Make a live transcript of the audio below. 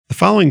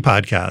The following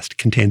podcast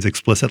contains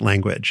explicit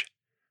language.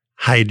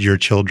 Hide your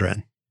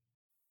children.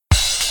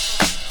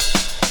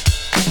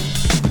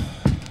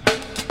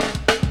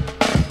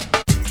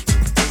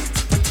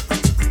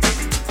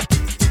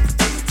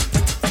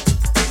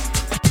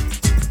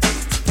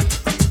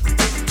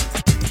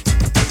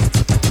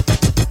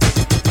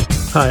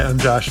 Hi, I'm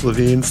Josh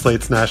Levin,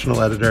 Slate's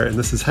national editor, and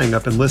this is Hang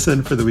Up and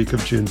Listen for the week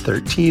of June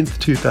 13th,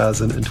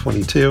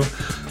 2022.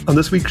 On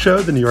this week's show,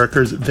 the New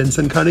Yorker's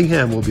Vinson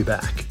Cunningham will be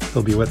back.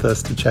 He'll be with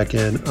us to check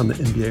in on the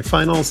NBA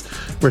Finals,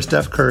 where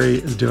Steph Curry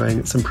is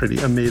doing some pretty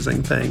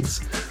amazing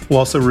things. We'll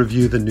also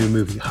review the new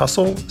movie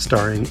Hustle,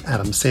 starring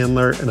Adam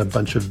Sandler and a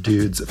bunch of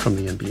dudes from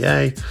the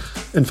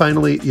NBA. And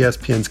finally,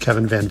 ESPN's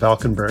Kevin Van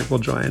Valkenburg will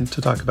join to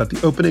talk about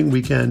the opening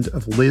weekend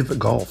of LIV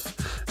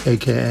Golf,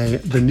 aka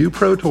the new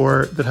pro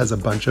tour that has a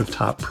bunch of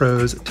top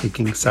pros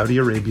taking Saudi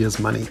Arabia's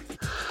money.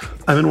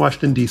 I'm in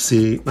Washington,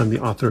 D.C. I'm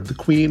the author of The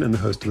Queen and the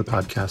host of the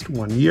podcast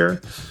 1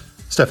 Year.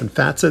 Stefan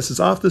Fatsis is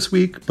off this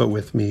week, but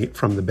with me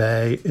from the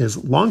Bay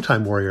is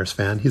longtime Warriors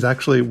fan. He's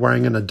actually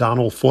wearing an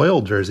O'Donnell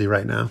foil jersey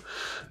right now.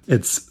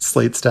 It's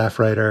Slate staff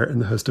writer and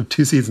the host of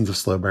 2 seasons of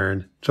Slow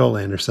Burn, Joel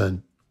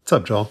Anderson. What's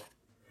up, Joel?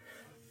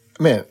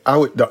 Man,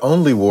 the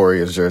only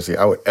Warriors jersey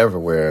I would ever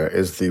wear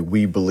is the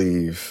We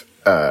Believe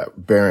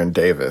Baron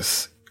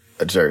Davis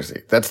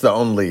jersey. That's the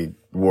only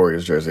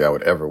Warriors jersey I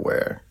would ever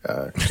wear.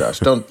 Josh,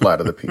 don't lie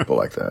to the people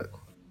like that.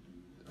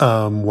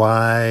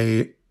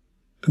 Why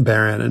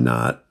Baron and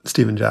not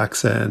Steven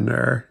Jackson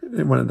or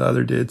one of the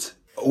other dudes?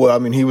 Well, I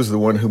mean, he was the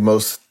one who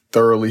most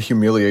thoroughly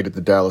humiliated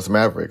the Dallas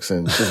Mavericks.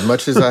 And as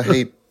much as I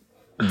hate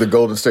the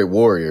Golden State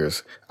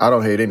Warriors, I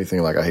don't hate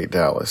anything like I hate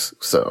Dallas.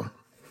 So...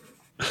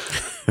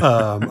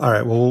 all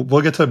right. Well,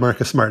 we'll get to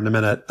Marcus Smart in a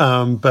minute.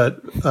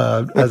 But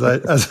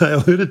as I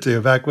alluded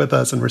to, back with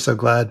us, and we're so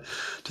glad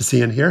to see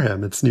and hear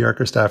him. It's New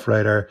Yorker staff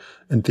writer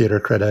and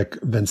theater critic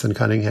Vinson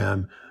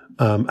Cunningham.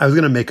 I was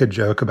going to make a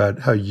joke about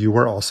how you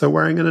were also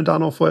wearing an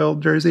O'Donnell foil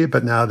jersey,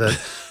 but now that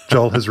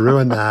Joel has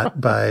ruined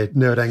that by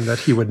noting that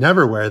he would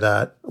never wear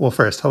that. Well,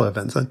 first, hello,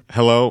 Vinson.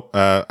 Hello.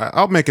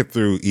 I'll make it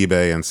through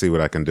eBay and see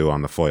what I can do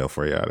on the foil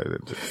for you.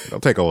 It'll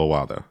take a little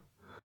while, though.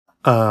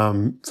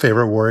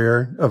 Favorite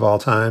Warrior of all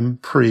time,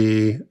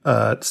 pre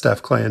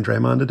Steph, Clay, and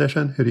Draymond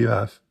edition. Who do you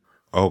have?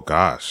 Oh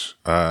gosh.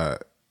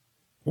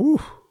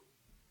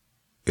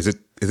 Is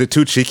it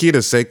too cheeky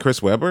to say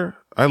Chris Webber?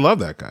 I love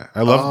that guy.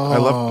 I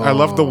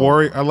love the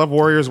Warrior. I love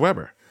Warriors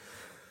Webber.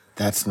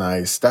 That's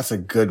nice. That's a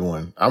good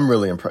one. I'm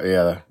really impressed.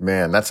 Yeah,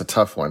 man, that's a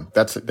tough one.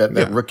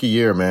 That rookie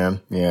year,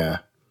 man. Yeah.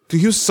 Dude,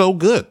 he was so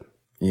good.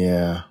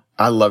 Yeah.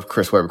 I love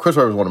Chris Webber. Chris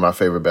Webber is one of my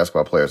favorite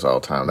basketball players of all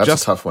time. That's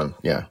a tough one.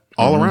 Yeah.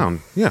 All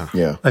around. Yeah.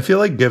 Yeah. I feel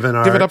like give it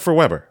up for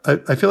Webber.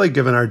 I feel like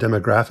given our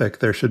demographic,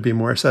 there should be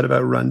more said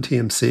about Run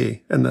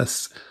TMC in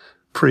this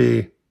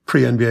pre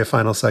NBA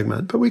final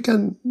segment, but we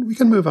can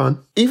move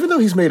on. Even though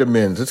he's made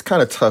amends, it's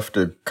kind of tough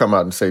to come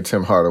out and say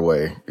Tim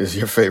Hardaway is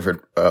your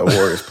favorite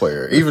Warriors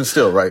player. Even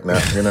still right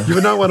now, you know. You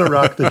would not want to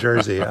rock the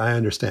jersey, I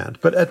understand.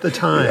 But at the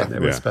time,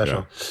 it was special.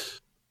 Yeah.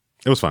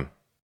 It was fun.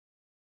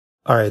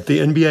 All right, the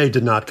NBA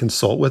did not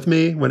consult with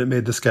me when it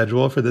made the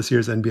schedule for this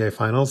year's NBA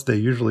Finals. They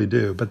usually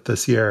do, but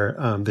this year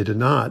they did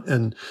not.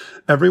 And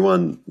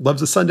everyone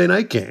loves a Sunday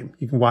night game.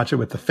 You can watch it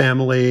with the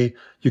family.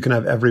 You can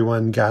have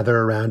everyone gather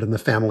around in the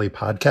family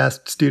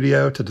podcast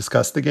studio to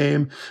discuss the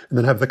game and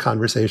then have the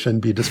conversation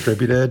be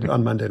distributed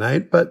on Monday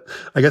night. But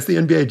I guess the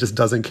NBA just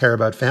doesn't care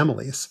about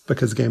families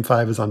because Game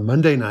 5 is on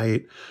Monday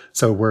night.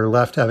 So we're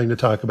left having to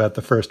talk about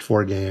the first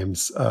 4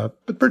 games,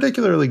 but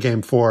particularly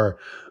Game 4.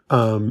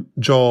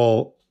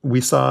 Joel, we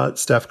saw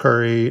Steph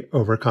Curry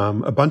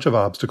overcome a bunch of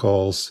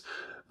obstacles,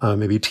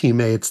 maybe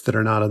teammates that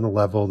are not on the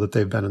level that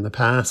they've been in the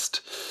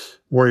past.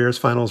 Warriors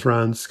finals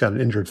runs, got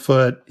an injured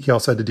foot. He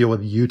also had to deal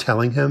with you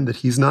telling him that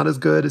he's not as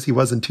good as he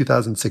was in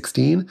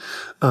 2016.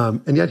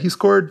 And yet he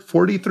scored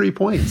 43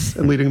 points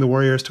and leading the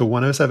Warriors to a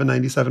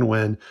 107-97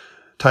 win,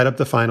 tied up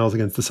the finals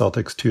against the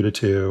Celtics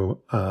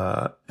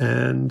 2-2.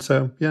 And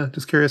so, yeah,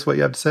 just curious what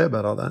you have to say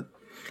about all that.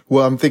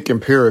 Well, I'm thinking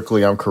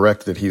empirically, I'm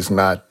correct that he's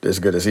not as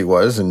good as he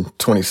was in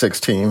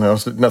 2016.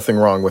 There's nothing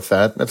wrong with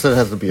that. That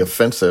has to be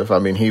offensive. I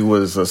mean, he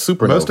was a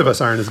supernova. Most of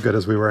us aren't as good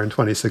as we were in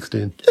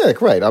 2016. Yeah,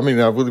 right. I mean,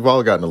 we've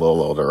all gotten a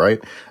little older, right?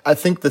 I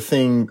think the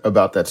thing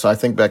about that, so I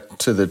think back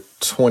to the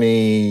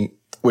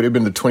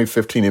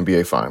 2015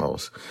 NBA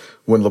Finals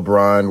when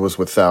LeBron was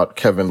without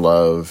Kevin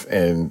Love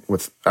and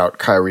without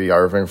Kyrie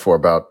Irving for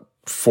about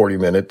 40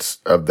 minutes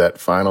of that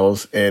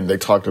finals. And they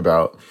talked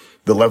about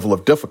the level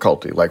of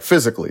difficulty, like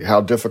physically,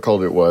 how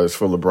difficult it was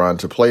for LeBron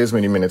to play as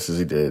many minutes as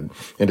he did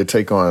and to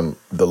take on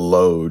the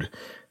load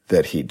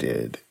that he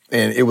did.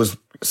 And it was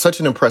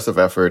such an impressive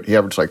effort. He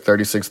averaged like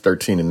 36,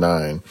 13, and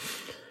 9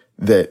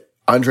 that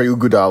Andre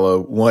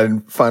Iguodala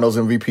won finals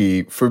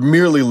MVP for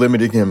merely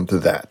limiting him to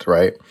that,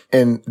 right?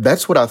 And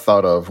that's what I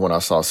thought of when I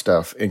saw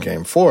Steph in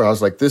Game 4. I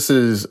was like, this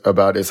is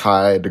about as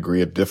high a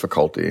degree of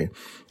difficulty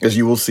as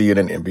you will see in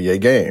an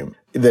NBA game.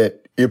 That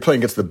you're playing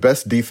against the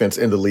best defense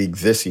in the league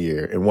this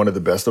year and one of the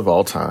best of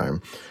all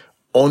time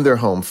on their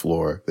home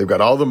floor. They've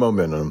got all the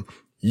momentum.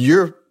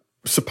 You're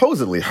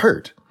supposedly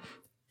hurt.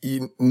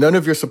 none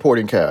of your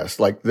supporting cast,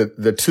 like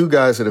the two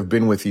guys that have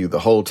been with you the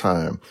whole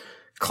time,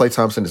 Klay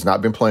Thompson has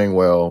not been playing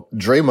well.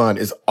 Draymond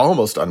is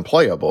almost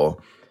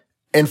unplayable.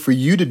 And for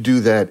you to do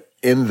that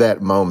in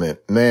that moment,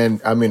 man,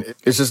 I mean,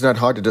 it's just not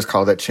hard to just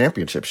call that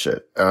championship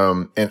shit.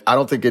 And I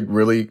don't think it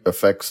really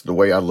affects the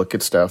way I look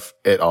at Steph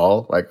at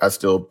all. Like, I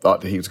still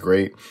thought that he was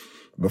great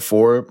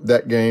before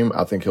that game.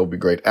 I think he'll be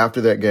great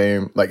after that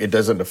game. Like, it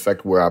doesn't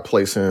affect where I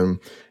place him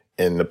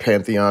in the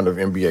pantheon of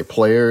NBA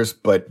players,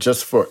 but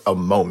just for a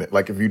moment,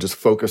 like if you just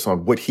focus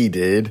on what he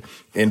did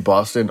in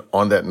Boston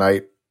on that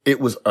night,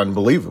 it was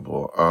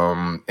unbelievable.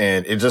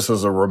 And it just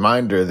was a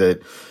reminder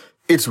that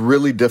it's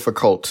really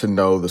difficult to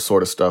know the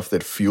sort of stuff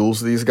that fuels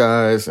these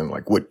guys and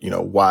like what,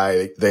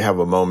 why they have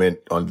a moment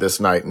on this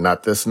night and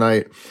not this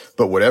night.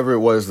 But whatever it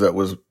was that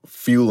was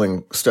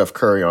fueling Steph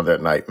Curry on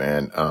that night,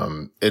 man,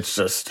 it's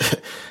just,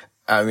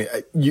 I mean,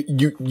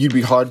 you'd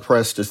be hard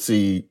pressed to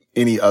see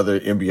any other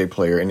NBA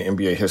player in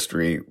NBA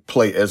history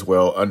play as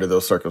well under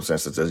those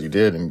circumstances as you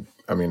did. And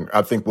I mean,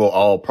 I think we'll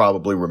all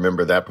probably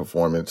remember that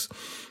performance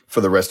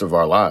for the rest of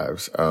our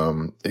lives,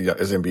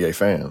 as NBA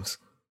fans.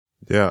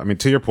 Yeah. I mean,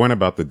 to your point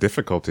about the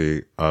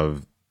difficulty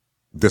of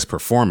this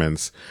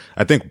performance,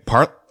 I think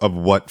part of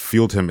what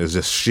fueled him is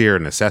just sheer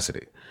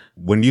necessity.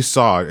 When you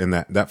saw in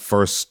that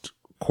first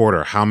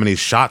quarter how many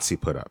shots he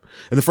put up.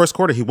 In the first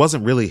quarter, he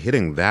wasn't really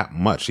hitting that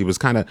much. He was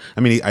kind of,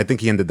 I think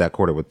he ended that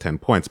quarter with 10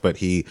 points,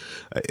 but it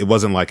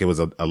wasn't like it was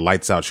a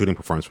lights out shooting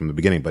performance from the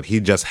beginning, but he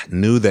just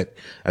knew that,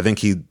 I think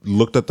he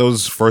looked at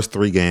those first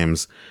 3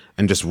 games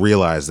and just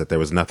realized that there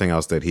was nothing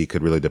else that he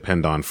could really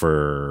depend on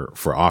for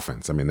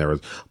offense. I mean, there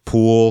was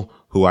Poole,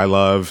 who I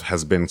love,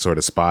 has been sort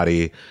of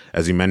spotty,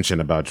 as you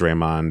mentioned about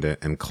Draymond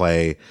and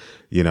Klay.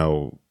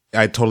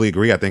 I totally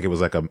agree. I think it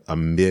was like a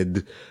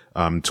mid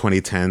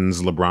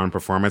 2010s LeBron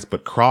performance,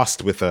 but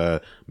crossed with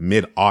a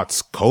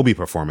mid-aughts Kobe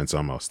performance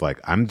almost. Like,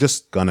 I'm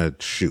just gonna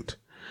shoot.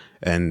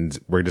 And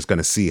we're just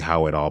gonna see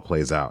how it all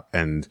plays out.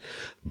 And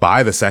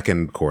by the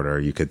second quarter,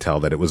 you could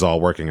tell that it was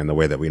all working in the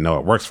way that we know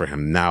it works for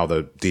him. Now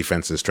the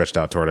defense is stretched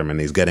out toward him and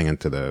he's getting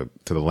into the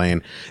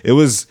lane. It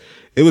was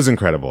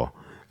incredible.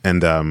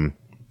 And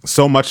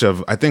so much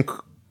of, I think,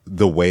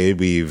 the way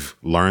we've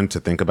learned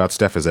to think about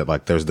Steph is that,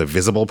 like, there's the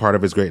visible part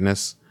of his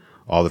greatness,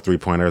 all the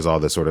 3-pointers, all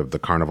the sort of the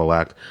carnival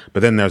act. But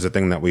then there's a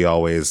thing that we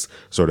always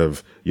sort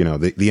of,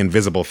 the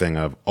invisible thing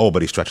of,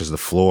 but he stretches the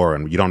floor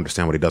and you don't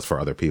understand what he does for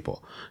other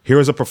people. Here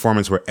is a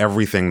performance where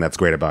everything that's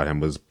great about him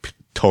was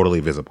totally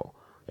visible.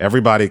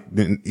 Everybody,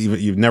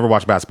 you've never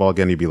watched basketball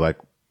again, you'd be like,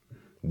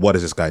 what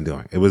is this guy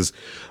doing? It was,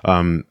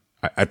 I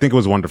think it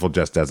was wonderful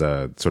just as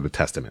a sort of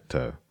testament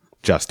to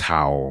just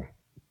how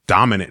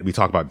dominant. We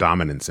talk about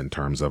dominance in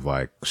terms of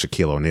like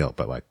Shaquille O'Neal,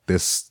 but like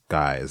this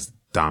guy is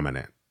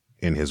dominant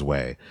in his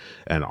way.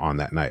 And on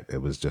that night,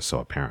 it was just so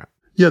apparent.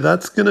 Yeah,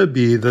 that's going to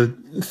be the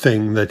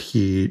thing that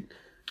he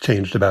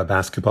changed about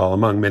basketball,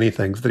 among many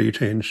things that he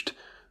changed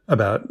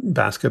about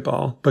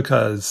basketball,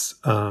 because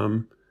I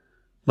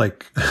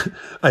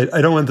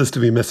don't want this to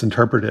be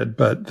misinterpreted,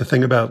 but the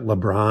thing about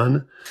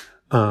LeBron,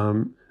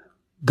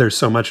 there's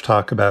so much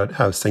talk about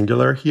how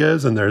singular he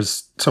is, and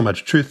there's so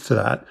much truth to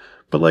that.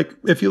 But like,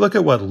 if you look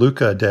at what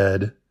Luka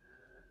did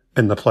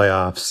in the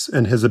playoffs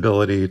and his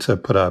ability to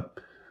put up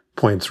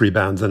points,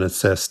 rebounds, and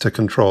assists, to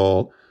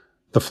control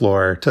the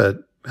floor,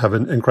 to have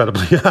an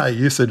incredibly high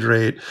usage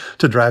rate,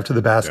 to drive to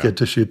the basket,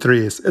 to shoot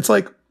threes, it's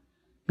like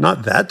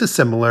not that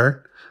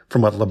dissimilar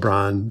from what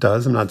LeBron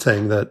does. I'm not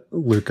saying that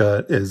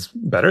Luka is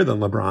better than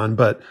LeBron,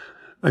 but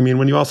I mean,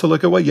 when you also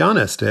look at what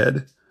Giannis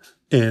did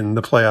in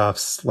the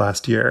playoffs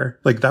last year,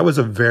 like that was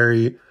a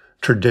very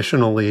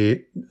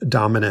traditionally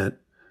dominant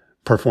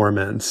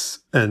performance,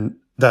 and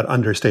that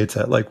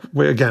understates it. Like,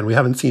 we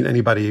haven't seen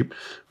anybody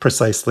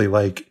precisely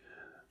like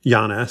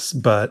Giannis,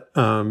 but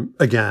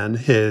again,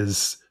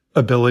 his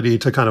ability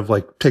to kind of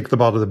like take the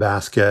ball to the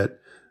basket,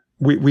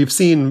 we've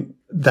seen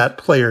that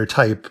player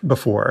type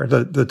before,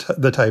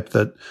 the type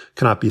that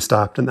cannot be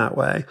stopped in that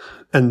way.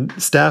 And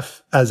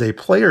Steph, as a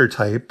player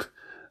type,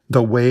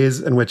 the ways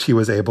in which he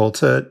was able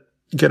to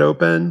get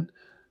open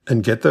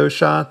and get those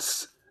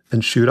shots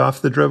and shoot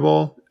off the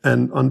dribble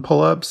and on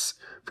pull-ups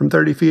from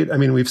 30 feet. I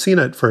mean, we've seen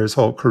it for his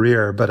whole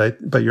career,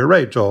 but you're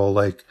right, Joel.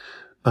 Like,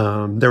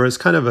 there was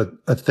kind of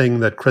a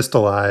thing that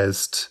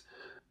crystallized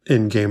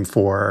in Game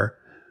 4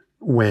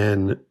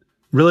 when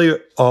really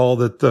all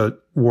that the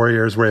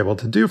Warriors were able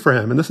to do for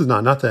him, and this is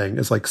not nothing,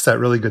 is like set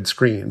really good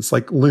screens.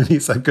 Like Looney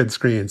set good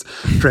screens,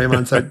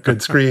 Draymond set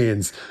good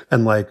screens,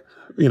 and like,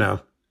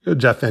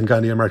 Jeff Van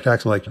Gundy and Mark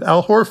Jackson were like,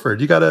 Al Horford,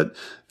 you got to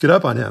get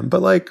up on him.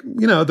 But like,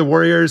 the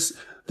Warriors,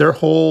 their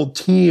whole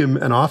team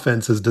and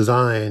offense is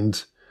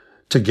designed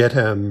to get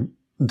him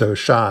those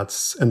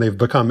shots, and they've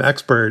become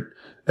expert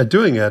at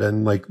doing it.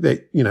 And like they,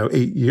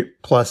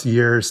 8+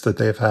 years that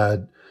they've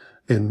had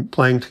in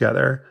playing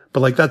together.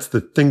 But like, that's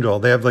the thing, Joel.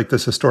 They have like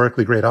this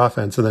historically great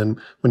offense. And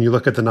then when you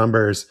look at the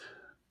numbers,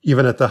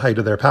 even at the height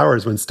of their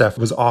powers, when Steph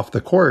was off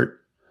the court,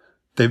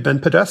 they've been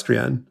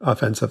pedestrian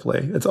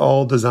offensively. It's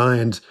all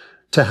designed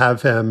to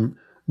have him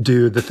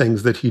do the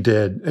things that he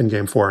did in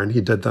Game 4, and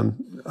he did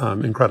them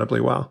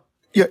incredibly well.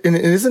 Yeah, and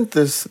isn't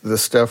this the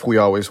stuff we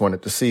always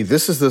wanted to see?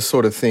 This is the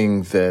sort of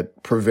thing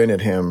that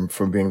prevented him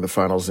from being the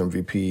Finals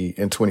MVP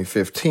in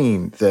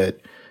 2015.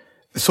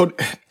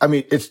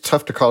 It's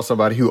tough to call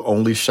somebody who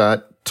only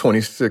shot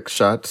 26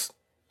 shots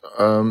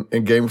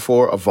in Game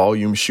 4 a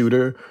volume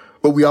shooter.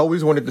 But we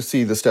always wanted to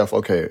see the Steph,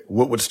 okay,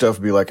 what would Steph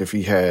be like if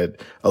he had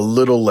a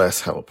little less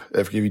help,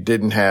 if he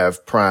didn't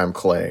have prime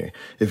Clay,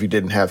 if he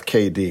didn't have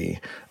KD,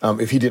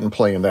 if he didn't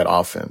play in that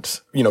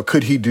offense?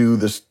 Could he do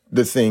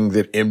the thing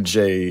that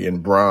MJ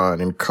and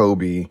Bron and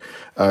Kobe,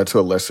 to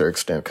a lesser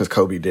extent, because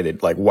Kobe did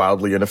it like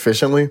wildly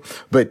inefficiently.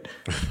 But,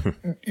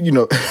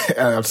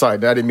 I'm sorry, I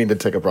didn't mean to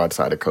take a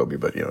broadside at Kobe,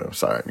 but, I'm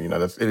sorry.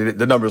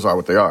 The numbers are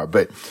what they are.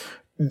 But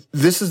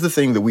this is the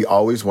thing that we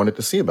always wanted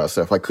to see about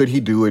Steph. Like, could he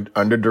do it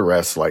under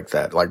duress like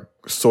that? Like,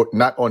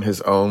 not on his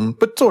own,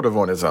 but sort of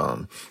on his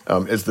own,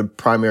 as the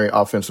primary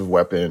offensive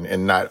weapon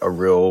and not a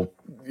real,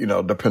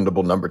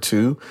 dependable number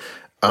two.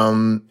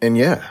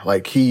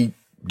 Like he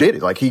did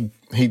it. Like he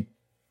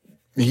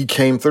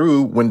came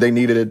through when they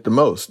needed it the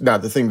most. Now,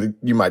 the thing that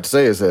you might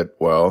say is that,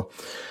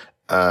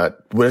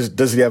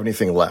 does he have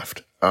anything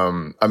left?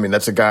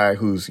 That's a guy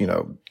who's,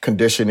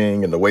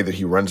 conditioning and the way that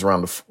he runs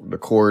around the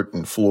court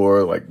and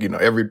floor, like,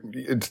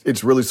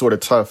 it's really sort of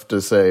tough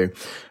to say,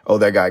 oh,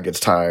 that guy gets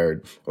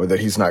tired or that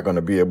he's not going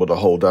to be able to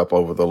hold up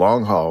over the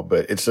long haul.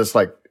 But it's just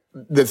like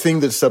the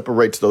thing that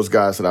separates those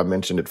guys that I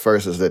mentioned at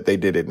first is that they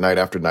did it night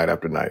after night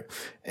after night.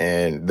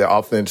 And their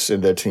offense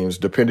and their teams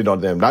depended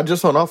on them, not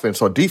just on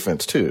offense, on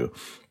defense too.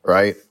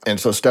 Right. And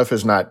so Steph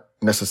is not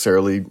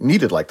necessarily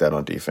needed like that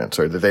on defense,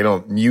 or that they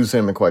don't use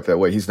him in quite that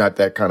way. He's not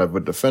that kind of a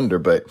defender.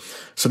 But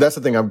so that's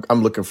the thing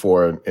I'm looking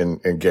for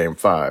in Game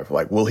 5.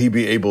 Like, will he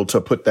be able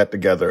to put that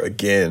together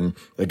again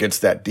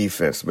against that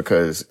defense?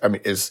 Because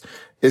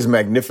as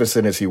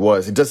magnificent as he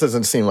was, it just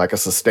doesn't seem like a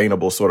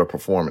sustainable sort of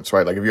performance,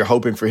 right? Like, if you're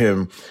hoping for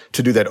him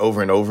to do that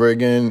over and over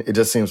again, it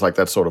just seems like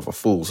that's sort of a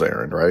fool's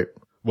errand, right?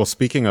 Well,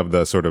 speaking of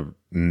the sort of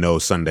no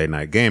Sunday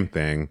night game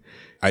thing,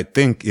 I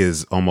think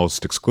is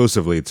almost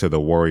exclusively to the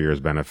Warriors'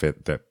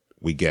 benefit that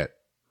we get,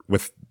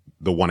 with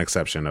the one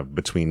exception of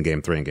between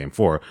Game 3 and Game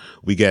 4,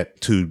 we get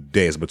 2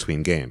 days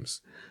between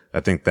games. I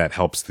think that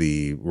helps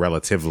the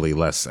relatively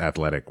less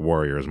athletic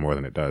Warriors more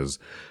than it does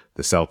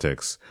the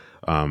Celtics.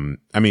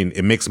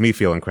 It makes me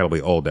feel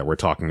incredibly old that we're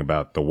talking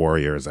about the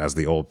Warriors as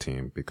the old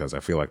team, because I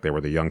feel like they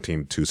were the young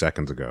team 2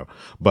 seconds ago.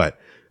 But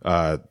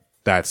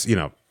that's,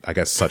 I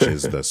guess such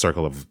is the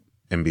circle of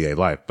NBA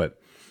life. But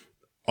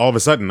all of a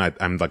sudden,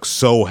 I'm like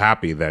so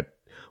happy that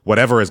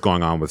whatever is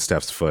going on with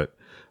Steph's foot,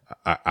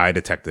 I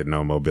detected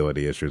no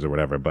mobility issues or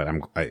whatever, but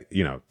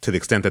to the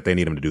extent that they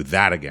need him to do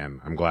that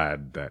again, I'm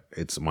glad that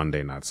it's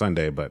Monday, not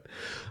Sunday. But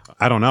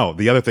I don't know.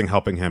 The other thing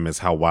helping him is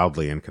how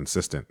wildly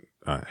inconsistent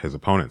his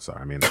opponents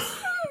are. I mean,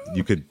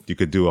 you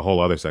could do a whole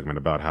other segment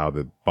about how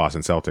the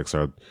Boston Celtics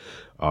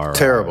are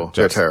terrible.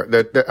 They're terrible.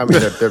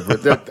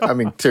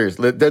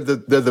 Seriously,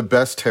 they're the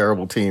best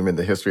terrible team in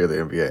the history of the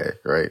NBA,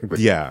 right? But,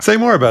 yeah. Say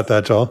more about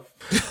that, Joel.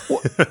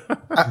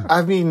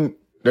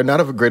 They're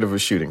not a great of a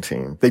shooting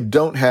team. They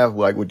don't have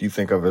like what you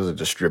think of as a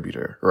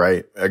distributor,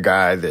 right? A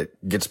guy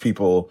that gets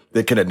people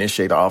that can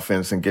initiate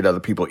offense and get other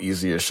people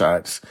easier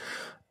shots.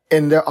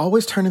 And they're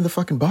always turning the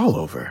fucking ball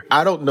over.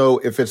 I don't know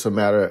if it's a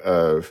matter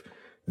of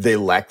they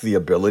lack the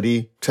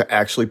ability to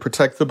actually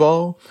protect the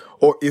ball,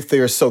 or if they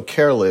are so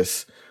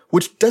careless,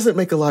 which doesn't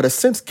make a lot of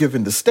sense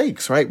given the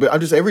stakes, right?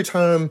 But every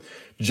time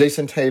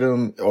Jayson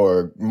Tatum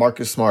or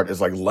Marcus Smart is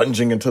like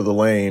lunging into the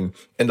lane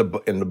and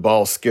the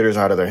ball skitters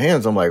out of their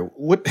hands, I'm like,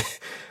 what?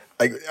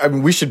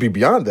 We should be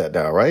beyond that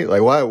now, right?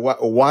 Like,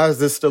 why is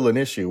this still an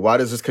issue? Why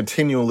does this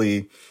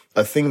continually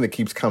a thing that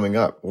keeps coming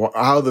up?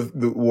 How are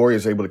the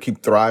Warriors able to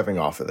keep thriving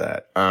off of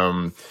that?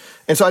 And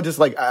so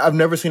I've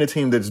never seen a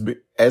team that's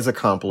as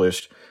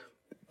accomplished,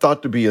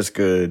 thought to be as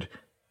good,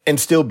 and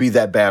still be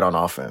that bad on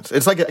offense.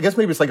 It's like, I guess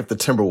maybe it's like if the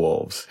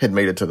Timberwolves had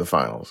made it to the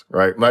finals,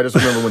 right? I just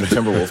remember when the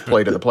Timberwolves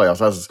played in the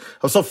playoffs, I was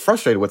so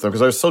frustrated with them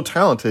because they were so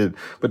talented,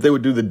 but they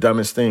would do the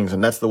dumbest things.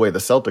 And that's the way the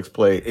Celtics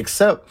play,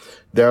 except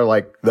they're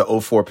like the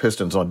 04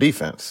 Pistons on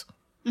defense.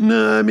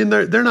 No,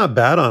 they're not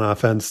bad on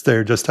offense.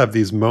 They just have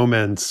these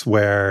moments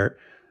where,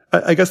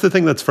 I guess the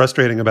thing that's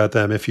frustrating about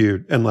them,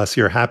 unless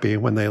you're happy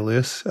when they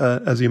lose,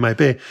 as you might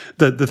be,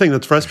 the thing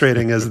that's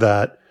frustrating is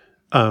that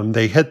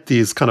they hit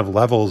these kind of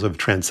levels of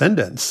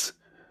transcendence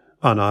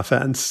on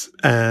offense.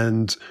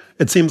 And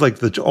it seems like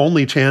the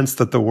only chance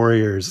that the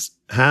Warriors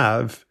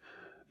have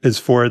is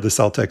for the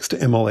Celtics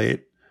to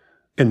immolate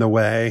in the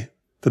way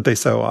that they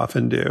so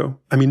often do.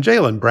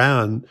 Jaylen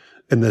Brown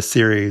in this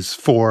series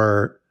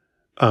for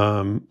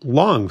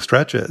long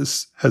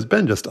stretches has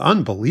been just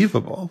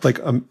unbelievable, like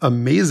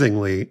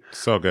amazingly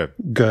so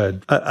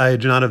good. I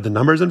do not have the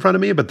numbers in front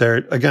of me, but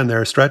there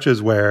are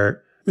stretches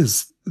where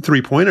his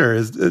 3-pointer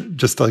is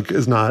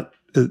not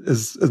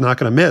going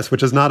to miss,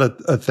 which is not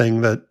a thing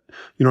that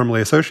you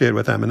normally associate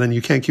with him. And then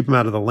you can't keep him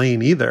out of the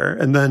lane either.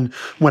 And then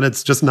when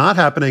it's just not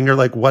happening, you're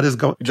like, what is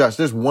going? Josh,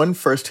 there's one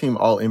first team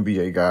All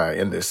NBA guy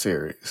in this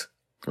series,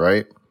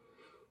 right?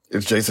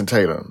 It's Jayson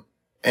Tatum.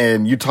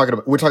 And we're talking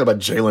about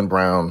Jaylen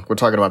Brown. We're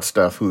talking about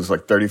Steph, who's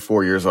like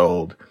 34 years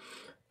old.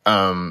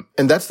 And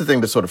that's the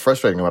thing that's sort of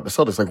frustrating about the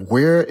Celtics. Like,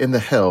 where in the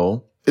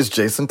hell is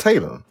Jayson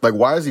Tatum? Like,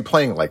 why is he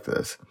playing like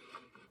this?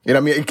 You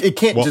know what I mean? It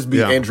can't just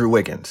be Andrew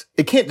Wiggins.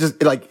 It can't just,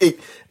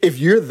 if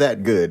you're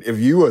that good, if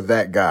you are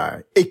that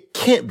guy, it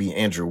can't be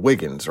Andrew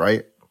Wiggins,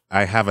 right?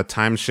 I have a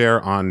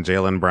timeshare on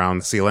Jaylen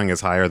Brown's ceiling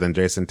is higher than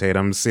Jayson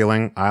Tatum's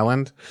ceiling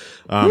island.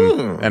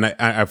 And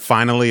I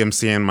finally am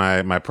seeing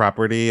my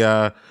property,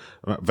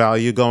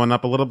 value going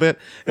up a little bit.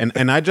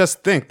 And I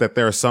just think that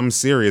there are some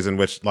series in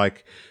which,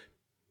 like,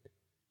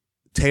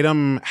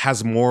 Tatum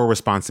has more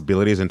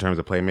responsibilities in terms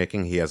of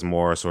playmaking. He has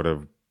more sort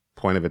of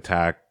point of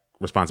attack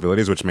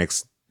responsibilities, which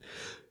makes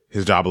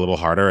his job a little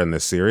harder in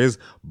this series.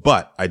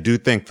 But I do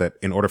think that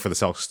in order for the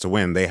Celtics to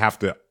win, they have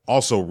to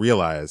also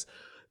realize,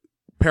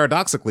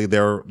 paradoxically,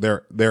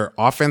 their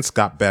offense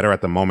got better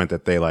at the moment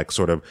that they like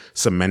sort of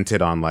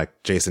cemented on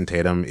like Jayson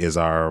Tatum is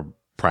our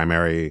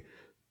primary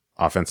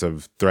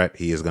offensive threat.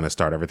 He is going to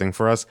start everything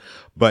for us.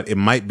 But it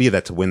might be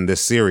that to win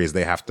this series,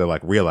 they have to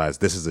like realize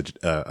this is a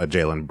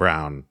Jaylen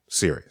Brown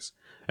series.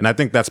 And I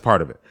think that's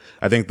part of it.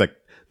 I think like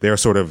they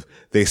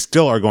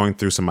still are going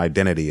through some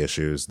identity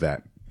issues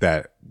that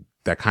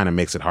kind of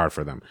makes it hard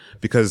for them,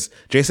 because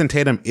Jayson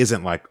Tatum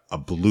isn't like a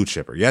blue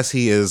chipper. Yes,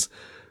 he is,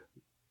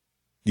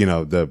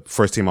 the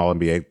first team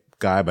All-NBA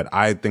guy, but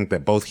I think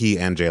that both he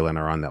and Jaylen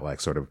are on that like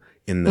sort of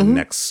in the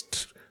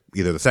next,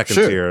 either the second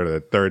tier or the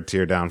third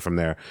tier down from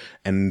there.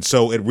 And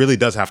so it really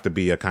does have to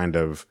be a kind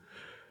of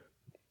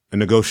a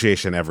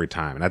negotiation every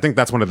time. And I think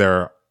that's one of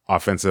their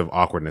offensive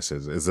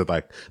awkwardnesses, is that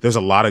like there's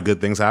a lot of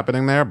good things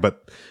happening there,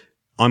 but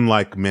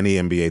unlike many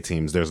NBA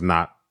teams, there's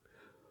not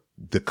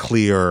the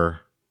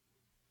clear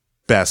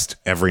best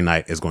every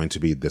night is going to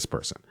be this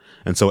person.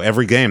 And so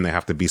every game they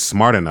have to be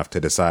smart enough to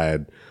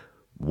decide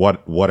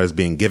what is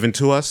being given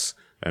to us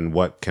and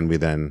what can we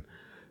then,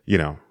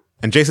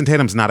 and Jayson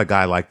Tatum's not a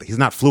guy like that. He's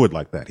not fluid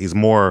like that. He's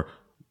more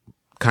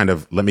kind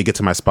of, let me get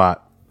to my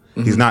spot.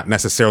 Mm-hmm. He's not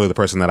necessarily the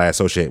person that I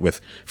associate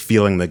with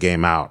feeling the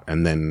game out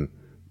and then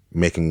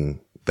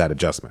making that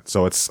adjustment.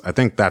 So I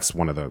think that's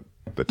one of the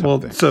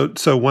tough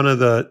things. So one of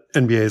the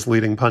NBA's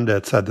leading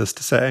pundits had this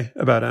to say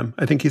about him.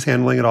 I think he's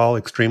handling it all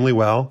extremely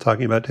well,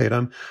 talking about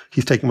Tatum.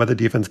 He's taking what the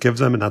defense gives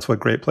him, and that's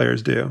what great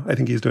players do. I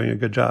think he's doing a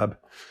good job.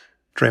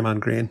 Draymond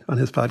Green on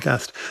his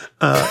podcast.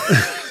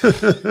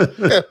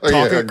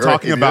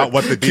 Talking about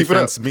what the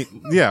defense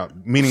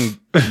meaning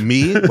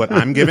me, what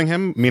I'm giving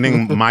him,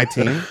 meaning my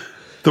team.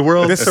 The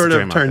world sort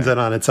of turns it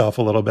on itself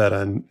a little bit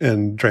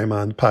in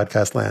Draymond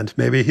podcast land.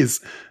 Maybe he's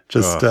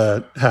just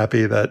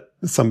happy that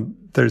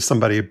there's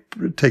somebody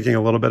taking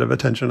a little bit of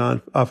attention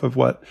off of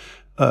what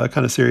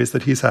kind of series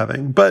that he's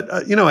having. But,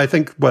 I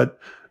think what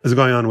is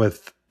going on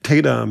with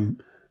Tatum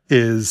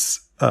is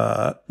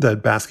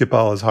that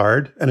basketball is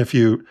hard. And if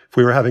we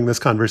were having this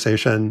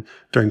conversation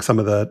during some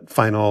of the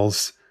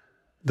finals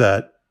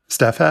that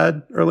Steph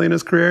had early in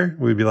his career,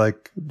 we'd be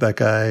like, that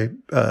guy,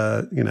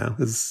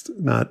 is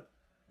not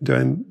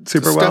doing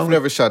super well. Steph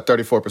never shot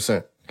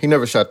 34%. He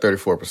never shot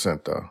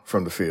 34% though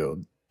from the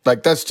field.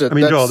 Like that's just.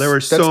 Joel, there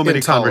were so many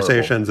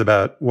conversations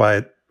about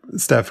why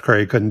Steph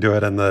Curry couldn't do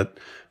it in the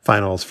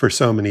finals for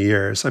so many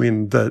years. I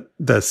mean,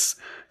 this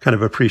kind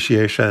of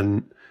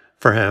appreciation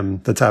for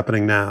him that's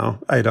happening now,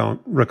 I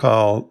don't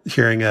recall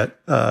hearing it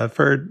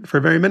for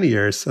very many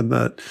years in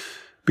the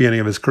beginning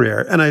of his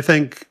career. And I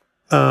think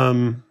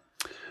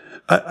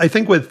I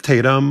think with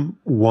Tatum,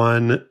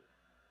 one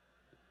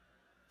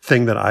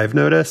thing that I've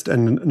noticed,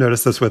 and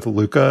noticed this with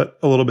Luka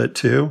a little bit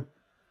too,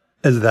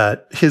 is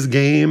that his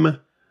game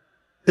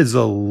is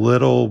a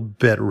little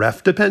bit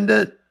ref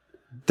dependent.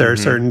 There are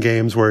certain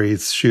games where he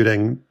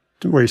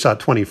shot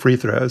 20 free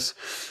throws,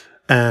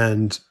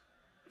 and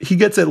he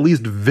gets at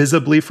least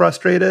visibly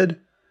frustrated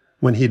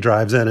when he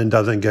drives in and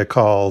doesn't get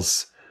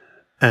calls.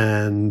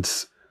 And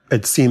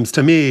it seems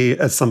to me,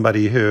 as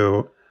somebody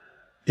who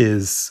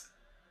is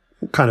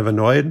kind of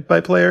annoyed by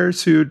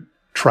players who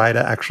try to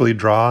actually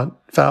draw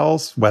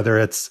fouls, whether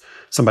it's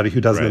somebody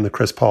who does it in the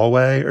Chris Paul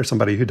way or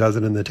somebody who does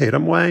it in the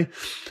Tatum way,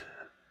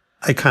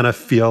 I kind of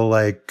feel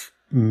like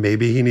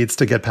maybe he needs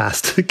to get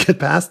past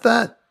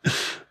that.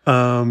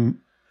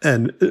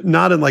 And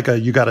not in like a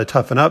you got to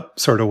toughen up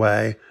sort of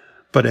way,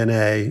 but in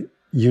a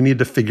you need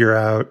to figure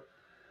out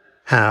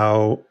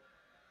how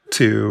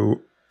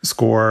to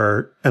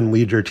score and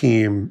lead your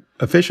team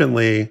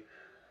efficiently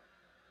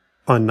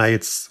on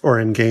nights or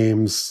in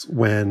games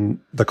when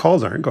the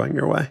calls aren't going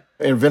your way.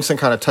 And Vinson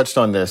kind of touched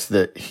on this,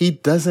 that he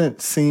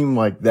doesn't seem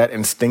like that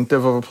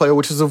instinctive of a player,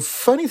 which is a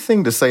funny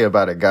thing to say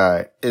about a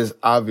guy as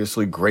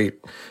obviously great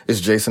as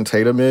Jayson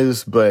Tatum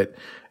is. But,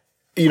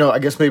 I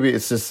guess maybe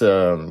it's just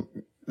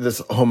this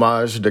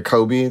homage to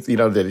Kobe,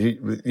 that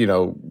he,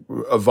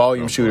 a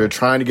volume shooter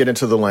trying to get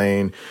into the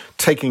lane,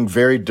 taking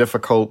very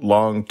difficult,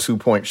 long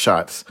 2-point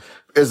shots,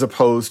 as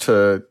opposed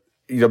to,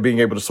 being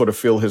able to sort of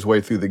feel his way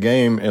through the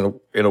game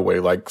in a way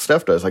like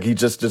Steph does. Like he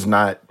just does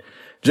not,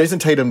 Jayson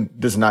Tatum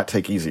does not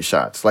take easy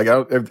shots. Like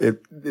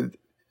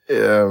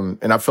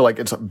and I feel like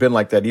it's been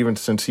like that even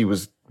since he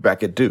was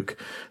back at Duke,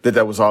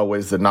 that was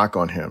always the knock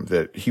on him,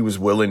 that he was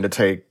willing to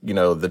take, the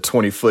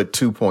 20-foot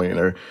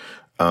 2-pointer,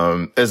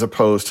 as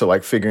opposed to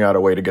like figuring out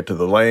a way to get into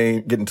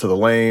the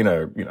lane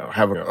or,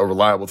 having a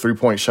reliable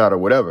 3-point shot or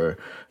whatever.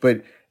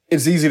 But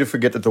it's easy to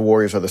forget that the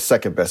Warriors are the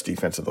second best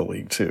defense in the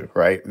league too,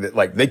 right? That,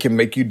 like, they can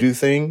make you do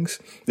things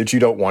that you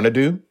don't want to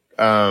do.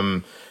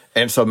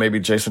 And so maybe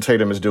Jayson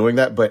Tatum is doing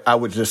that, but I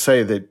would just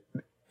say that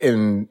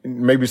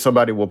maybe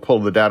somebody will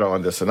pull the data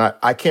on this. And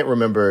I can't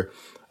remember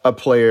a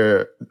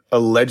player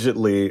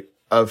allegedly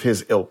of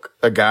his ilk,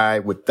 a guy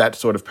with that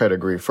sort of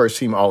pedigree, first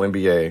team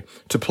All-NBA,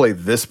 to play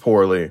this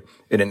poorly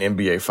in an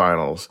NBA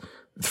finals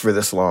for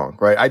this long,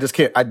 right? I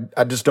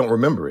just don't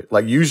remember it.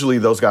 Like, usually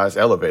those guys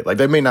elevate. Like,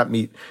 they may not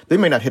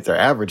hit their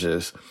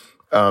averages,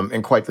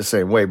 in quite the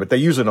same way, but they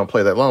usually don't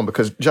play that long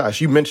because, Josh,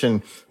 you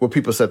mentioned what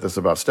people said this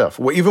about Steph.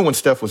 Well, even when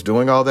Steph was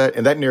doing all that,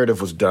 and that narrative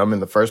was dumb in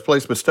the first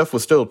place, but Steph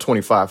was still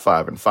 25,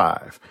 5, and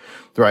 5,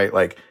 right?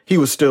 Like, he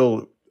was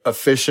still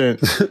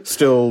efficient,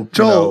 still,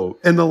 Joel,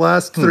 in the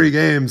last 3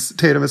 games,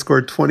 Tatum has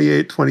scored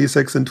 28,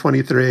 26, and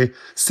 23,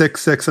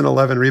 6, 6, and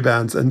 11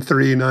 rebounds, and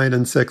 3, 9,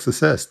 and 6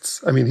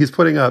 assists. I mean, he's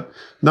putting up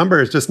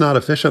numbers, just not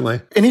efficiently.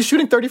 And he's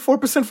shooting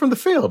 34% from the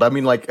field. I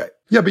mean, like...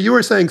 Yeah, but you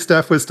were saying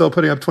Steph was still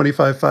putting up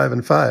 25, 5,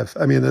 and 5.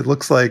 I mean, it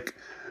looks like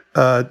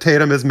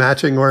Tatum is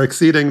matching or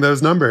exceeding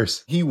those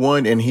numbers. He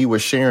won and he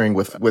was sharing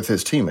with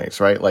his teammates,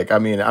 right? Like, I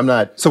mean, I'm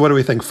not... So what do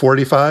we think,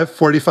 45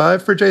 for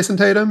Jayson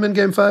Tatum in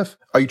Game 5?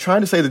 Are you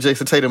trying to say that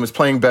Jayson Tatum is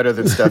playing better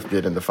than Steph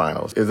did in the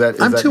finals?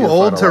 I'm too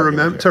old to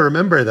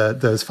remember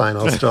those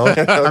finals, Joel.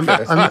 Okay.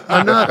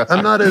 I'm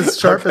not as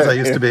sharp as I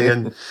used to be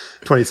in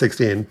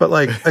 2016. But,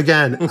 like,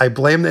 again, I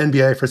blame the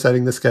NBA for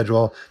setting the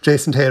schedule.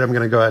 Jayson Tatum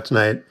going to go out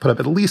tonight, put up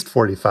at least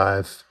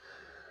 45.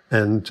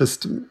 And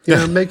just,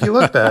 make you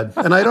look bad.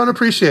 And I don't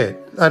appreciate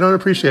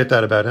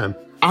that about him.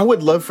 I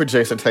would love for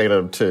Jayson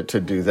Tatum to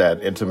do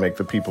that and to make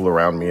the people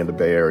around me in the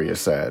Bay Area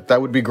sad.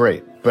 That would be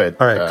great. But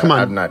all right, come on.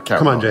 I'm not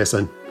counting on it.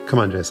 Jason. Come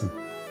on, Jason.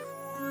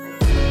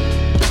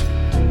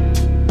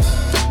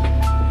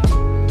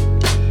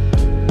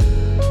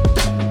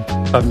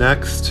 Up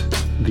next,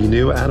 the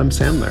new Adam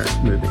Sandler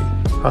movie,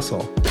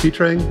 Hustle,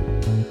 featuring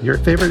your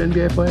favorite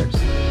NBA players.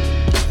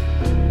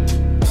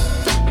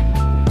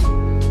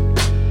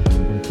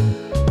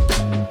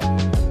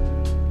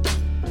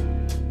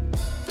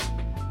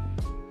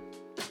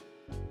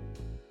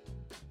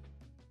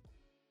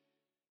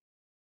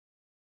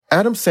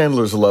 Adam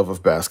Sandler's love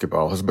of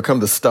basketball has become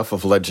the stuff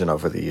of legend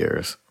over the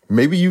years.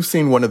 Maybe you've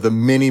seen one of the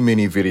many,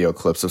 many video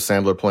clips of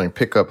Sandler playing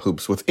pickup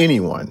hoops with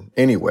anyone,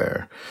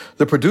 anywhere.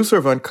 The producer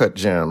of Uncut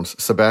Gems,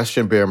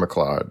 Sebastian Bear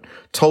McLeod,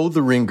 told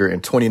The Ringer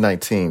in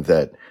 2019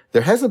 that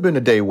there hasn't been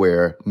a day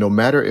where, no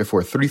matter if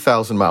we're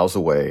 3,000 miles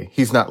away,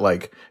 he's not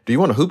like, "Do you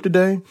want to hoop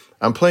today?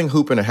 I'm playing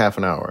hoop in a half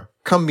an hour.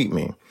 Come meet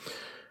me."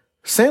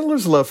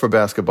 Sandler's love for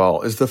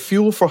basketball is the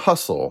fuel for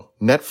Hustle,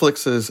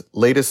 Netflix's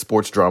latest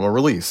sports drama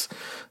release.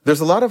 There's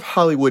a lot of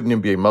Hollywood and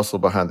NBA muscle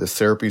behind this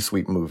therapy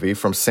suite movie,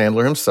 from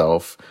Sandler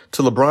himself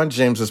to LeBron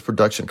James's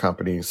production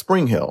company,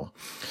 Spring Hill.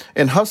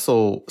 In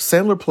Hustle,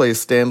 Sandler plays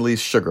Stanley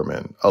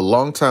Sugarman, a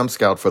longtime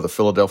scout for the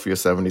Philadelphia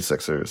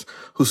 76ers,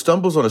 who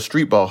stumbles on a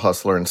streetball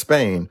hustler in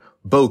Spain,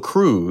 Bo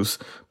Cruz,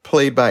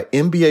 played by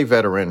NBA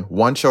veteran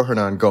Juancho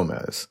Hernan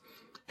Gomez.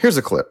 Here's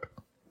a clip.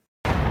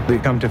 You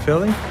come to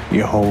Philly,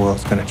 your whole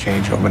world's gonna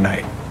change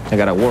overnight. I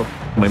gotta work.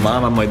 My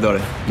mom and my daughter,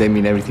 they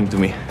mean everything to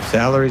me.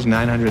 Salary's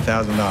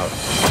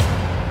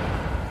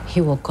 $900,000.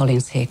 He will call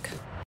in sick.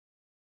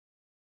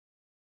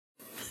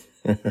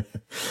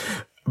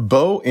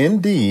 Bo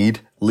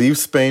indeed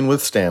leaves Spain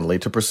with Stanley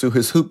to pursue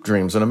his hoop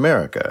dreams in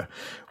America.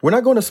 We're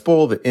not going to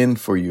spoil the end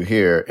for you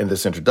here in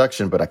this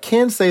introduction, but I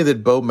can say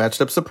that Bo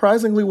matched up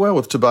surprisingly well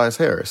with Tobias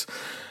Harris.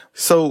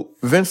 So,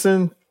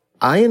 Vinson,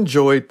 I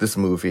enjoyed this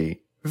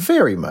movie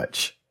very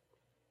much.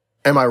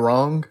 Am I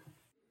wrong?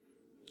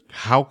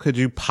 How could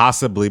you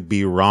possibly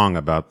be wrong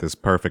about this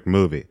perfect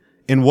movie?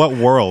 In what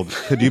world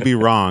could you be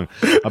wrong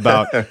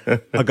about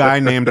a guy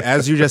named,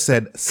 as you just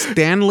said,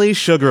 Stanley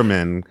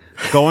Sugarman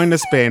going to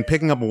Spain,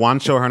 picking up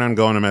Juancho Hernan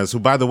Gomez, who,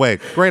 by the way,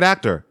 great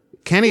actor.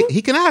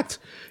 He can act.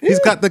 He's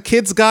got, the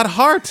kid's got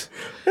heart.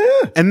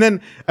 And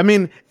then, I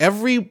mean,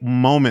 every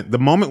moment,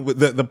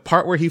 the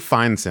part where he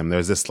finds him,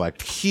 there's this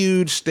like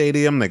huge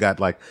stadium. They got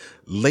like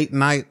late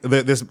night,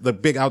 the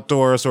big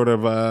outdoor sort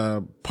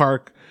of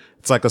park.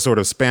 It's like a sort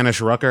of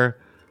Spanish rucker.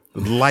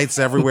 Lights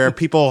everywhere.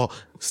 People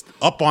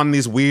up on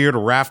these weird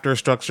rafter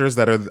structures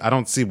that are, I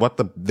don't see what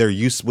their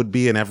use would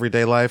be in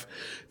everyday life.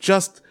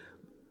 Just,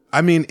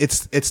 I mean,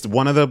 it's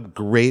one of the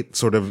great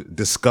sort of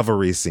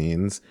discovery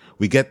scenes.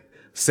 We get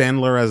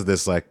Sandler as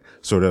this like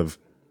sort of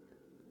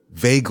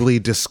vaguely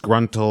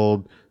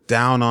disgruntled,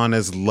 down on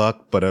his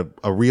luck, but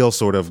a real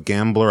sort of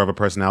gambler of a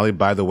personality.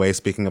 By the way,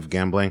 speaking of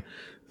gambling,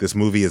 this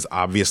movie is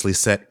obviously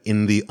set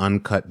in the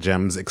Uncut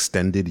Gems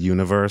extended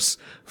universe.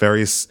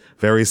 Very,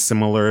 very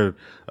similar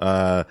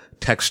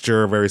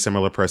texture, very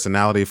similar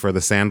personality for the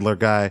Sandler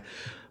guy.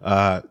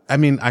 I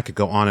mean, I could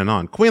go on and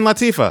on. Queen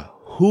Latifah,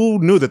 who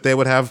knew that they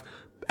would have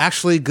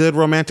actually good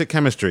romantic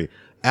chemistry?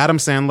 Adam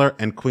Sandler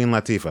and Queen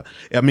Latifah.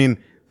 I mean,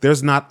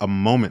 there's not a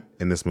moment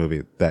in this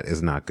movie that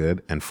is not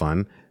good and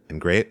fun and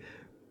great.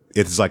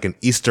 It's like an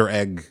Easter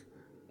egg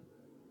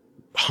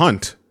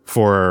hunt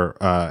for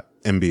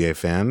NBA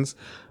fans.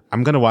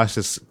 I'm going to watch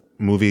this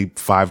movie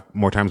 5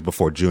 more times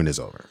before June is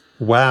over.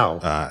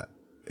 Wow.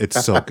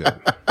 It's so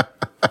good.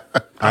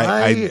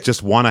 I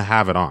just want to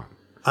have it on.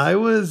 I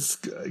was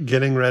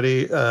getting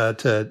ready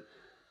to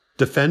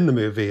defend the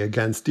movie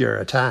against your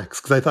attacks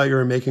because I thought you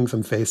were making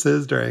some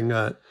faces during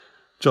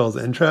Joel's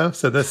intro.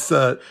 So this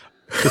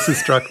has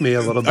struck me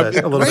a little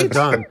bit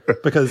dumb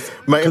because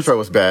my intro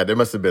was bad. It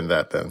must have been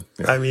that then.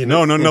 Yeah. I mean,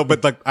 no.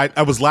 But like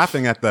I was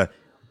laughing at the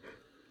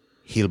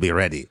he'll be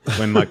ready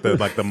when like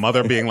the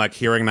mother being like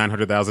hearing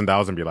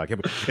 $900,000 and be like,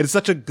 it's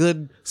such a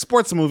good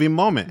sports movie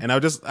moment. And I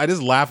just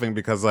laughing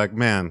because like,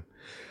 man,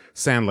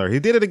 Sandler, he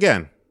did it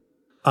again.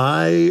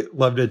 I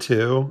loved it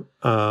too.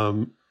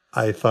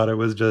 I thought it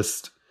was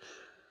just,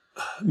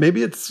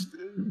 maybe it's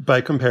by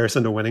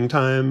comparison to Winning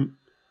Time,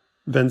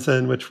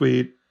 Vinson, which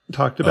we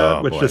talked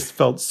about, which just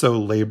felt so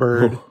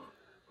labored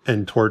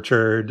and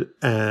tortured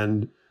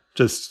and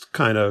just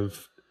kind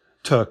of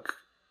took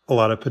a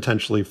lot of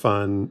potentially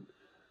fun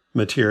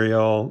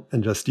material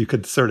and just you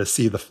could sort of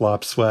see the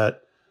flop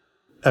sweat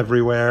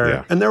everywhere.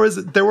 Yeah. And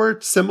there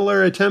were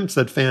similar attempts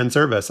at fan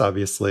service,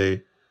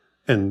 obviously,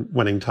 in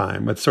Winning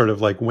Time with sort of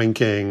like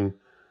winking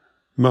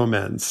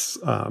moments,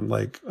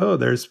 like, oh,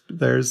 there's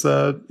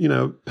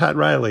Pat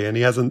Riley and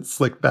he hasn't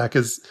slicked back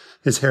his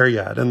hair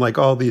yet, and like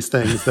all these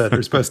things that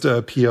are supposed to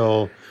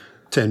appeal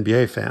to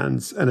NBA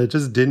fans, and it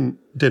just didn't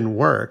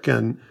work.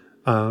 And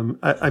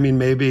I mean,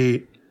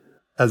 maybe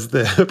as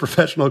the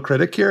professional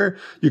critic here,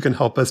 you can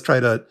help us try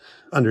to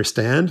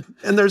understand.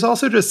 And there's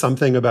also just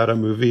something about a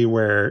movie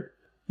where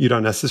you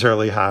don't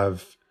necessarily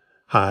have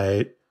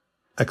high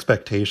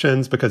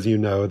expectations because you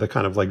know the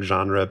kind of like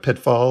genre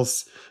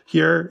pitfalls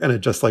here, and it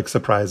just like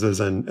surprises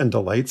and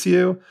delights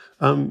you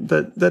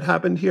that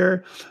happened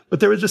here. But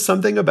there was just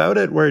something about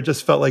it where it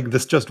just felt like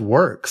this just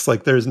works.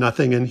 Like there's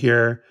nothing in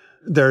here.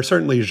 There are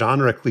certainly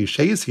genre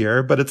cliches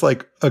here, but it's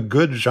like a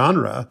good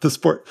genre. The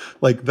sport,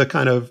 like the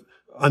kind of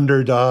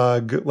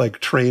underdog, like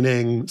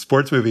training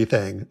sports movie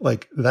thing,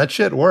 like that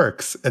shit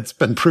works. It's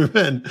been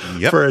proven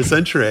for a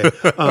century.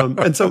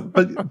 And so,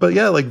 but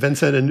yeah, like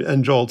Vincent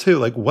and Joel too,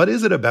 like what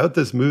is it about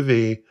this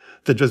movie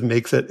that just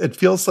makes it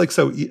feels like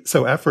so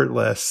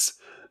effortless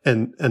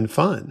and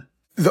fun?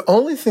 The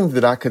only thing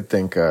that I could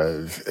think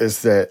of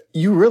is that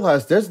you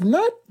realize there's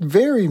not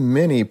very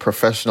many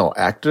professional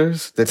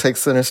actors that take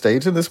center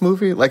stage in this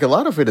movie. Like a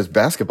lot of it is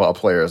basketball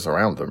players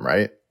around them,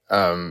 right?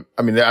 I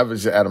mean,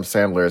 obviously Adam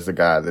Sandler is the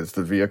guy that's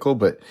the vehicle,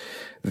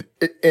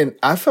 and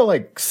I feel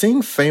like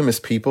seeing famous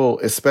people,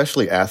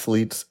 especially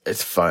athletes,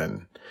 is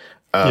fun.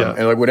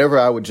 And like whenever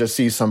I would just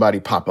see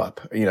somebody pop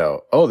up,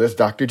 oh, there's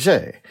Dr.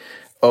 J.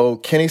 Oh,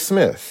 Kenny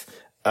Smith.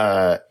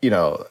 Matthijs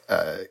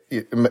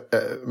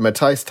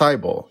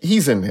Tybel,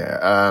 he's in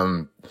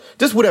there.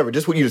 Just whatever,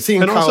 just what you're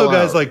seeing. And also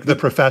guys like The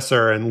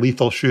Professor and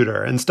Lethal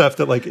Shooter and stuff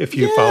that like, if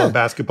you follow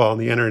basketball on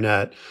the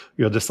internet,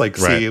 you'll just like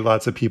see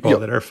lots of people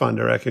that are fun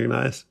to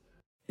recognize.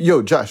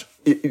 Yo, Josh,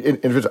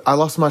 I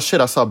lost my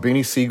shit. I saw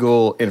Beanie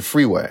Siegel in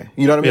Freeway.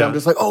 You know what I mean? Yeah. I'm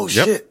just like, oh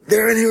shit,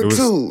 they're in here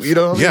too. You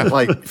know what I mean?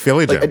 Like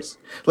Philly Jams.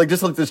 Like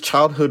just like this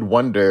childhood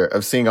wonder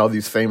of seeing all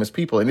these famous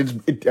people.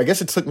 And I guess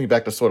it took me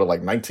back to sort of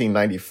like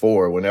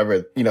 1994,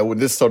 whenever, when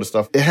this sort of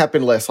stuff, it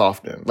happened less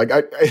often. Like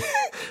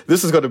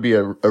this is going to be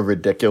a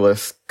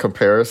ridiculous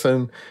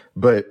comparison,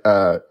 but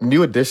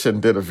New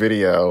Edition did a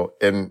video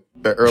in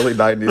the early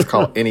 90s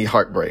called Any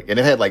Heartbreak. And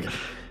it had like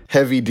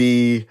Heavy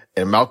D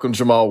and Malcolm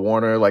Jamal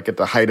Warner, like at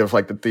the height of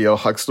like the Theo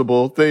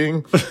Huxtable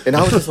thing. And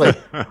I was just like,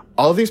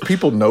 all these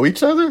people know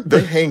each other?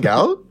 They hang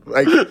out?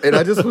 Like, and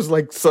I just was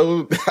like,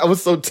 I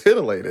was so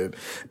titillated.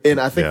 And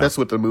I think that's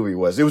what the movie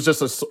was. It was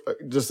just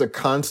a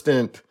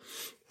constant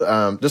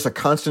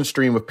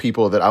stream of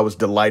people that I was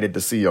delighted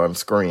to see on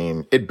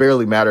screen. It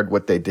barely mattered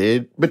what they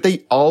did, but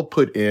they all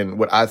put in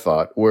what I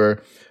thought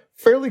were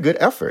fairly good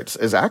efforts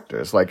as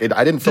actors. Like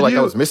I didn't feel like I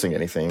was missing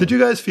anything. Did you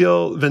guys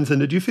feel, Vincent,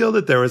 did you feel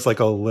that there was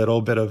like a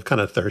little bit of kind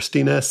of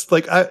thirstiness?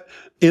 Like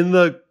in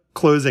the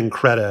closing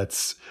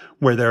credits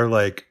where they're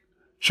like,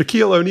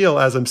 Shaquille O'Neal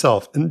as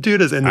himself, and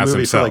dude is in the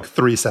movie for like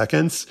 3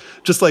 seconds.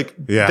 Just like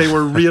they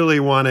were really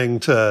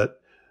wanting to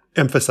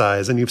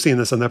emphasize, and you've seen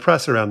this in the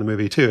press around the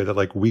movie too, that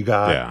like we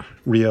got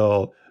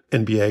real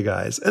NBA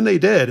guys. And they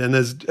did. And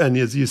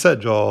as you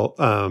said, Joel,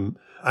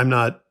 I'm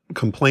not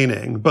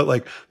complaining, but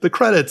like the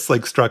credits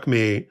like struck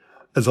me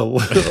as a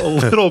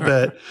little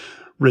bit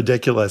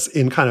ridiculous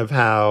in kind of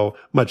how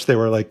much they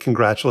were like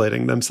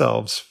congratulating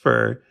themselves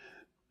for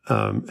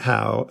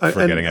how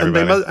getting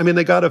everybody.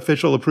 They got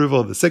official approval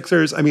of the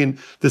Sixers. I mean,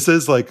 this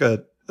is like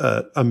a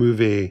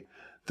movie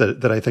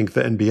that I think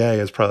the NBA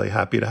is probably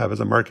happy to have as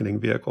a marketing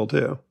vehicle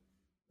too.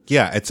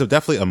 Yeah, it's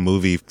definitely a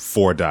movie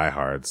for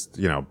diehards,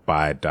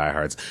 by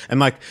diehards. And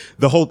like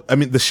the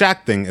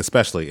Shaq thing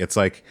especially, it's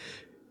like,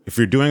 if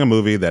you're doing a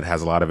movie that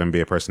has a lot of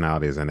NBA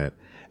personalities in it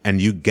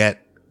and you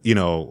get,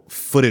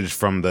 footage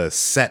from the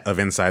set of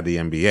Inside the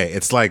NBA,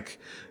 it's like,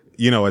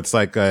 it's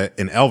like an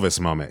Elvis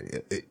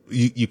moment.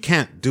 You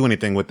can't do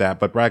anything with that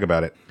but brag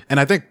about it. And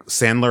I think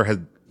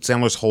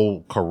Sandler's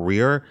whole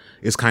career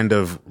is kind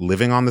of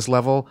living on this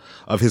level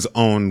of his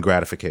own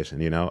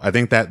gratification, I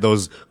think that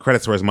those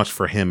credits were as much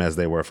for him as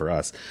they were for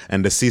us.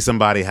 And to see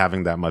somebody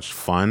having that much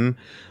fun,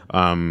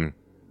 and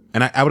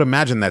I would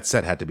imagine that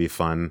set had to be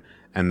fun,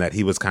 and that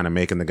he was kind of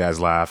making the guys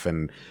laugh,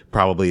 and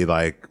probably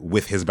like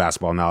with his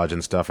basketball knowledge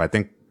and stuff. I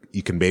think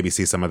you can maybe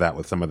see some of that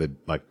with some of the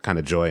like kind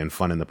of joy and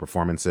fun in the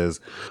performances.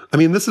 I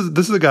mean, this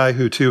is a guy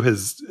who, to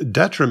his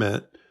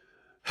detriment,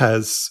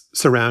 has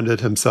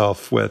surrounded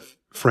himself with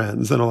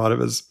friends in a lot of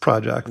his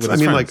projects. I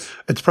mean, friends. Like,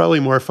 it's probably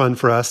more fun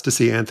for us to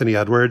see Anthony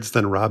Edwards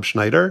than Rob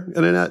Schneider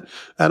in an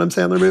Adam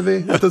Sandler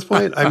movie at this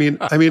point. I mean,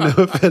 no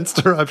offense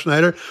to Rob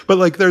Schneider, but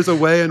like, there's a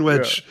way in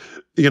which,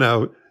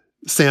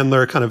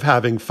 Sandler kind of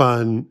having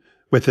fun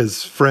with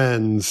his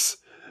friends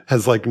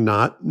has like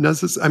not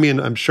necessarily, I mean,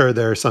 I'm sure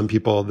there are some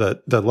people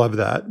that love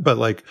that, but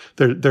like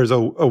there's a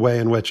way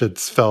in which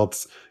it's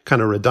felt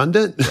kind of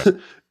redundant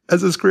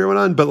as his career went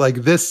on. But like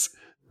this,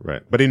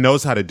 right. But he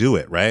knows how to do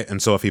it, right?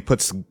 And so if he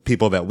puts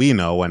people that we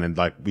know and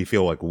like we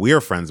feel like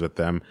we're friends with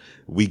them,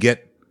 we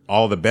get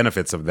all the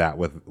benefits of that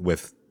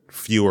with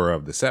fewer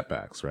of the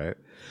setbacks, right?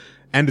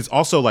 And it's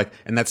also like,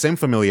 and that same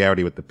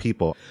familiarity with the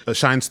people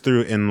shines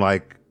through in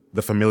like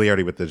the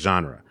familiarity with the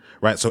genre,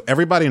 right? So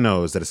everybody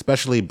knows that,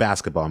 especially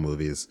basketball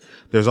movies,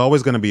 there's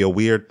always going to be a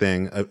weird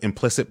thing, an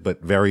implicit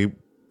but very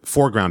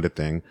foregrounded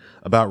thing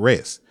about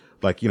race.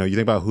 Like, you think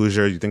about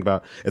Hoosier,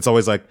 it's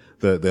always like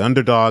the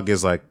underdog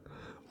is like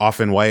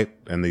often white,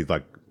 and these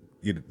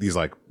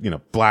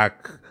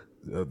black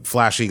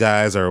flashy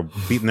guys are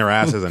beating their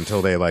asses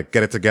until they like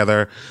get it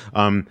together.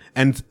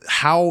 And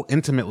how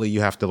intimately you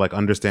have to like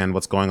understand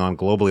what's going on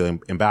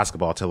globally in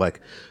basketball to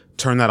like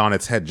turn that on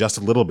its head just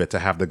a little bit, to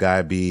have the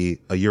guy be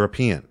a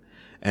European.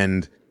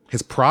 And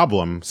his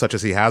problem, such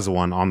as he has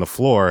one on the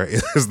floor,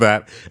 is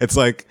that it's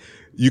like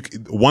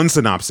one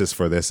synopsis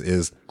for this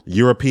is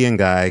European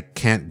guy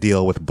can't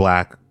deal with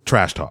black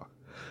trash talk.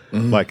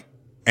 Mm-hmm. Like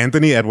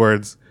Anthony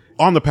Edwards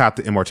on the path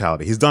to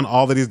immortality. He's done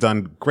all that he's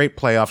done. Great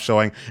playoff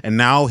showing. And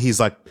now he's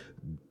like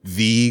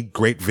the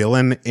great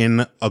villain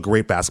in a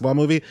great basketball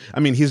movie. I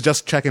mean, he's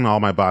just checking all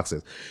my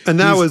boxes. And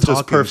that was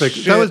just perfect.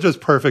 Shit. That was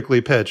just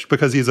perfectly pitched,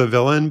 because he's a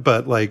villain,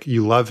 but like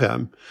you love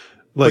him.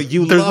 Like, but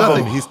you love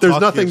him.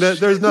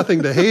 There's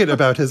nothing to hate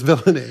about his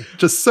villainy.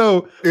 Just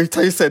so. You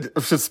said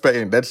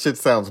Spain. That shit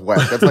sounds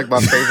whack. That's like my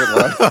favorite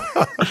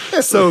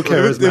line. So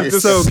charismatic.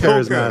 So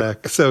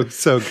charismatic.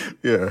 So.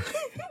 Yeah.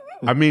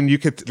 I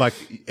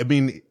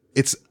mean,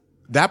 it's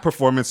that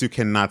performance. You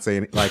cannot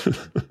say like.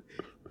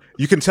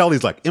 You can tell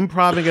he's like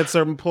improvising at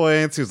certain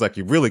points. He's like,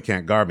 you really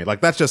can't guard me.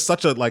 Like, that's just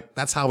such a, like,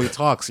 that's how he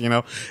talks,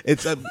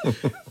 It's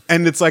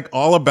and it's like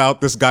all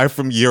about this guy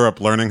from Europe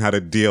learning how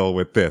to deal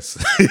with this.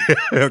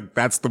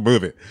 That's the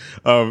movie.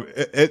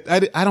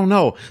 I don't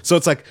know. So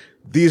it's like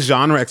these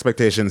genre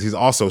expectations he's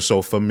also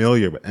so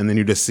familiar with, and then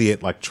you just see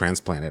it like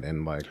transplanted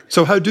and like.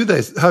 So how do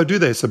they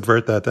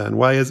subvert that then?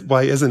 Why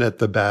isn't it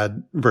the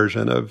bad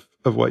version of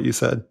what you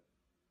said?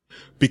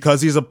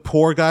 Because he's a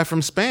poor guy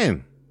from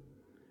Spain.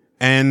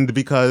 And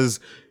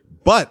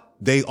but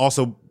they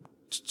also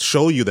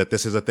show you that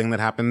this is a thing that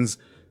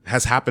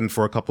has happened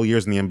for a couple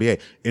years in the NBA.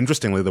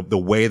 Interestingly, the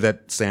way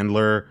that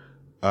Sandler,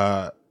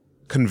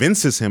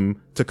 convinces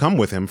him to come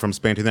with him from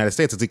Spain to the United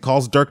States is he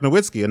calls Dirk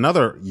Nowitzki,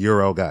 another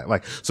Euro guy.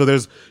 Like, so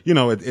there's,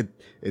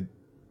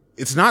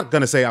 it's not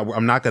going to say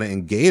I'm not going to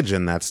engage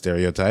in that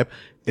stereotype.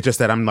 It's just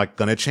that I'm like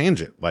going to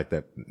change it like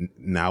that.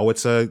 Now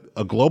it's a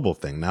global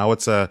thing. Now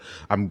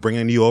I'm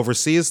bringing you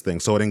overseas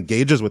thing. So it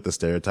engages with the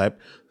stereotype,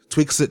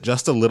 tweaks it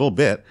just a little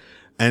bit,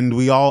 and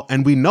we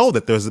know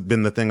that there's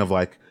been the thing of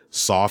like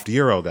soft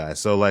Euro guys.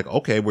 So like,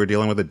 okay, we're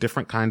dealing with a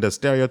different kind of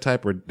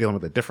stereotype. We're dealing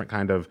with a different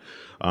kind of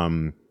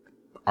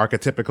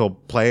archetypical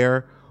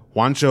player.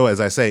 Juancho,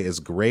 as I say, is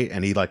great,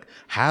 and he like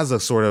has a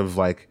sort of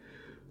like,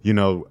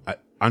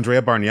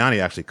 Andrea Bargnani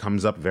actually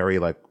comes up very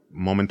like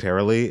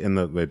momentarily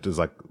there's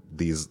like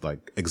these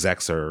like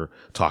execs are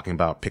talking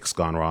about picks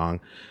gone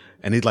wrong.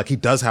 And he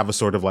does have a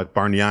sort of like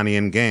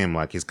Bargnanian game.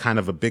 Like, he's kind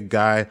of a big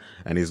guy,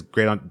 and he's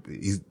great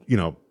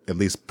at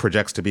least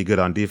projects to be good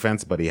on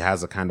defense, but he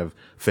has a kind of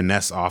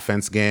finesse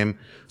offense game.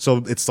 So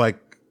it's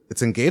like,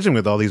 it's engaging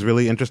with all these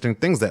really interesting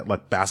things that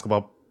like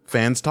basketball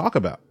fans talk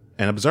about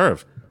and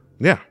observe.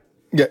 Yeah.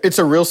 Yeah. It's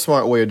a real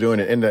smart way of doing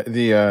it. And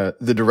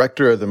the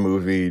director of the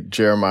movie,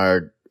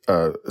 Jeremiah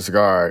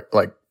Zagar,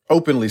 like,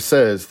 openly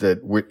says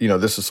that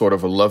this is sort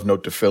of a love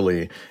note to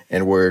Philly,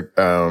 and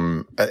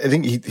I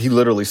think he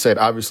literally said,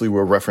 obviously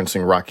we're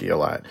referencing Rocky a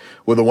lot.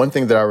 Well, the one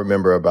thing that I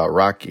remember about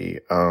Rocky,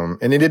 and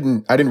I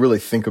didn't really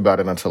think about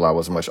it until I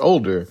was much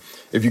older.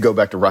 If you go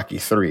back to Rocky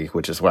 3,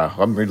 which is, wow,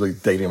 I'm really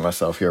dating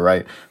myself here,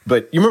 right?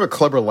 But you remember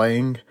Clubber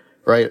Lang,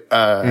 right?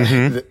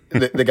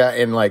 The guy,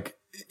 and like,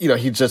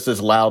 he's just this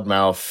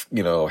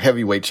loudmouth,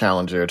 heavyweight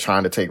challenger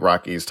trying to take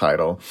Rocky's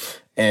title.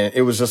 And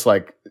it was just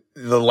like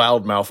the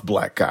loudmouth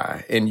black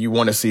guy, and you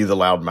want to see the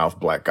loudmouth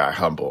black guy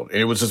humbled. And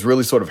it was just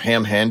really sort of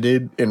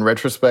ham-handed in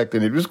retrospect,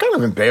 and it was kind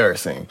of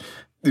embarrassing.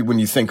 when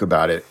you think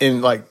about it.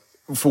 And like,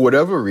 for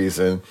whatever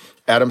reason,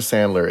 Adam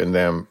Sandler and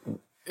them,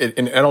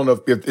 and I don't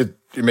know if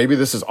maybe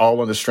this is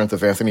all on the strength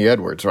of Anthony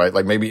Edwards, right?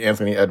 Like maybe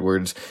Anthony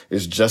Edwards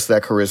is just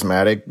that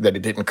charismatic that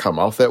it didn't come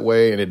off that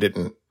way and it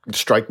didn't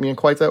strike me in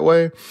quite that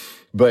way.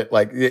 But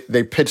like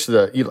they pitched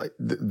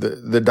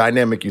the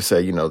dynamic, you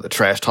say, the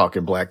trash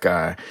talking black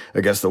guy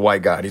against the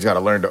white guy, and he's got to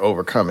learn to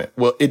overcome it.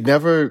 Well, it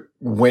never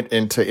went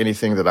into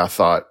anything that I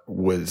thought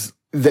was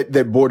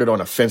that bordered on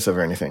offensive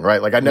or anything,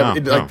 right? Like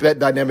that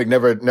dynamic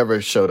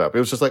never showed up. It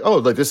was just like, oh,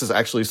 like this is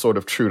actually sort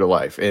of true to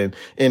life. And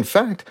in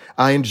fact,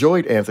 I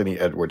enjoyed Anthony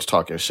Edwards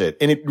talking shit.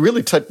 And it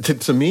really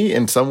to me,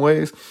 in some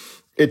ways,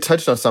 it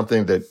touched on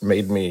something that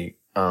made me,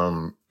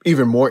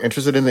 even more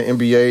interested in the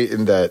NBA,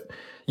 in that,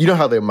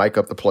 how they mic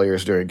up the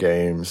players during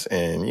games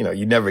and,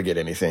 you never get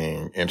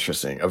anything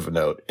interesting of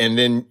note. And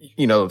then,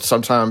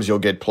 sometimes you'll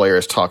get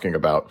players talking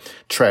about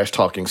trash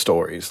talking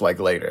stories like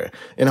later.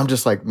 And I'm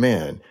just like,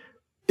 man,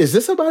 is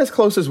this about as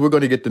close as we're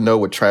going to get to know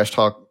what trash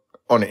talk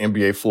on the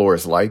NBA floor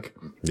is like?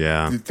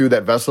 Yeah. Through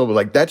that vessel. But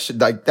like that's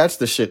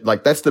the shit.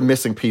 Like that's the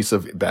missing piece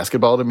of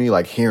basketball to me,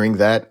 like hearing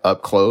that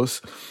up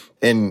close.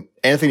 And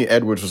Anthony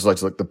Edwards was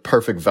like the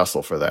perfect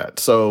vessel for that.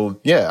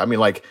 So yeah, I mean,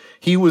 like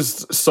he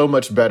was so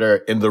much better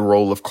in the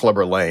role of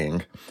Clubber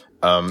Lang,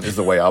 is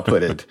the way I'll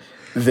put it,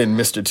 than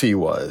Mr. T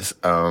was.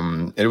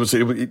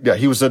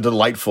 He was a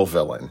delightful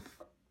villain.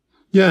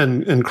 Yeah.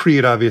 And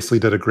Creed obviously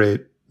did a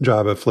great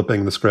job of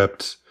flipping the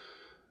script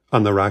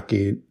on the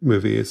Rocky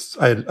movies.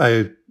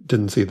 I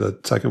didn't see the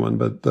second one,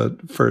 but the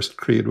first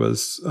Creed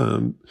was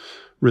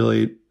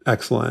really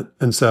excellent.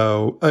 And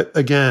so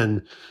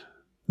again,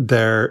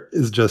 there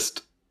is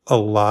just a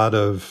lot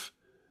of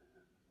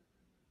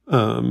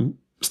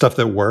stuff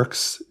that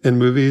works in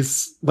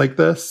movies like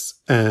this,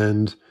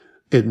 and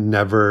it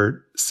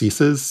never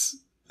ceases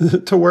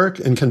to work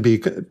and can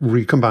be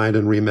recombined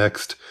and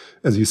remixed,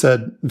 as you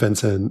said,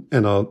 Vinson,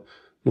 in a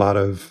lot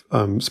of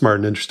smart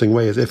and interesting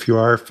ways if you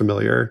are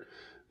familiar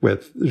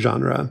with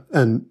genre.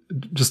 And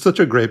just such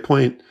a great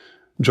point,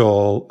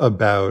 Joel,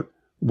 about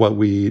what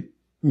we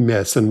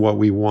miss and what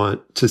we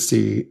want to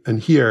see and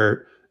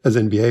hear as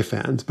NBA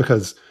fans,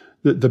 because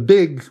the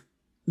big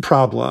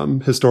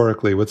problem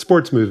historically with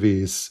sports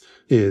movies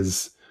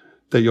is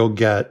that you'll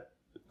get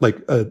like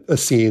a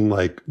scene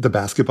like the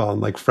basketball in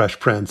like Fresh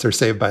Prince or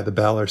Saved by the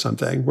Bell or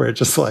something, where it's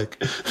just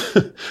like,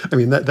 I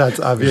mean, that's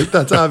obvious.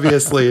 That's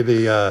obviously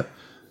the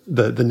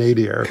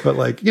nadir, but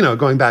like,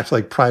 going back to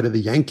like Pride of the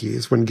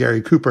Yankees when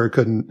Gary Cooper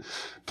couldn't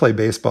play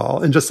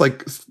baseball, and just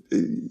like,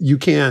 you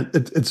can't,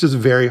 it's just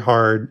very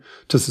hard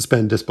to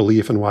suspend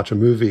disbelief and watch a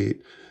movie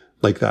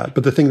like that.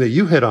 But the thing that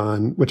you hit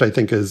on, which I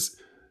think is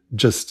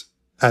just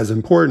as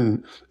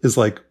important, is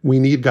like, we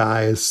need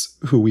guys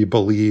who we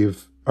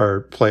believe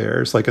are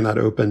players, like in that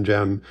open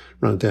gym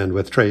run at the end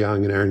with Trae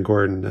Young and Aaron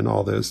Gordon and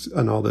all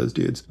those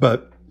dudes.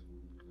 But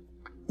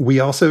we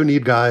also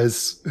need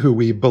guys who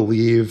we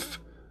believe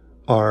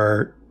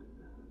are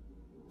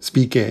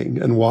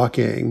speaking and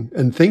walking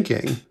and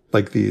thinking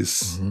like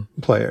these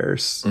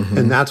players. Mm-hmm.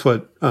 And that's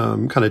what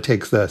kind of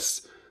takes this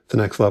to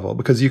the next level,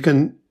 because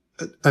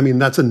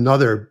that's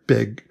another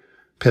big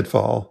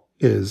pitfall,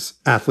 is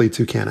athletes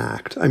who can't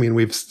act. I mean,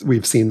 we've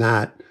seen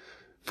that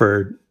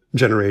for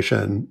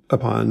generation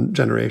upon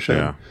generation.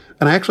 Yeah.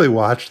 And I actually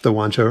watched the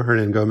Juancho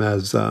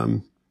Hernan-Gomez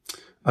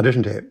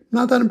audition tape.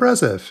 Not that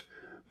impressive,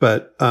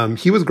 but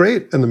he was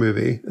great in the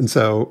movie. And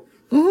so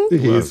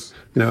he's,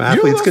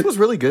 athletes. Who else was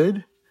really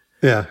good?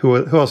 Yeah. Who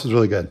else was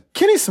really good?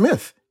 Kenny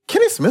Smith.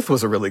 Kenny Smith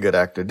was a really good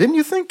actor. Didn't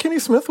you think Kenny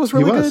Smith was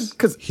really good?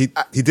 Because he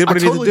did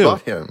what he needed to do. I totally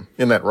bought him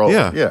in that role.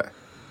 Yeah.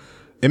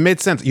 It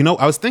made sense.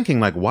 I was thinking,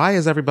 like, why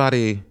is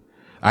everybody...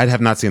 I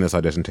have not seen this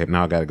audition tape.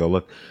 Now I got to go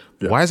look.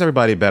 Yeah. Why is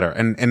everybody better?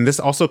 And this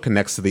also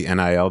connects to the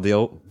NIL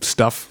deal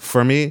stuff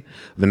for me,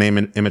 the name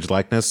and image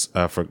likeness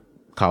for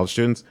college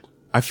students.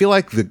 I feel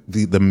like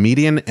the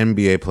median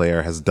NBA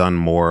player has done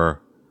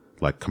more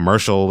like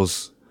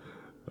commercials,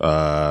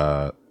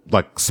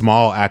 like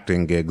small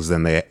acting gigs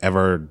than they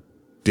ever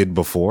did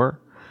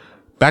before.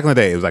 Back in the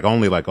day, it was like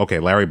only like, okay,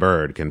 Larry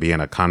Bird can be in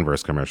a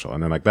Converse commercial.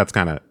 And then like, that's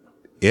kind of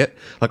it.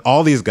 Like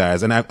all these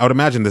guys, and I would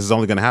imagine this is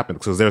only going to happen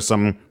because there's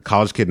some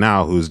college kid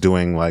now who's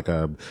doing like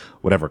a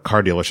whatever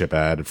car dealership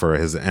ad for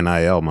his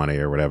NIL money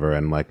or whatever.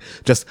 And like,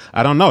 just,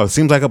 I don't know. It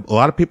seems like a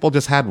lot of people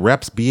just had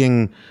reps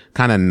being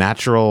kind of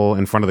natural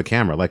in front of the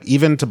camera. Like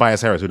even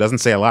Tobias Harris, who doesn't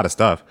say a lot of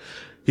stuff,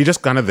 he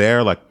just kind of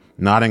there, like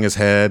nodding his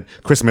head.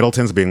 Chris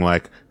Middleton's being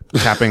like,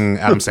 tapping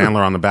Adam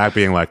Sandler on the back,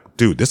 being like,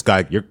 dude, this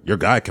guy, your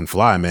guy can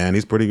fly, man.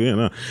 He's pretty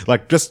good.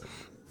 Like just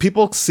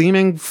people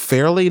seeming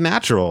fairly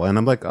natural. And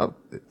I'm like,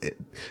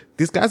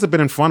 these guys have been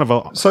in front of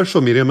a...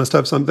 Social media must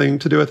have something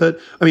to do with it.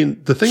 I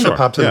mean, the thing that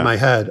pops into my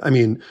head, I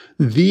mean,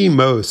 the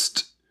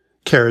most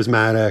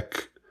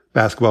charismatic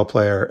basketball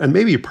player and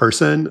maybe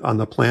person on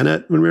the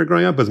planet when we were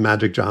growing up was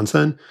Magic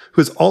Johnson,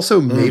 who's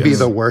also maybe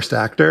the worst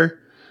actor.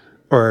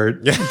 Or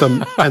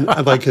and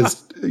like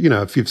his,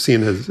 if you've seen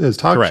his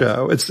talk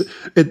show,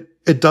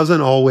 it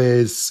doesn't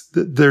always,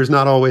 there's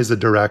not always a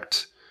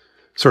direct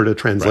sort of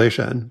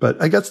translation.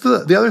 But I guess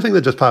the other thing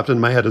that just popped in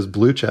my head is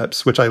Blue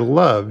Chips, which I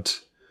loved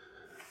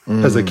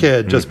as a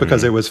kid, just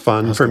because it was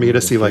fun for me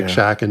to see like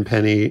Shaq and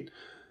Penny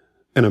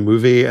in a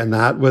movie. And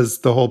that was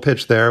the whole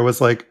pitch there,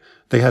 was like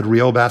they had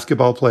real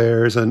basketball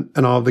players and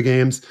all of the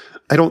games.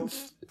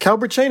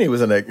 Calbert Chaney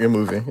was in that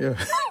movie. Yeah.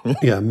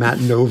 Yeah. Matt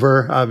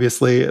Nover,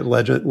 obviously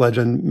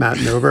legend Matt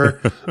Nover.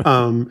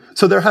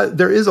 So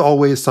there is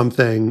always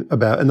something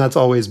about, and that's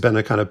always been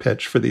a kind of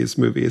pitch for these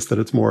movies, that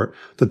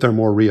they're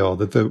more real,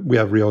 that we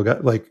have real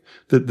guys, like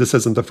that this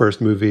isn't the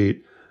first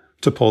movie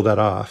to pull that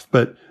off.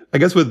 But I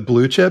guess with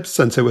Blue Chips,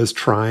 since it was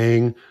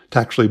trying to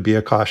actually be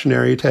a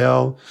cautionary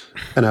tale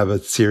and have a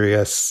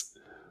serious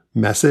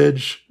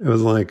message, it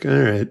was like, all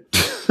right.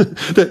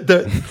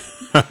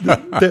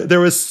 There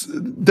was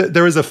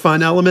a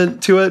fun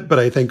element to it, but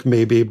I think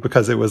maybe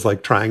because it was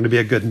like trying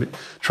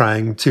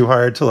too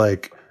hard to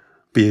like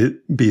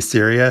be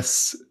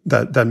serious,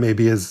 that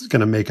maybe is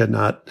going to make it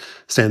not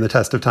stand the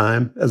test of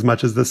time as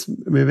much as this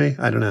movie.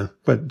 I don't know,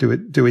 but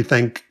do we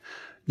think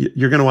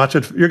you're going to watch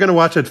it? You're going to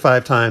watch it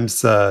 5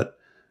 times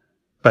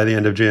by the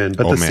end of June,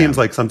 but this seems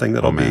like something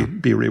that'll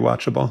be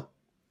rewatchable.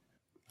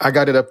 I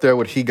got it up there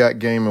with He Got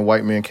Game and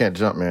White Man Can't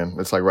Jump, man.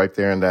 It's like right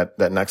there in that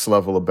next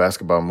level of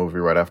basketball movie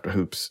right after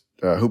Hoop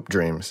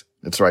Dreams.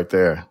 It's right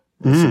there.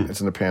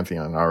 It's in the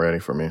pantheon already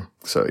for me.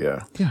 So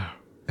yeah. Yeah.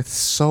 It's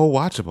so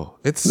watchable.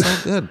 It's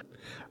so good.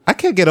 I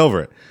can't get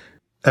over it.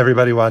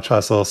 Everybody watch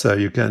Hustle so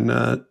you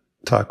can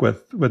talk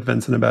with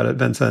Vinson about it.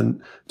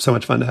 Vinson, so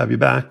much fun to have you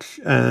back.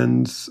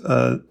 And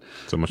so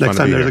much next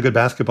fun time there's a good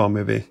basketball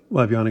movie,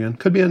 we'll have you on again.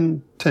 Could be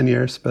in 10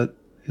 years, but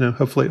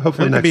hopefully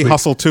next be week.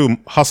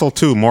 Hustle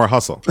 2, more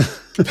hustle.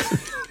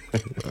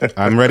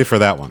 I'm ready for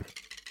that one.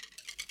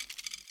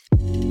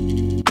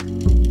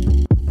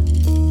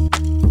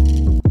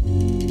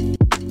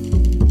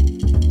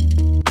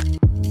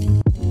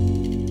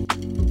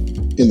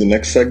 In the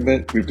next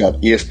segment, we've got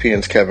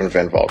ESPN's Kevin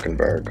Van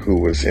Valkenburg, who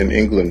was in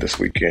England this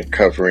weekend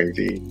covering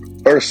the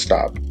first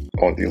stop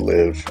on the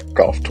LIV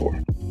Golf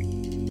Tour.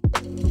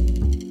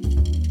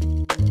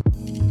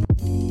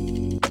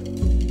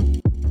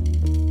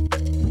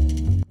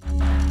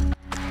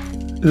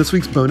 In this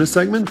week's bonus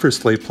segment for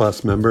Slate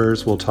Plus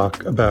members, we'll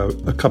talk about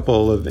a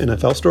couple of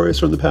NFL stories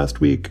from the past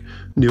week,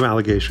 new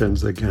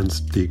allegations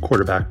against the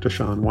quarterback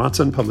Deshaun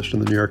Watson published in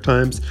the New York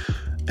Times,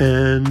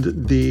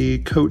 and the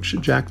coach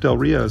Jack Del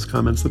Rio's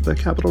comments that the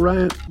Capitol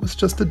riot was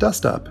just a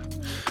dust-up.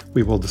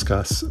 We will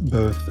discuss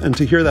both. And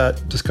to hear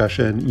that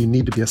discussion, you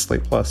need to be a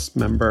Slate Plus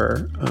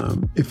member.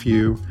 If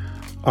you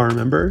are a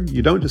member,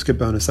 you don't just get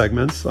bonus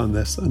segments on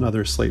this and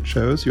other Slate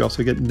shows. You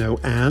also get no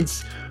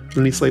ads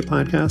on any Slate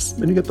podcasts,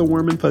 and you get the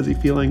warm and fuzzy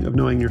feeling of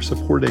knowing you're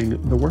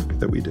supporting the work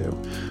that we do.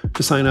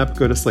 To sign up,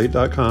 go to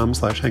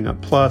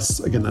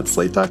slate.com/hangupplus. Again, that's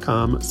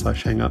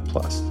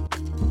slate.com/hangupplus.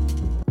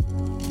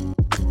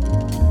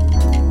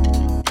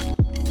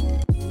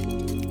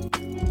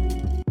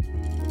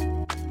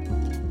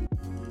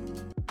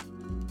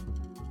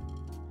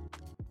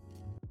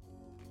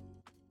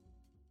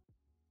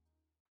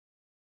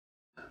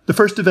 The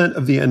first event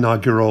of the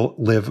inaugural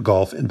LIV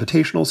Golf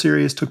Invitational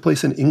Series took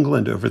place in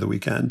England over the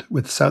weekend,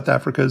 with South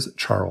Africa's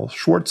Charles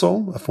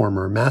Schwartzel, a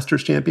former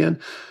Masters champion,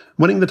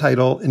 winning the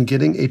title and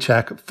getting a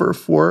check for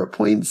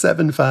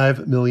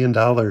 $4.75 million.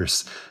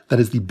 That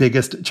is the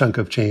biggest chunk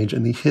of change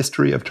in the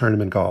history of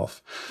tournament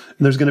golf.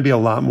 And there's going to be a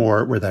lot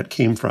more where that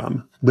came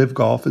from. LIV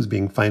Golf is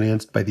being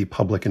financed by the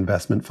Public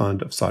Investment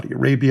Fund of Saudi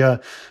Arabia.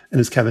 And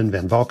as Kevin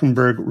Van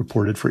Valkenburg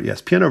reported for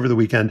ESPN over the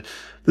weekend,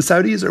 the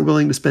Saudis are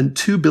willing to spend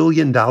 $2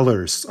 billion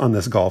on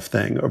this golf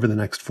thing over the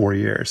next 4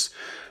 years.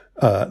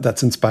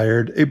 That's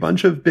inspired a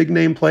bunch of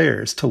big-name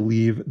players to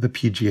leave the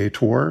PGA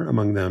Tour,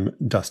 among them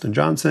Dustin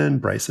Johnson,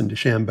 Bryson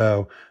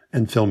DeChambeau,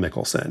 and Phil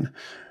Mickelson.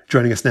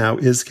 Joining us now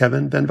is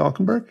Kevin Van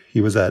Valkenburg.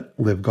 He was at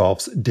LIV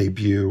Golf's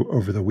debut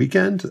over the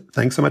weekend.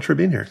 Thanks so much for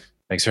being here.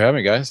 Thanks for having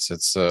me, guys.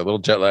 It's a little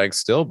jet lag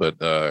still, but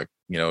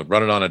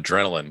running on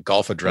adrenaline,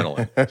 golf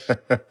adrenaline.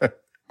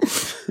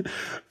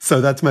 So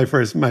that's my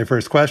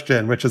first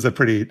question, which is a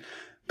pretty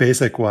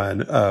basic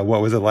one.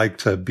 What was it like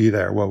to be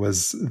there? What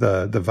was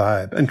the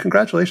vibe? And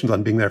congratulations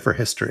on being there for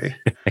history.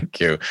 Thank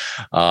you.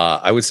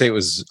 I would say it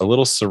was a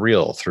little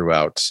surreal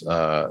throughout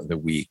the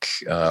week.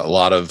 A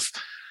lot of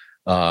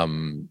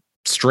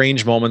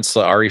strange moments.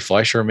 Ari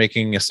Fleischer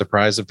making a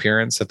surprise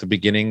appearance at the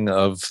beginning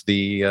of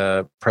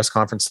the press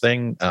conference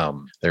thing.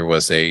 There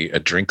was a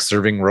drink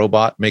serving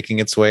robot making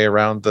its way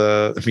around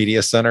the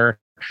media center.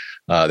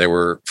 There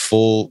were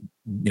full,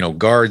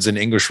 guards in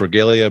English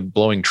regalia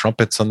blowing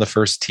trumpets on the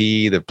first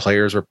tee. The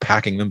players were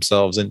packing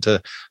themselves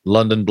into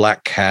London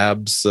black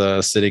cabs,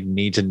 sitting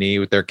knee to knee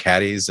with their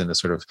caddies in a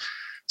sort of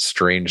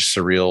strange,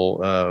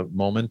 surreal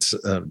moment,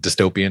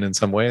 dystopian in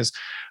some ways.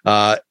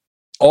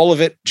 All of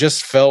it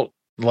just felt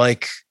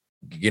like,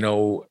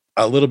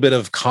 a little bit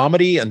of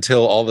comedy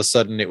until all of a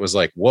sudden it was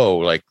like, whoa,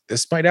 like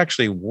this might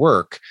actually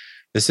work.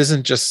 This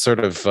isn't just sort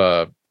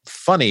of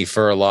funny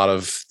for a lot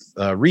of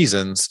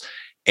reasons.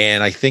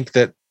 And I think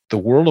that the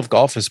world of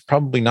golf is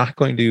probably not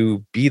going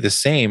to be the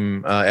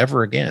same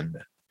ever again.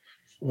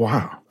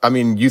 Wow. I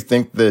mean, you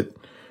think that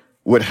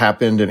what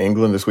happened in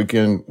England this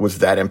weekend was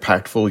that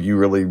impactful? You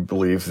really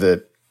believe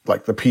that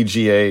like the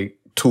PGA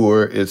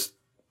Tour is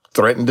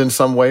threatened in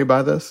some way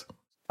by this?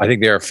 I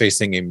think they are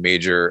facing a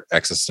major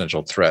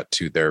existential threat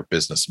to their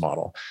business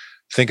model.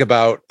 Think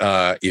about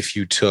if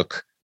you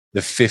took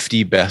the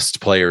 50 best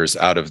players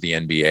out of the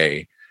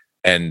NBA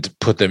and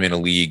put them in a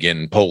league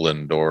in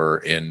Poland or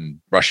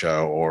in Russia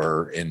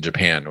or in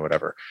Japan or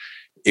whatever.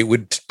 It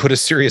would put a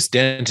serious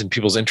dent in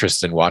people's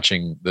interest in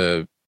watching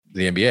the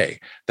NBA.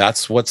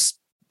 That's what's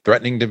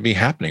threatening to be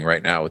happening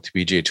right now with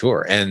the PGA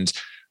Tour. And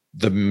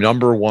the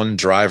number one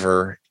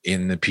driver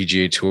in the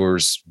PGA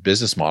Tour's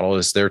business model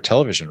is their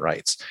television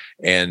rights.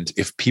 And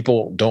if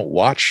people don't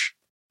watch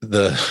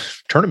the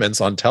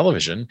tournaments on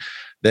television,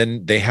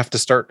 then they have to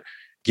start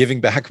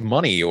giving back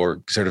money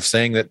or sort of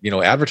saying that,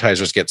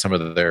 advertisers get some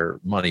of their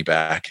money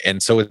back.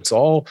 And so it's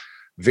all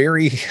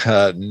very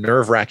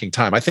nerve-wracking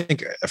time. I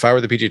think if I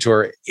were the PGA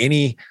Tour,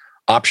 any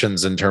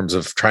options in terms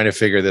of trying to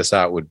figure this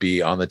out would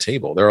be on the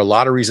table. There are a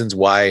lot of reasons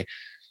why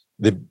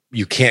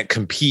you can't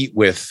compete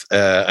with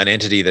an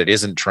entity that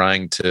isn't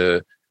trying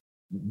to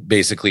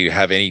basically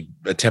have any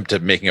attempt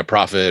at making a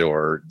profit,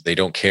 or they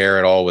don't care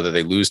at all whether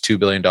they lose $2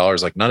 billion.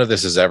 Like, none of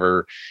this is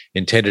ever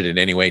intended in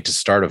any way to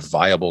start a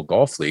viable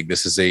golf league.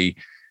 This is a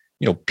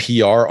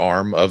PR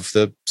arm of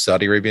the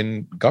Saudi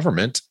Arabian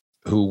government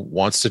who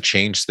wants to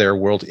change their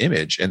world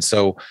image. And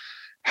so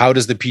how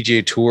does the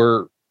PGA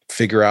Tour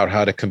figure out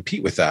how to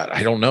compete with that?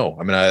 I don't know.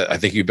 I mean, I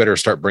think you better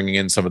start bringing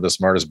in some of the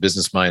smartest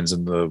business minds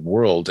in the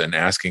world and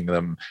asking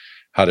them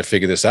how to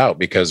figure this out,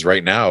 because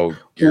right now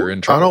you're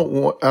in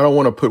trouble. I don't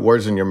want to put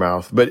words in your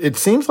mouth, but it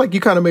seems like you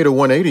kind of made a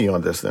 180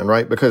 on this then,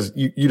 right? Because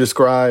you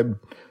described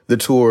the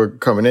tour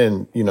coming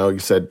in, you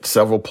said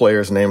several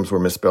players' names were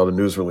misspelled in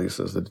news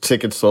releases. The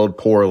tickets sold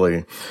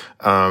poorly.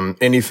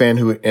 Any fan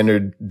who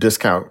entered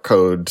discount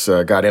codes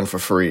got in for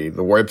free.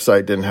 The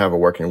website didn't have a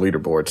working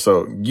leaderboard.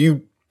 So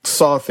you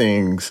saw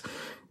things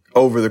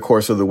over the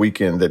course of the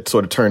weekend that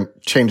sort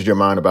of changed your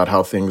mind about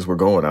how things were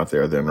going out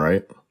there then,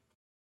 right?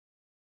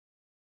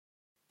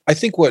 I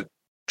think what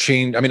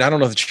changed, I don't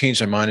know if the change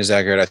my mind is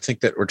accurate. I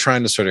think that we're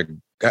trying to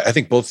I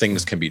think both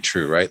things can be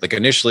true, right? Like,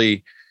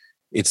 initially,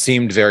 it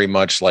seemed very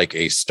much like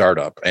a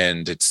startup,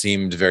 and it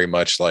seemed very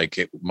much like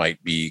it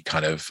might be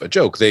kind of a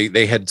joke.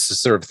 They had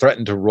sort of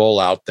threatened to roll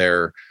out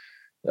their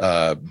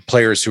list of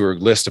players who were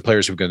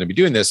going to be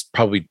doing this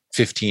probably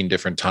 15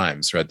 different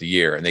times throughout the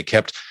year. And they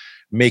kept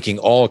making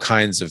all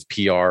kinds of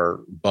PR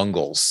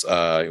bungles.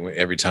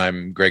 Every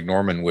time Greg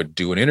Norman would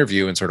do an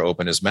interview and sort of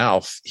open his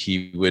mouth,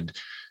 he would,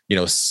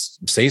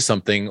 say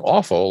something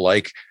awful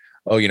like,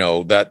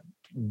 oh, that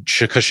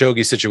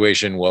Khashoggi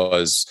situation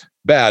was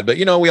bad, but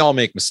we all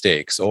make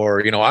mistakes. Or,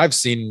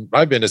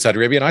 I've been to Saudi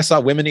Arabia and I saw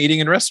women eating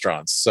in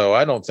restaurants. So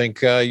I don't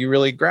think you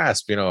really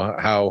grasp,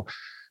 how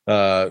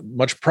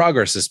much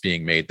progress is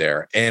being made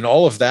there. And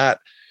all of that,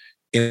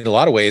 in a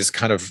lot of ways,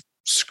 kind of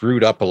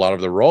screwed up a lot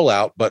of the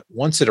rollout. But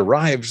once it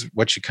arrived,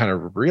 what you kind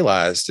of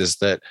realized is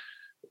that,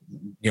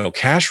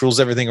 cash rules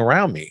everything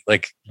around me.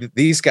 Like,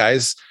 these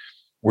guys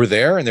were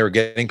there and they were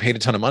getting paid a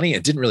ton of money.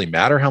 It didn't really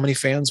matter how many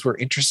fans were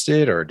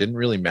interested, or it didn't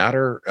really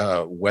matter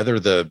whether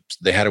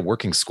they had a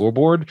working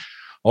scoreboard.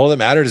 All that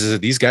mattered is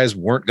that these guys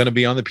weren't going to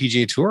be on the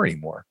PGA Tour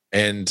anymore.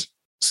 And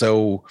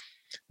so,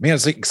 man,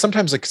 it's like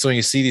sometimes, so when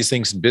you see these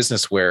things in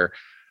business where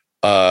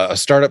a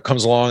startup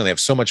comes along and they have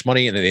so much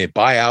money and then they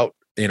buy out,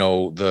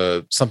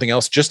 something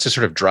else just to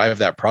sort of drive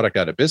that product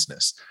out of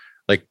business.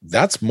 Like,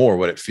 that's more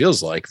what it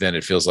feels like than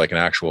it feels like an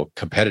actual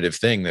competitive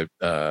thing that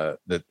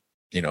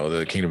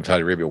the Kingdom of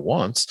Saudi Arabia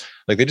wants.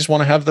 Like, they just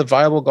want to have the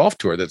viable golf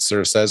tour that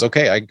sort of says,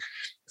 okay,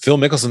 Phil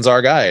Mickelson's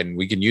our guy, and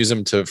we can use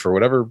him for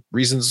whatever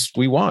reasons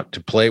we want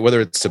to play,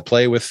 whether it's to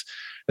play with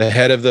the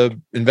head of the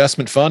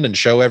investment fund and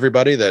show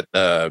everybody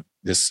that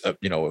this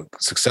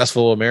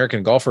successful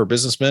American golfer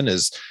businessman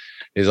is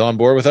on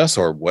board with us,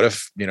 or what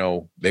if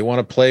they want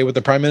to play with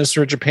the Prime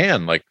Minister of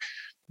Japan? Like,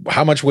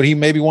 how much would he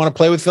maybe want to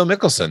play with Phil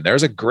Mickelson?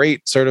 There's a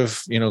great sort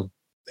of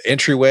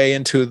entryway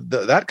into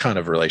that kind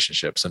of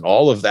relationships, and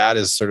all of that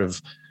is sort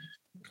of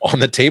on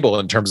the table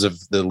in terms of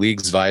the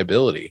league's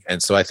viability.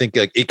 And so I think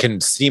it can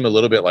seem a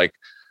little bit like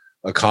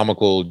a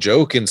comical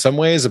joke in some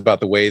ways about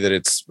the way that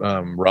it's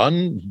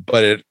run,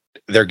 but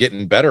they're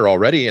getting better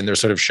already, and they're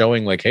sort of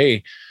showing like,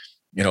 hey,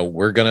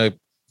 we're gonna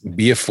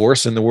be a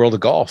force in the world of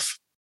golf.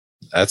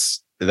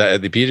 That's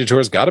that. The PGA Tour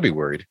has got to be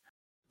worried.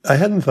 I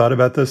hadn't thought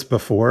about this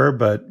before,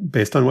 but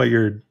based on what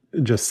you're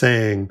just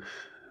saying,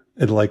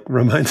 it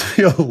reminds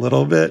me a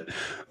little bit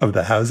of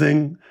the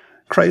housing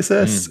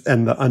crisis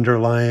and the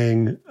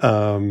underlying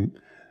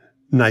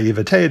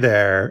naivete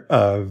there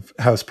of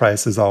house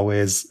prices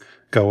always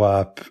go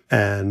up,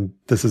 and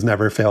this has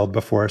never failed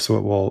before, so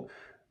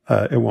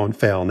it won't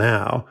fail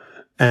now.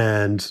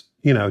 And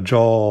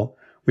Joel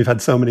we've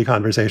had so many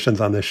conversations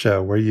on this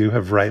show where you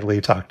have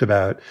rightly talked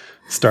about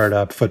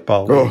startup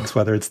football leagues,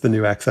 whether it's the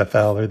new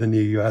XFL or the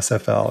new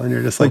USFL. And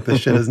you're just like,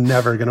 this shit is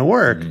never going to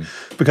work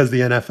because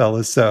the NFL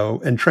is so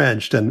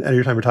entrenched. And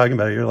every time we're talking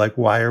about it, you're like,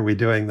 why are we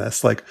doing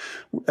this? Like,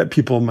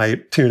 people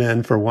might tune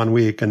in for 1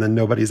 week and then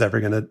nobody's ever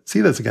going to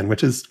see this again,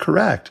 which is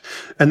correct.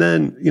 And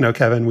then,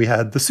 Kevin, we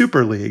had the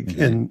Super League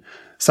in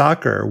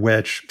soccer,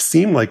 which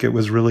seemed like it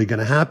was really going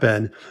to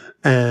happen.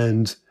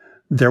 And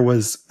there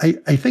was, I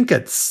think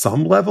at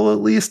some level, at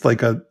least,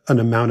 like an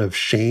amount of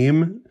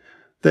shame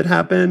that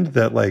happened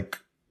that like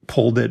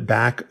pulled it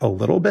back a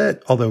little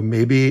bit. Although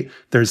maybe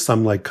there's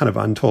some like kind of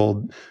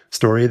untold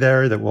story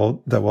there that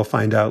we'll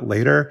find out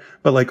later.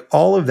 But like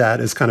all of that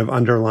is kind of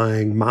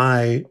underlying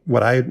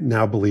what I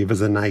now believe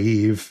is a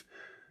naive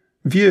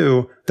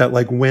view that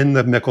like when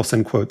the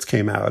Mickelson quotes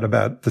came out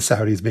about the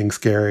Saudis being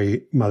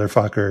scary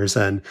motherfuckers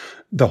and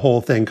the whole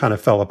thing kind of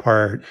fell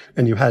apart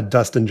and you had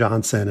Dustin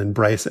Johnson and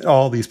Bryce,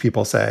 all these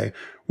people say,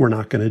 we're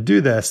not going to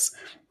do this.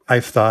 I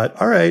thought,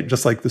 all right,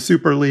 just like the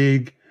Super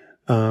League.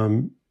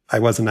 I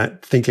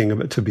wasn't thinking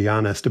of it, to be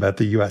honest, about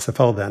the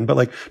USFL then, but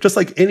like, just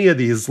like any of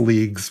these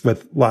leagues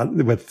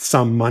with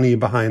some money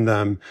behind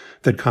them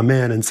that come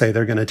in and say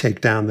they're going to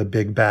take down the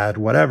big bad,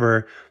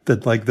 whatever,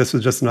 that like, this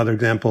was just another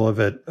example of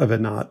it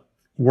not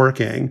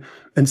working.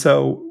 And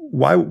so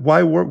why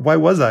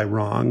was I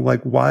wrong?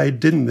 Like, why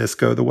didn't this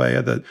go the way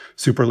of the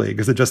Super League?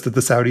 Is it just that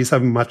the Saudis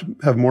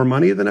have more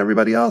money than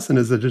everybody else? And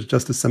is it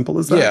just as simple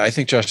as that? Yeah, I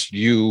think, Josh,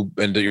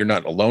 you're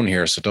not alone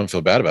here, so don't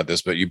feel bad about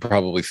this, but you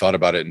probably thought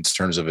about it in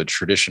terms of a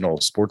traditional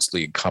sports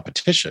league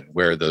competition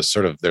where there's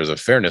a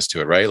fairness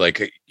to it, right?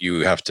 Like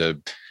you have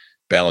to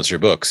balance your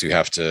books. You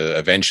have to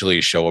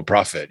eventually show a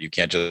profit. You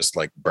can't just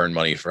like burn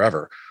money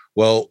forever.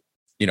 Well,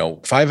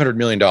 $500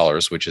 million,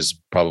 which is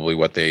probably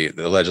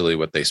allegedly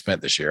what they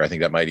spent this year. I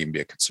think that might even be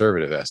a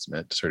conservative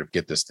estimate to sort of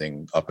get this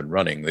thing up and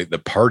running. The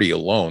party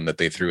alone that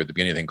they threw at the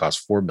beginning of the thing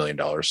cost $4 million.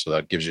 So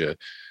that gives you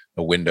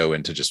a window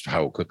into just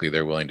how quickly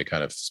they're willing to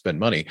kind of spend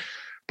money.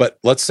 But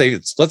let's say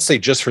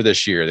just for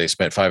this year, they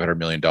spent $500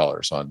 million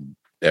on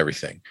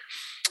everything.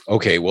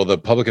 Okay, well, the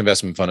Public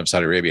Investment Fund of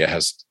Saudi Arabia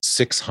has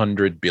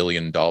 $600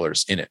 billion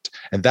in it.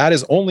 And that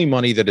is only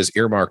money that is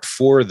earmarked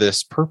for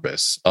this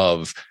purpose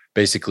of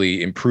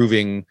basically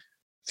improving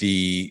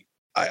the,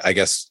 I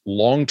guess,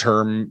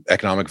 long-term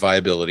economic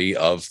viability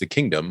of the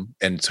kingdom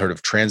and sort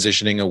of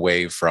transitioning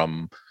away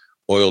from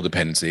oil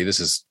dependency. This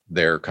is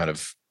their kind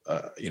of,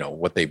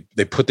 what they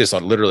put this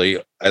on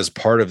literally as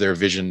part of their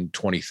Vision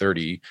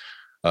 2030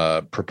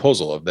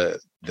 proposal of that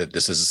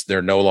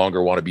they're no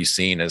longer want to be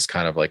seen as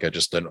kind of like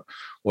just an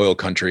oil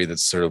country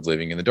that's sort of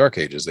living in the dark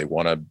ages. They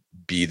want to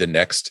be the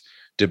next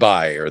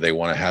Dubai, or they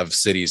want to have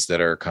cities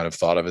that are kind of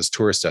thought of as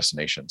tourist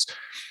destinations.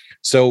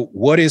 So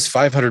what is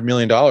 $500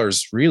 million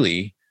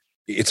really?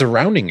 It's a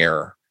rounding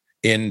error.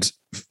 And,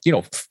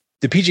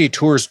 the PGA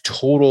Tour's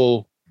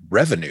total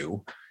revenue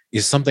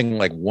is something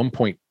like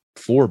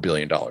 $1.4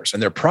 billion.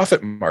 And their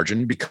profit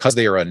margin, because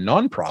they are a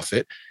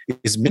nonprofit,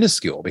 is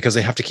minuscule because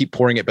they have to keep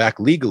pouring it back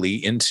legally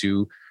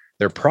into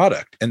their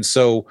product. And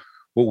so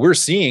what we're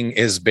seeing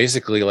is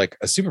basically like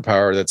a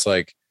superpower that's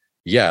like,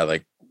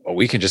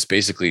 we can just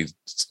basically,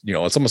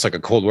 it's almost like a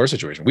Cold War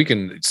situation. We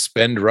can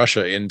spend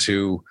Russia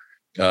into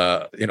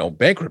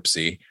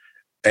bankruptcy,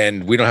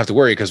 and we don't have to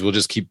worry because we'll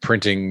just keep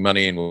printing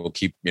money and we'll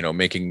keep,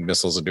 making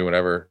missiles and do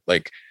whatever.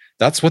 Like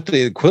that's what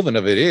the equivalent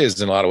of it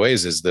is in a lot of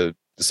ways, is the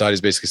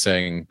Saudis basically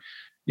saying,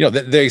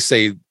 they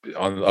say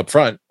up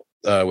front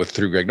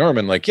through Greg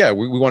Norman, like,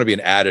 we want to be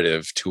an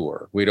additive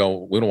tour. We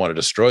don't want to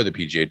destroy the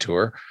PGA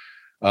Tour.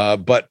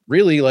 But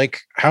really, like,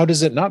 how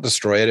does it not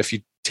destroy it if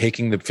you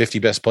taking the 50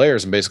 best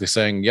players and basically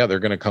saying, they're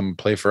going to come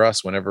play for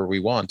us whenever we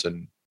want.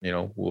 And,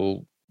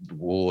 we'll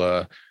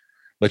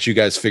let you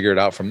guys figure it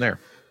out from there.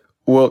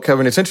 Well,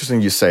 Kevin, it's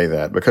interesting you say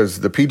that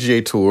because the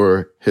PGA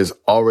Tour has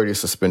already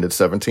suspended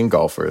 17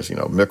 golfers,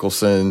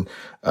 Mickelson,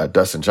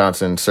 Dustin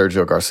Johnson,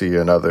 Sergio Garcia,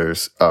 and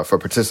others for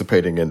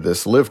participating in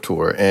this LIV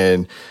Tour.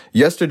 And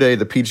yesterday,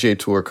 the PGA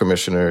Tour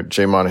commissioner,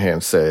 Jay Monahan,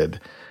 said,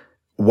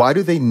 why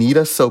do they need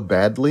us so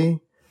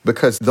badly?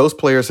 Because those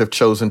players have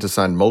chosen to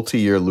sign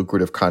multi-year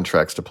lucrative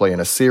contracts to play in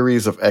a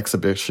series of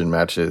exhibition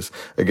matches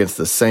against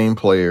the same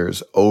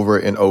players over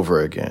and over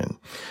again.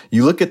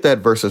 You look at that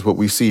versus what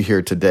we see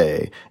here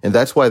today, and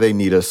that's why they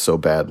need us so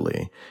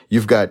badly.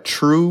 You've got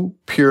true,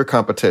 pure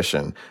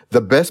competition. The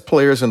best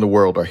players in the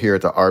world are here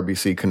at the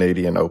RBC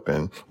Canadian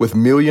Open with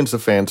millions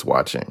of fans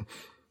watching.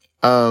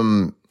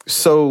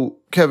 So,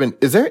 Kevin,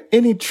 is there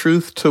any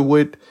truth to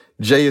what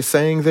Jay is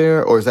saying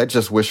there, or is that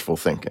just wishful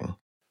thinking?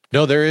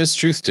 No, there is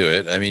truth to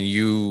it. I mean,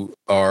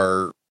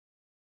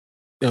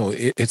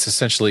 it's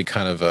essentially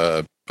kind of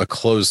a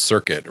closed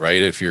circuit,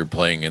 right? If you're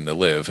playing in the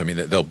LIV, I mean,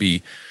 there'll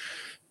be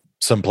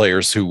some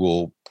players who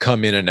will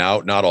come in and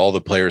out. Not all the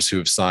players who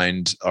have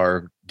signed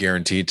are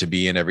guaranteed to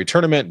be in every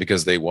tournament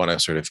because they want to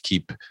sort of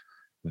keep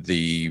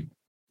the,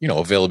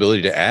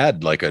 availability to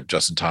add like a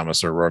Justin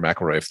Thomas or Rory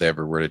McIlroy if they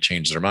ever were to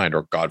change their mind,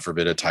 or God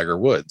forbid a Tiger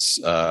Woods.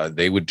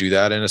 They would do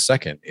that in a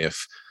second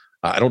if.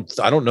 I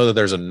don't know that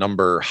there's a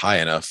number high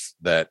enough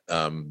that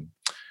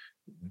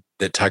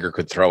that Tiger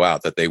could throw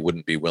out that they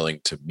wouldn't be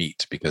willing to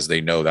meet because they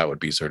know that would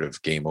be sort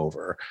of game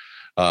over.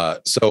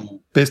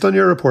 So based on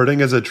your reporting,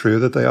 is it true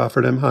that they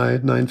offered him high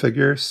 9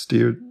 figures?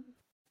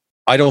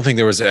 I don't think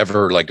there was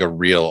ever like a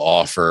real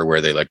offer where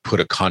they like put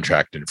a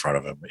contract in front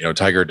of him. You know,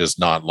 Tiger does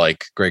not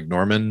like Greg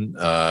Norman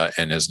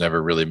and has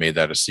never really made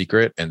that a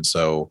secret. And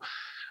so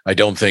I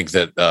don't think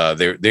that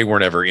they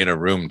weren't ever in a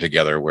room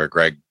together where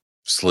Greg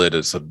slid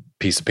a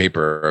piece of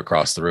paper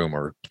across the room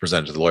or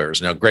presented to the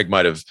lawyers. Now, Greg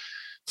might have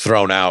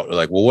thrown out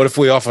like, well, what if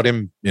we offered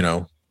him,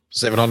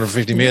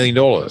 $750 million?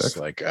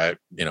 Like,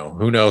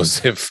 who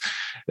knows if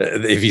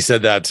he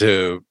said that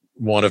to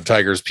one of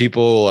Tiger's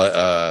people,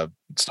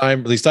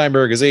 Lee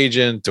Steinberg, his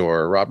agent,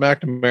 or Rob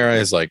McNamara,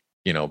 his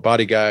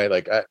body guy.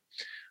 Like,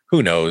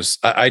 who knows?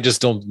 I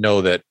just don't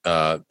know that.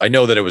 I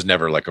know that it was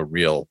never like a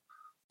real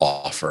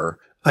offer.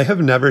 I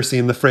have never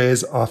seen the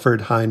phrase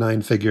 "offered high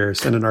 9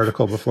 figures" in an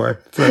article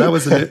before, so that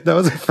was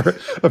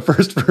a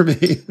first for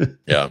me.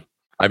 Yeah,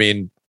 I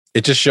mean,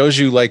 it just shows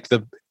you like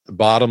the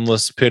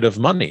bottomless pit of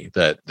money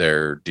that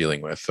they're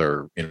dealing with,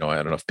 or I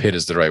don't know if pit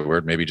is the right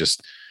word. Maybe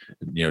just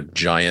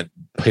giant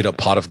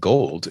pot of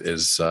gold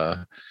is,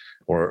 or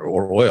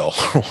oil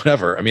or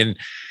whatever. I mean,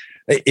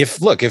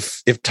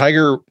 if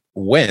Tiger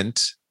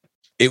went,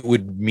 it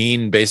would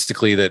mean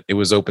basically that it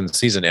was open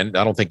season, and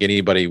I don't think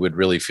anybody would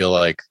really feel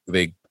like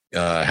they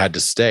had to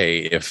stay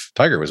if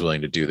Tiger was willing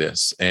to do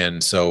this.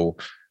 And so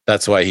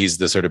that's why he's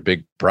the sort of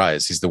big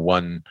prize. He's the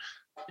one,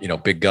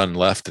 big gun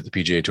left that the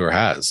PGA Tour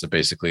has. So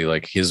basically,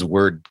 like, his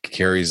word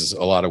carries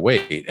a lot of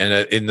weight.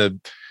 And in the,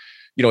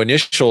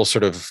 initial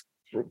sort of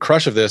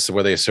crush of this,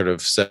 where they sort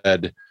of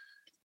said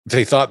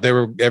they thought we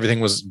were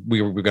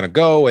going to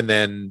go, and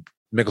then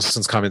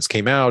Mickelson's comments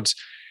came out,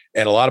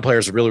 and a lot of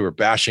players really were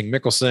bashing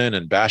Mickelson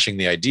and bashing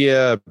the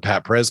idea.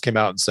 Pat Perez came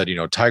out and said,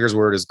 Tiger's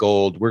word is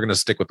gold. We're going to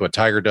stick with what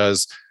Tiger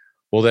does.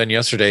 Well, then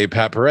yesterday,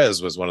 Pat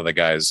Perez was one of the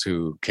guys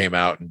who came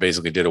out and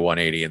basically did a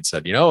 180 and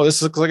said,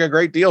 this looks like a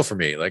great deal for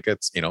me. Like,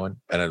 it's, and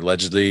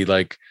allegedly,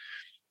 like,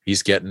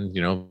 he's getting,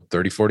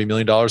 $30-40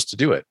 million to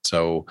do it.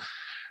 So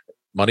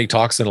money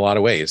talks in a lot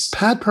of ways.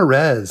 Pat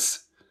Perez.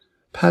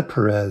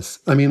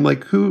 I mean,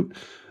 like, who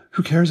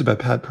cares about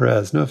Pat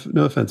Perez? No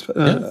offense.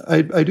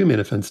 I do mean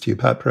offense to you,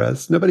 Pat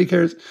Perez. Nobody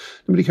cares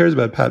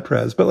about Pat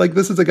Perez. But like,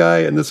 this is a guy,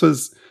 and this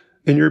was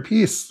in your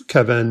piece,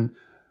 Kevin,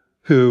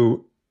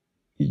 who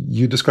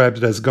you described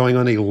it as going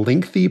on a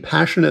lengthy,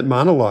 passionate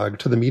monologue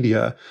to the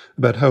media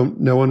about how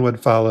no one would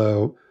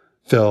follow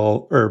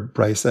Phil or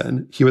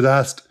Bryson. He was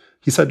asked,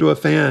 he said to a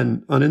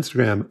fan on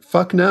Instagram,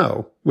 "Fuck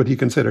no, would he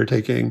consider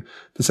taking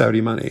the Saudi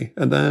money?"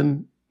 And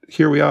then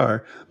here we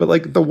are. But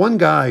like, the one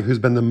guy who's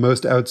been the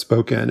most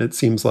outspoken, it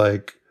seems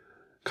like,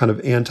 kind of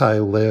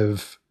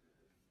anti-LIV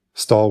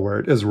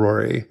stalwart is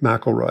Rory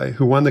McIlroy,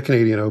 who won the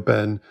Canadian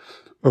Open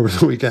over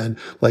the weekend,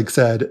 like,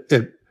 said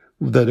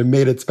that it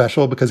made it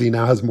special because he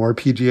now has more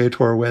PGA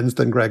Tour wins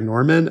than Greg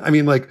Norman. I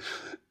mean, like,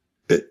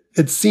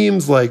 it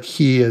seems like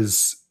he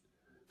is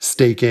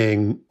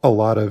staking a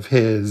lot of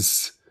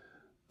his,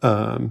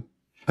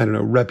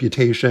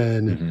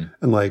 reputation,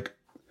 and like,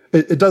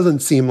 it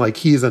doesn't seem like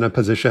he's in a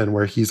position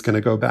where he's going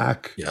to go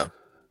back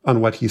on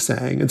what he's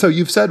saying. And so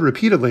you've said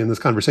repeatedly in this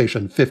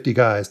conversation, 50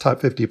 guys,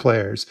 top 50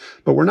 players,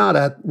 but we're not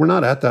at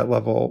that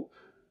level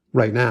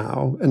right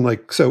now. And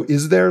like, so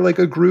is there like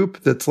a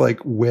group that's like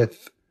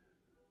with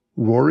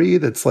Rory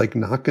that's like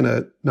not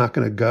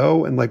gonna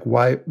go? And like,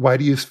 why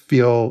do you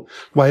feel,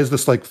 why is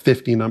this like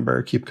 50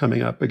 number keep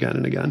coming up again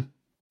and again?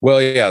 Well,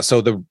 yeah.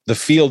 So the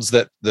fields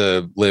that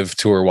the LIV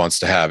Tour wants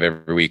to have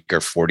every week are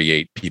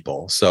 48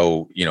 people.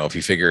 So, if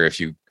you figure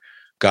if you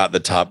got the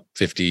top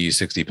 50,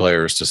 60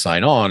 players to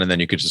sign on, and then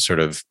you could just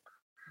sort of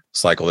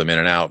cycle them in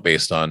and out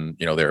based on,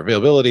 their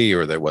availability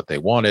or what they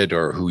wanted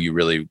or who you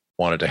really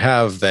wanted to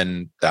have,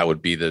 then that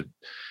would be the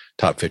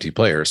top 50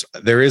 players.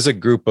 There is a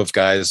group of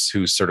guys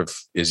who sort of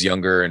is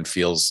younger and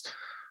feels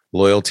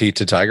loyalty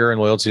to Tiger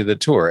and loyalty to the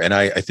tour. And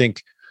I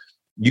think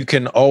you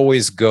can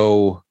always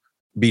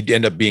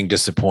end up being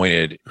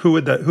disappointed. Who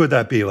would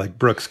that be? Like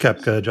Brooks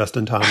Koepka,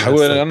 Justin Thomas? I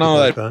don't know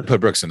that I'd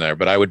put Brooks in there,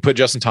 but I would put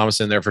Justin Thomas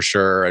in there for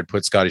sure. I'd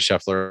put Scotty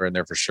Scheffler in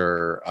there for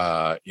sure.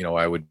 I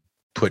would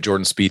put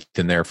Jordan Spieth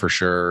in there for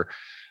sure.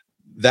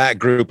 That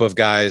group of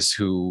guys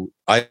who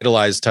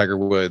idolize Tiger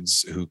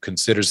Woods, who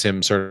considers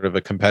him sort of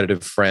a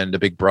competitive friend, a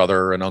big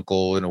brother, an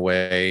uncle in a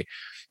way,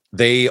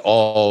 they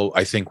all,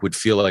 I think, would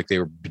feel like they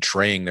were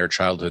betraying their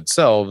childhood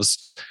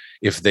selves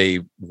if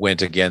they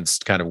went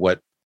against kind of what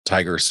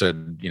Tiger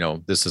said,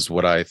 this is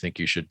what I think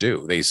you should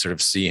do. They sort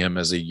of see him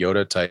as a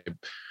Yoda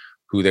type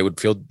who they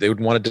would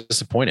want to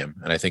disappoint him.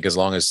 And I think as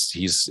long as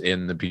he's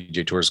in the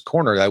PGA Tour's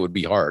corner, that would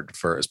be hard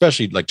for,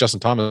 especially like Justin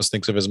Thomas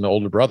thinks of as an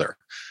older brother.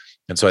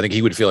 And so I think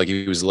he would feel like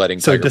he was letting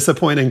Tiger. So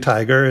disappointing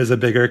Tiger is a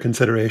bigger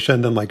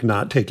consideration than like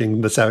not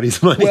taking the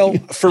Saudis' money. Well,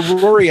 for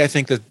Rory, I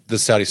think that the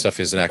Saudi stuff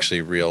isn't actually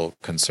a real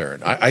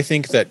concern. I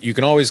think that you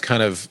can always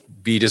kind of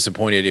be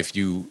disappointed if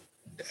you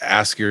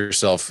ask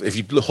yourself, if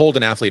you hold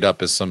an athlete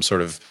up as some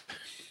sort of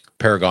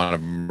paragon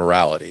of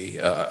morality,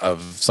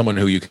 of someone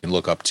who you can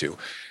look up to.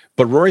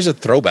 But Rory's a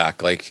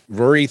throwback. Like,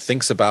 Rory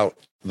thinks about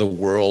the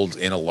world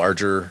in a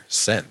larger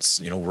sense.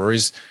 You know,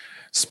 Rory's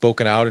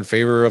spoken out in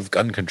favor of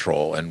gun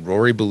control, and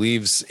Rory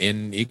believes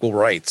in equal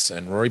rights,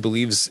 and Rory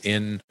believes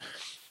in,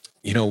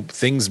 you know,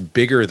 things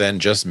bigger than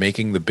just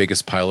making the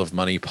biggest pile of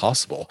money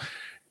possible.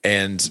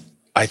 And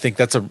I think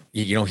that's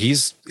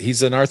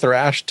he's an Arthur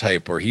Ashe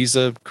type, or he's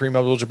a Kareem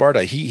Abdul-Jabbar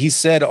type. He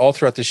said all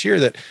throughout this year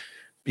that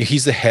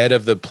he's the head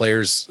of the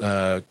Players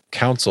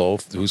Council,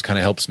 who's kind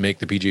of helps make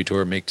the PGA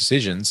Tour make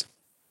decisions.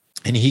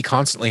 And he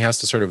constantly has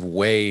to sort of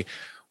weigh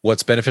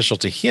what's beneficial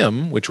to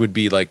him, which would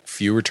be like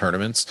fewer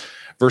tournaments,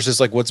 versus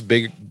like what's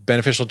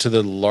beneficial to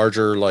the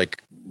larger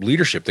like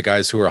leadership, the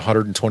guys who are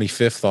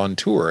 125th on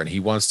tour. And he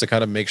wants to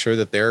kind of make sure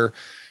that they're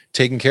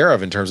taken care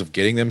of in terms of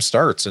getting them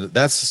starts. And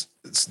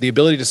it's the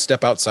ability to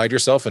step outside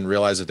yourself and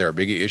realize that there are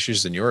bigger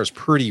issues than yours,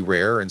 pretty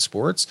rare in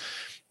sports,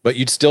 but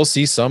you'd still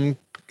see some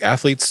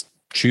athletes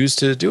choose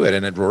to do it.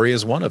 And Rory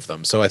is one of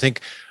them. So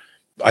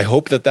I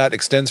hope that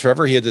extends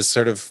forever. He had this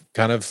sort of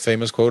kind of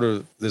famous quote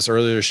of this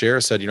earlier this year,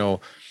 said, you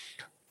know,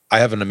 I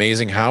have an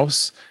amazing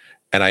house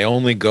and I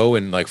only go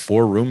in like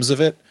 4 rooms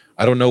of it.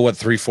 I don't know what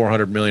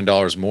 $400 million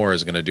more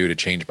is going to do to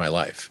change my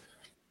life.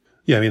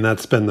 Yeah. I mean,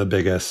 that's been the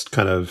biggest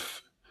kind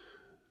of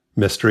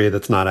mystery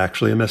that's not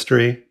actually a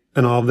mystery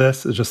in all of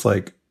this. It's just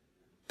like,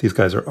 these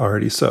guys are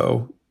already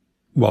so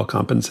well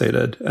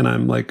compensated. And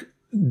I'm like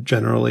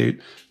generally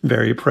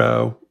very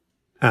pro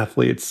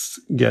athletes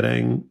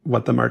getting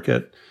what the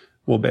market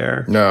will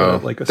bear. No,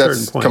 at like a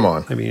certain point. Come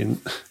on. I mean,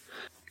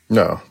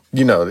 no,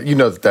 you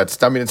know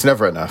that's. I mean, it's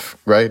never enough,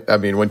 right? I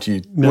mean, once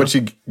you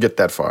get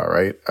that far,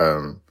 right?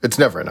 It's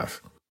never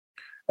enough.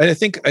 And I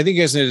think you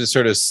guys need to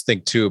sort of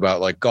think too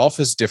about like golf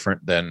is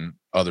different than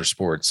other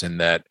sports in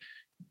that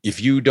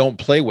if you don't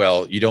play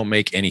well, you don't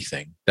make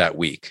anything that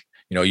week.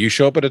 You know, you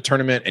show up at a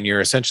tournament and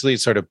you're essentially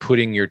sort of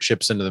putting your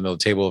chips into the middle of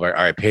the table.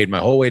 I paid my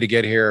whole way to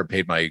get here. I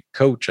paid my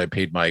coach. I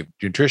paid my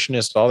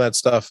nutritionist, all that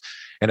stuff.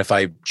 And if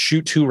I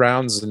shoot 2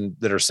 rounds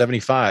that are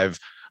 75,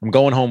 I'm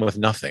going home with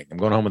nothing. I'm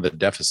going home with a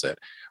deficit.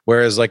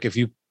 Whereas like if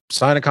you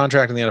sign a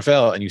contract in the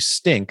NFL and you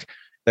stink,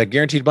 that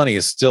guaranteed money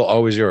is still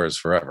always yours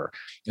forever.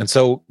 And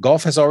so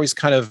golf has always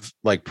kind of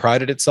like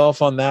prided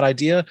itself on that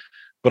idea,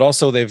 but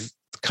also they've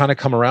kind of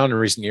come around in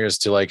recent years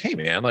to like, hey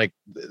man, like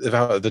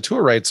if the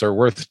tour rights are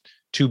worth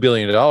 $2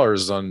 billion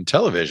on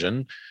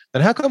television,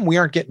 then how come we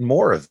aren't getting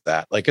more of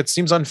that? Like, it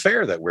seems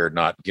unfair that we're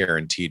not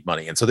guaranteed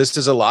money. And so this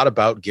is a lot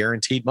about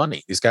guaranteed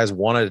money. These guys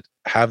want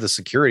to have the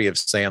security of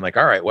saying like,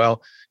 all right,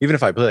 well, even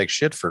if I play like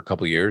shit for a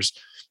couple of years,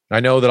 I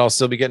know that I'll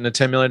still be getting a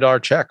 $10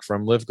 million check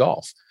from LIV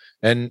Golf.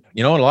 And,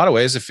 you know, in a lot of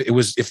ways,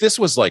 if this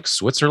was like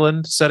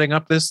Switzerland setting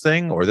up this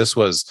thing, or this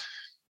was,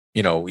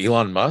 you know,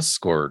 Elon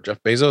Musk or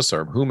Jeff Bezos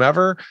or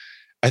whomever,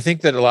 I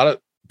think that a lot of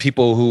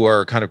people who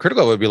are kind of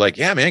critical would be like,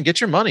 yeah, man, get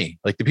your money.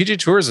 Like the PGA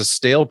Tour is a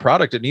stale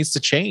product. It needs to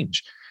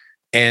change.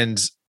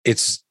 And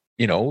it's,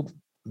 you know,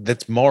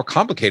 that's more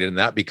complicated than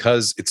that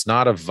because it's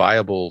not a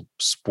viable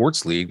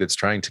sports league that's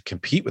trying to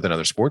compete with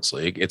another sports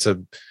league. It's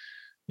a,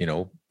 you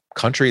know,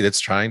 country that's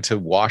trying to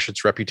wash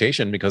its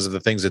reputation because of the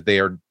things that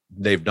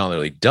they've not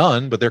only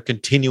done, but they're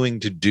continuing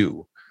to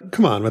do.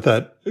 Come on with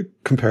that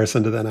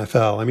comparison to the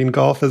NFL. I mean,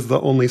 golf is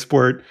the only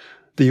sport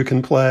that you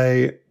can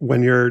play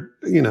when you're,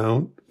 you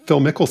know, Phil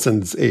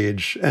Mickelson's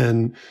age.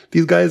 And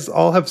these guys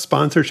all have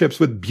sponsorships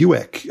with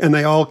Buick, and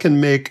they all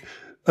can make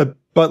a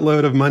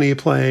buttload of money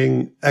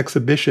playing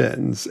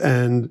exhibitions.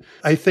 And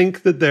I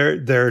think that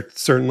there are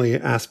certainly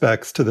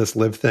aspects to this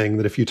LIV thing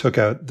that if you took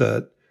out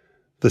the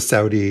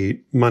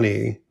Saudi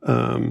money,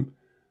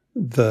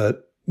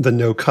 the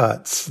no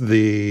cuts,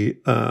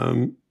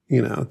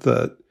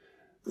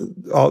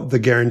 all the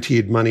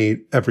guaranteed money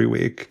every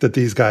week that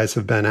these guys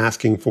have been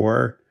asking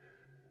for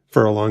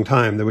a long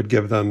time, that would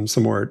give them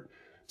some more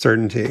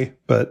certainty.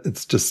 But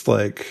it's just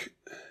like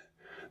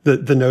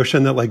the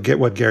notion that like get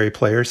what Gary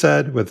Player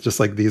said with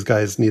just like these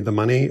guys need the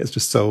money is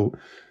just so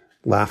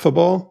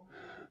laughable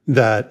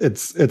that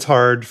it's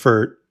hard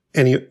for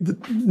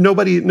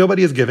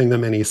nobody is giving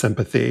them any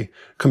sympathy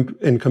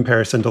in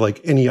comparison to like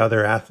any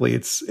other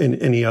athletes in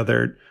any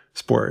other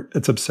sport.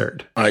 It's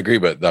absurd. I agree,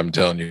 but I'm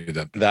telling you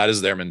that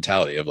is their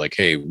mentality of like,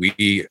 hey,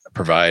 we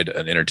provide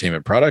an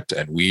entertainment product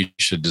and we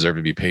should deserve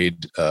to be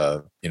paid,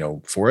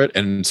 for it.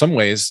 And in some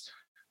ways,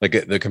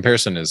 like the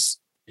comparison is,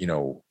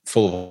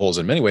 full of holes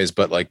in many ways,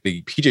 but like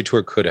the PGA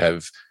Tour could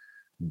have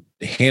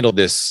handled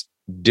this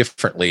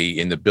differently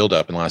in the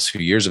buildup in the last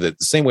few years of it,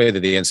 the same way that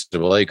the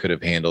NCAA could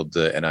have handled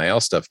the NIL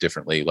stuff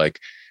differently. Like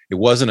it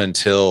wasn't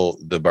until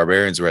the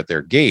Barbarians were at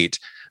their gate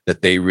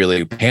that they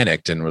really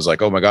panicked and was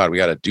like, oh my God, we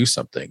got to do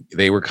something.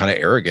 They were kind of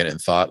arrogant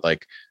and thought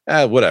like,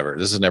 whatever,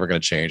 this is never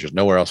going to change. There's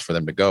nowhere else for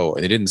them to go.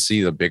 And they didn't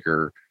see the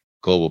bigger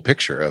global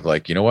picture of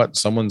like, you know what,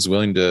 someone's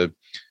willing to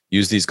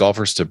use these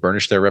golfers to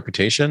burnish their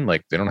reputation.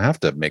 Like they don't have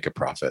to make a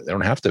profit. They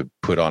don't have to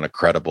put on a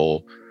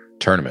credible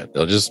tournament.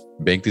 They'll just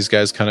make these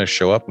guys kind of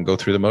show up and go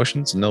through the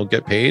motions and they'll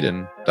get paid.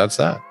 And that's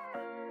that.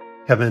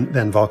 Kevin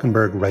Van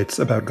Valkenburg writes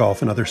about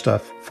golf and other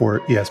stuff for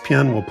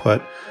ESPN. We'll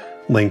put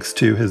links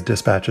to his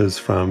dispatches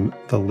from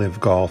the LIV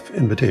Golf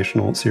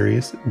Invitational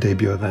Series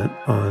debut event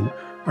on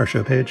our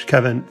show page.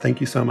 Kevin, thank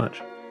you so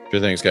much. Sure,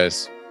 thanks,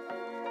 guys.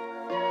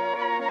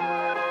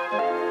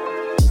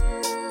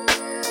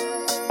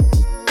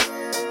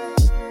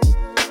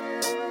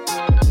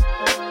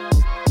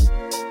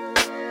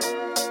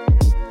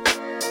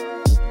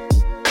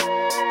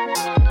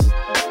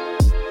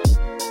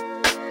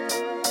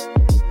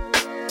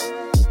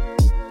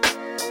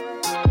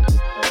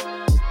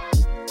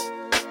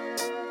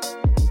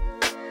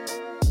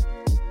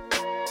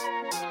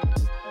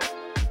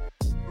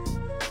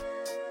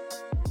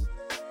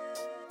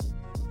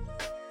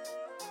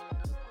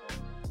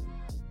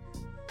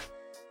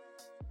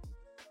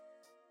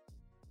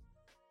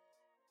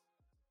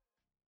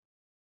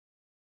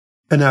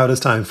 And now it is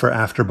time for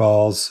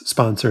Afterballs,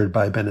 sponsored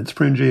by Bennett's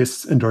Prune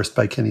Juice, endorsed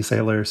by Kenny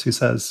Sailors, who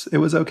says it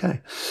was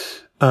okay.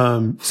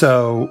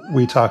 So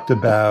we talked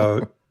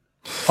about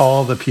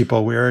all the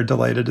people we were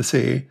delighted to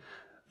see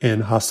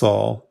in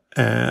Hustle,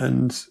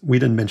 and we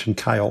didn't mention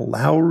Kyle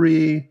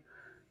Lowry,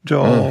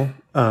 Joel.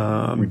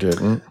 We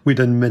didn't. We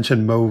didn't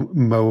mention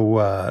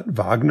Mo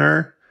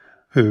Wagner,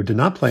 who did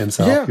not play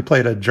himself. Yeah. He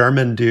played a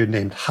German dude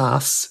named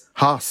Haas.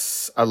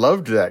 Haas. I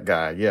loved that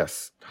guy.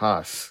 Yes.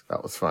 Haas.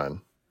 That was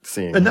fun.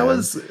 And that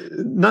was,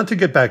 not to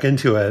get back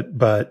into it,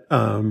 but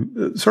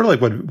sort of like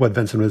what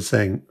Vinson was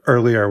saying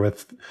earlier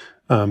with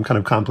kind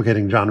of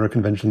complicating genre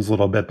conventions a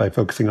little bit by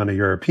focusing on a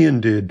European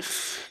dude.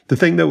 The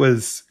thing that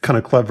was kind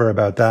of clever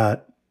about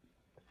that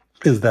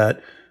is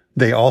that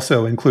they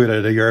also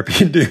included a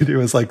European dude who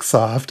was like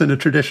soft in a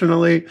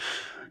traditionally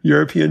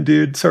European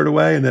dude sort of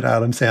way, and that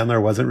Adam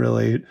Sandler wasn't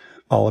really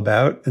all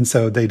about. And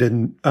so they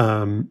didn't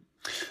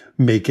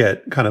make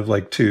it kind of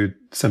like too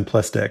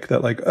simplistic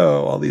that like,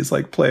 oh, all these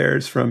like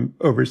players from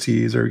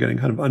overseas are getting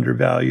kind of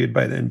undervalued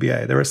by the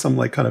NBA. There was some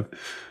like kind of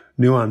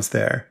nuance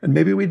there. And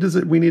maybe we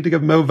need to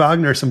give Mo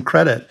Wagner some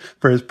credit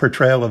for his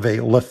portrayal of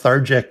a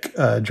lethargic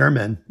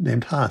German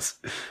named Haas.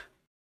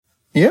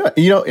 Yeah,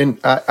 and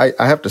I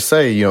have to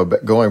say,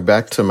 going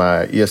back to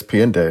my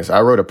ESPN days,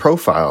 I wrote a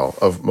profile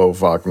of Mo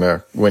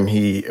Wagner when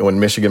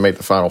Michigan made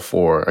the Final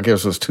Four. I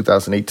guess it was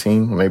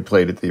 2018 when they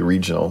played at the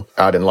regional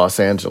out in Los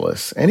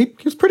Angeles, and he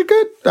was pretty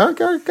good. I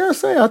gotta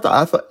say,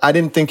 I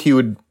didn't think he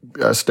would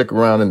stick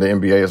around in the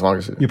NBA as long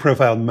as you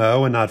profiled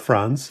Mo and not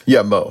Franz.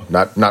 Yeah, Mo,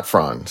 not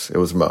Franz. It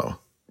was Mo.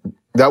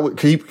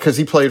 Because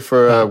he played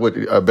for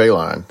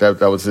Bayline.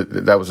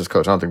 That was his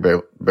coach. I don't think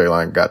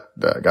Bayline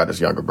got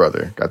his younger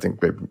brother. I think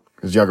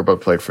his younger brother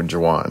played for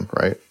Jawan,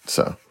 right?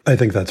 So I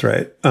think that's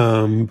right.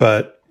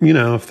 But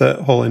if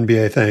the whole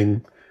NBA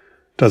thing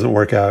doesn't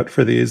work out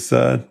for these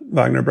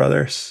Wagner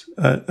brothers,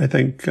 I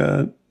think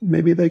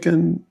maybe they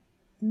can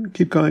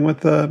keep going with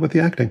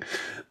the acting.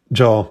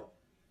 Joel,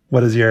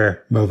 what is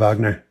your Mo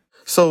Wagner?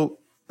 So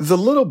the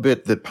little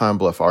bit that Pine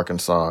Bluff,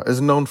 Arkansas is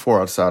known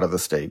for outside of the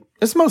state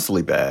is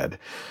mostly bad.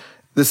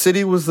 The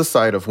city was the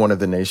site of one of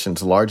the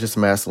nation's largest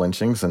mass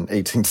lynchings in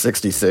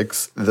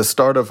 1866, the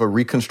start of a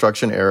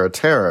Reconstruction-era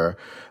terror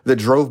that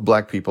drove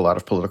Black people out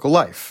of political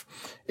life.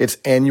 It's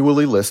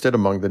annually listed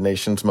among the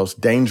nation's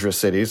most dangerous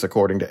cities,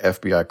 according to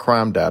FBI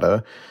crime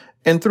data.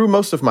 And through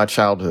most of my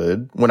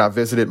childhood, when I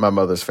visited my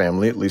mother's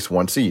family at least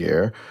once a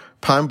year,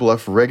 Pine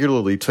Bluff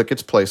regularly took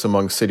its place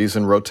among cities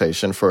in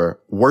rotation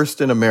for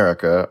Worst in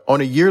America on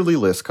a yearly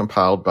list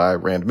compiled by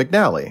Rand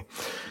McNally.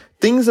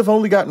 Things have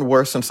only gotten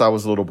worse since I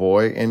was a little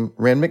boy, and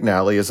Rand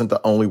McNally isn't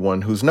the only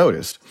one who's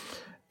noticed.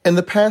 In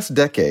the past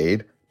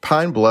decade,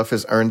 Pine Bluff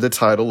has earned the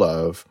title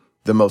of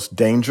the most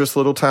dangerous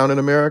little town in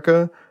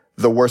America,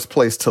 the worst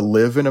place to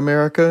live in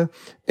America,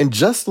 and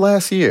just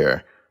last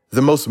year,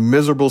 the most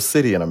miserable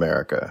city in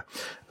America.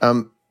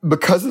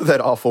 Because of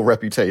that awful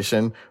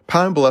reputation,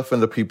 Pine Bluff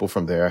and the people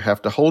from there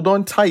have to hold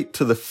on tight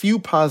to the few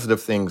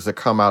positive things that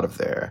come out of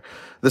there.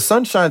 The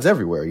sun shines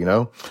everywhere,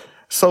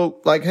 So,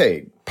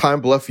 hey,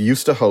 Pine Bluff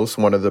used to host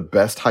one of the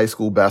best high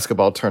school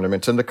basketball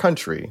tournaments in the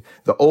country,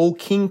 the old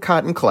King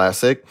Cotton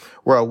Classic,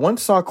 where I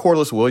once saw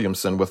Corliss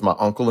Williamson with my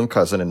uncle and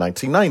cousin in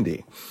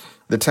 1990.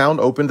 The town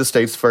opened the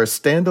state's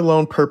first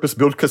standalone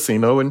purpose-built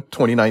casino in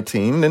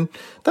 2019, and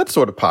that's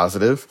sort of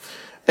positive.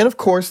 And of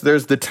course,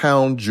 there's the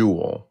town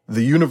jewel,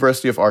 the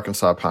University of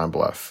Arkansas Pine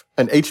Bluff,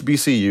 an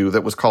HBCU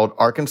that was called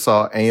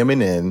Arkansas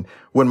A&M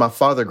when my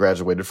father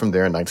graduated from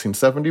there in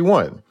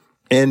 1971.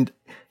 And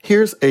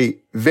here's a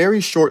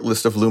very short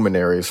list of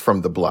luminaries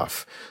from the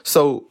Bluff.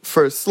 So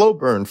for slow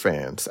burn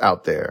fans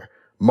out there,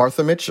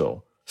 Martha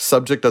Mitchell,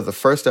 subject of the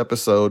first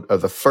episode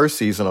of the first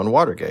season on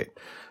Watergate.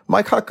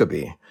 Mike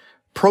Huckabee,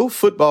 Pro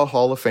Football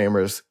Hall of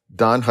Famers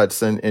Don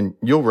Hudson, and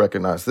you'll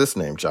recognize this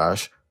name,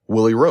 Josh,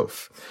 Willie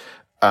Roaf.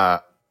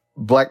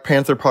 Black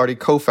Panther Party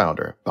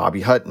co-founder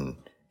Bobby Hutton,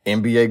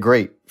 NBA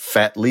great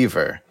Fat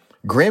Lever,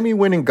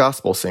 Grammy-winning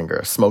gospel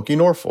singer Smokey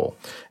Norfolk,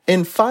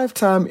 and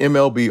five-time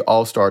MLB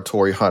All-Star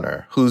Torrey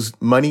Hunter, whose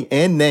money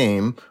and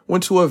name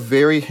went to a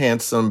very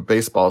handsome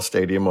baseball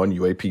stadium on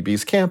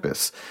UAPB's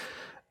campus.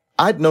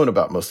 I'd known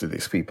about most of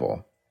these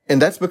people,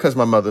 and that's because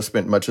my mother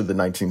spent much of the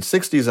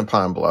 1960s in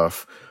Pine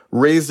Bluff,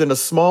 raised in a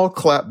small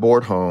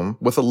clapboard home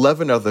with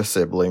 11 other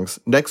siblings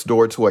next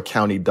door to a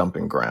county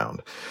dumping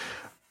ground.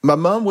 My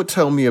mom would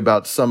tell me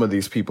about some of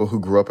these people who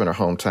grew up in her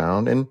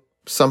hometown and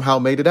somehow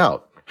made it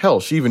out. Hell,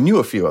 she even knew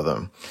a few of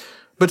them.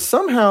 But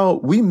somehow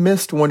we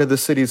missed one of the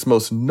city's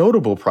most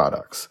notable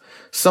products,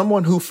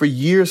 someone who for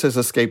years has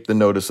escaped the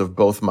notice of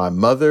both my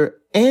mother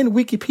and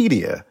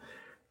Wikipedia.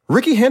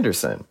 Rickey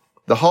Henderson,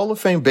 the Hall of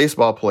Fame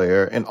baseball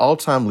player and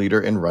all-time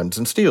leader in runs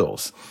and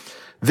steals.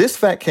 This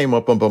fact came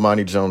up on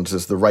Bomani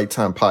Jones's The Right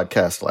Time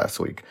podcast last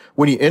week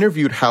when he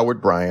interviewed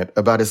Howard Bryant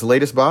about his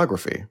latest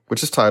biography,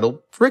 which is titled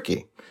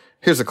Rickey.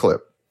 Here's a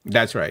clip.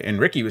 That's right. And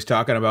Rickey was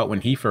talking about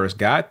when he first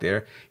got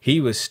there,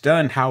 he was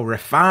stunned how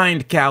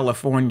refined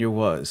California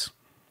was.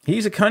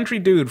 He's a country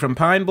dude from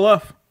Pine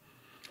Bluff.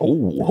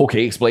 Oh,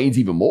 okay. Explains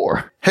even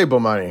more. Hey,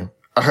 Bomani,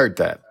 I heard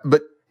that.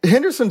 But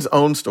Henderson's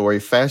own story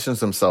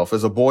fashions himself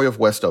as a boy of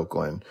West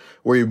Oakland,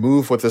 where he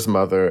moved with his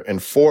mother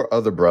and 4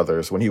 other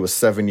brothers when he was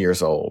 7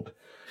 years old.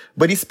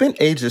 But he spent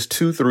ages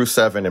 2 through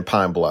 7 in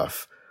Pine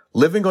Bluff,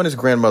 living on his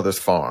grandmother's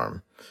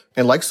farm.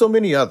 And like so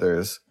many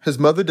others, his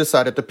mother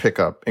decided to pick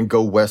up and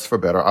go west for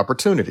better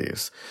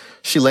opportunities.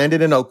 She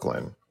landed in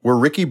Oakland, where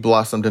Rickey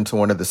blossomed into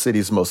one of the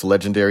city's most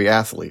legendary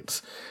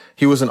athletes.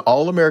 He was an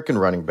All-American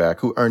running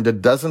back who earned a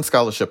dozen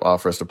scholarship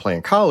offers to play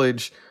in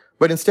college,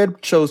 but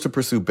instead chose to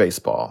pursue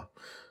baseball.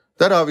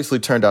 That obviously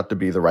turned out to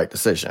be the right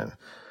decision.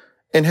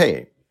 And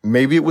hey,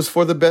 maybe it was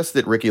for the best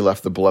that Rickey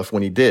left the Bluff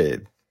when he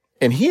did.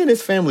 And he and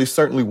his family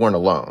certainly weren't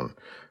alone.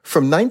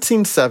 From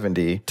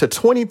 1970 to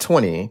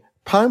 2020,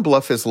 Pine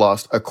Bluff has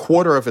lost a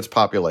quarter of its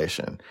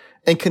population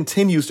and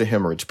continues to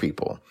hemorrhage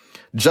people.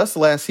 Just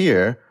last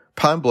year,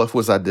 Pine Bluff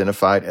was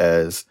identified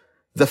as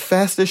the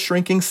fastest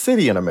shrinking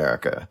city in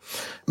America.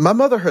 My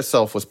mother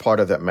herself was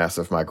part of that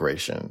massive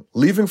migration,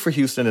 leaving for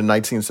Houston in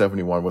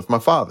 1971 with my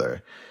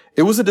father.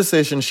 It was a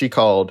decision she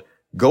called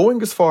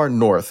going as far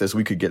north as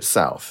we could get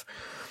south.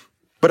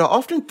 But I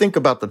often think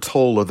about the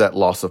toll of that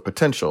loss of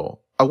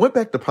potential. I went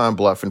back to Pine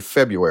Bluff in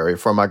February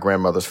for my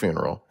grandmother's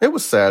funeral. It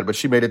was sad, but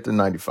she made it to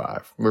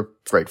 95. We're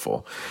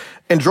grateful.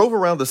 And drove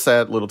around the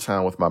sad little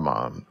town with my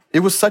mom. It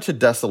was such a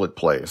desolate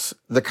place,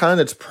 the kind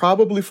that's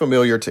probably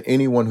familiar to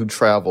anyone who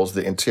travels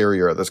the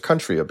interior of this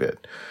country a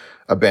bit.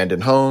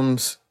 Abandoned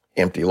homes,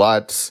 empty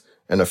lots,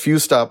 and a few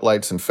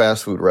stoplights and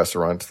fast food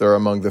restaurants that are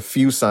among the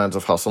few signs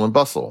of hustle and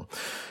bustle.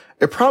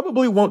 It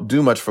probably won't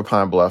do much for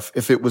Pine Bluff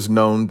if it was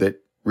known that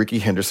Rickey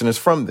Henderson is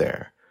from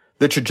there.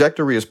 The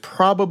trajectory is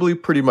probably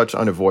pretty much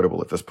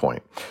unavoidable at this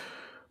point.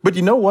 But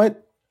you know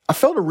what? I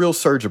felt a real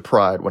surge of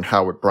pride when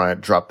Howard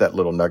Bryant dropped that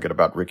little nugget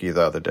about Rickey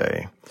the other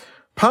day.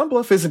 Pine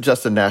Bluff isn't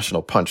just a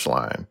national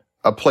punchline,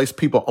 a place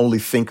people only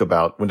think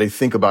about when they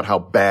think about how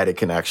bad it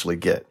can actually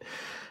get.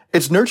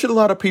 It's nurtured a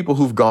lot of people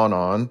who've gone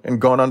on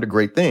to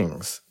great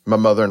things, my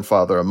mother and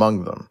father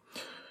among them.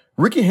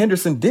 Rickey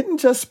Henderson didn't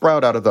just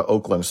sprout out of the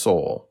Oakland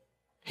soul.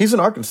 He's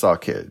an Arkansas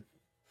kid,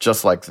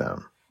 just like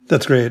them.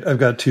 That's great. I've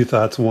got 2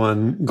 thoughts,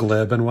 one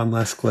glib and one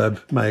less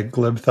glib. My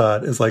glib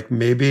thought is like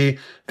maybe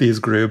these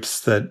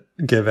groups that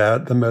give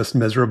out the most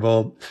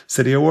miserable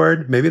city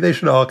award, maybe they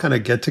should all kind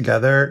of get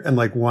together and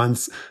like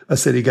once a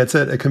city gets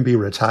it, it can be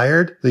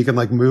retired. You can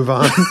like move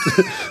on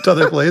to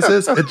other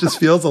places. It just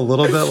feels a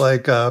little bit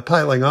like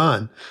piling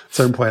on at a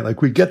certain point.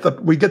 Like we get the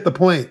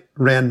point,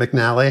 Rand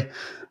McNally.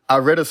 I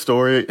read a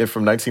story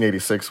from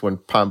 1986 when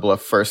Pine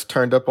Bluff first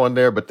turned up on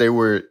there, but they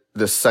were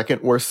the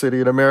second worst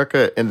city in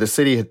America, and the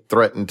city had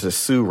threatened to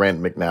sue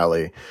Rand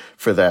McNally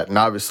for that. And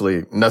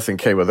obviously nothing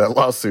came of that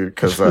lawsuit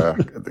because,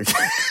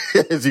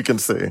 as you can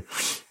see.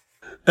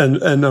 And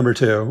number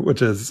 2,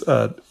 which is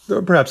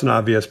perhaps an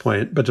obvious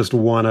point, but just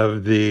one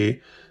of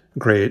the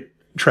great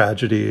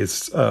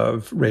tragedies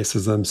of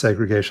racism,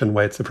 segregation,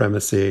 white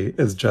supremacy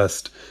is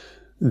just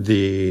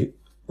the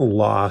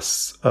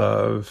loss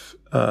of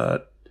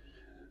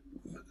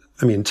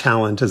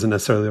talent isn't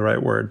necessarily the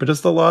right word, but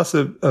just the loss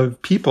of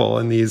people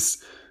in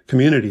these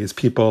communities,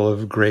 people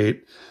of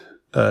great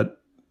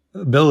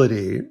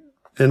ability,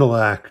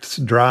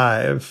 intellect,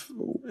 drive.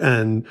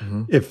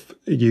 And if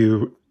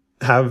you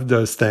have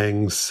those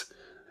things,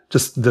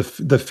 just the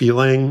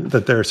feeling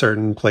that there are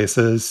certain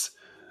places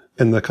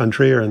in the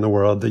country or in the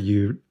world that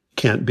you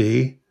can't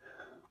be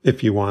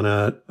if you want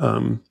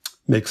to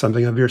make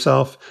something of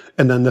yourself.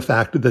 And then the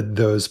fact that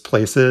those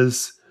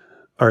places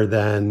are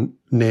then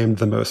named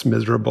the most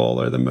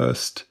miserable or the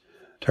most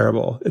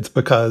terrible. It's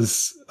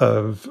because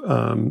of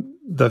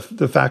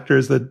the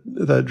factors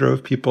that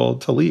drove people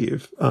to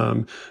leave.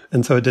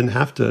 And so it didn't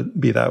have to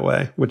be that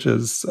way, which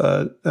is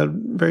a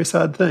very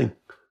sad thing.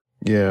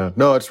 Yeah,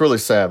 no, it's really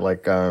sad.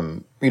 Like,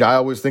 I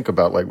always think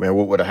about like, man,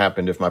 what would have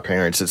happened if my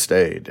parents had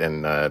stayed?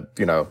 And, I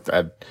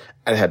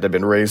had to have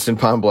been raised in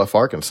Pine Bluff,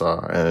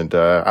 Arkansas. And,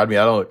 I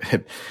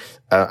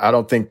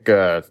don't think,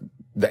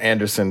 the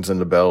Andersons and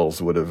the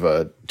Bells would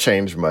have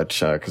changed much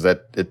because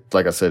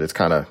like I said, it's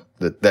kind of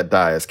that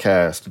die is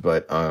cast.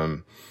 But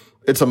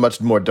it's a much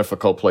more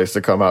difficult place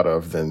to come out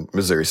of than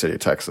Missouri City,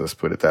 Texas,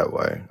 put it that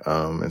way.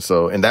 And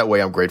so in that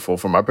way, I'm grateful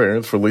for my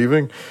parents for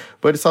leaving,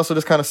 but it's also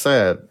just kind of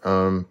sad.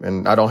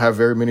 And I don't have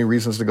very many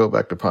reasons to go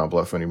back to Pine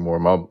Bluff anymore.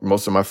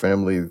 Most of my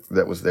family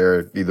that was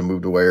there either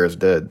moved away or is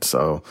dead.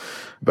 So,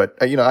 but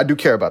I do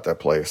care about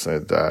that place.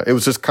 And, it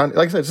was just kind of,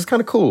 like I said, just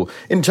kind of cool.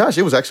 And Josh,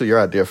 it was actually your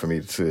idea for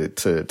me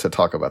to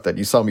talk about that.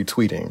 You saw me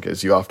tweeting,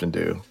 as you often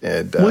do.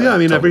 And, well, yeah, I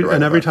mean,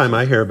 every time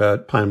I hear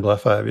about Pine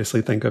Bluff, I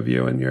obviously think of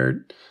you and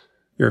your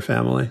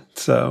family.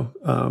 So,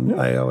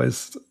 I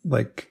always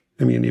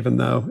even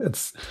though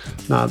it's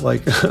not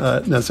like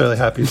necessarily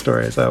happy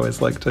stories, I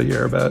always like to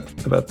hear about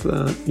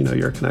the,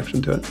 your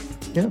connection to it.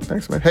 Yeah,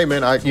 thanks, man. Hey,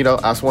 man, I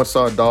once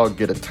saw a dog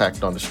get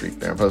attacked on the street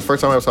there. For the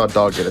first time I saw a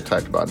dog get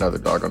attacked by another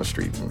dog on the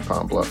street in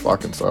Pine Bluff,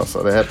 Arkansas.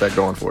 So they had that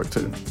going for it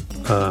too.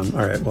 All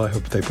right. Well, I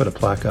hope they put a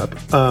plaque up.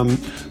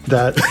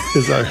 That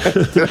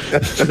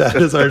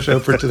is our show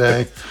for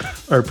today.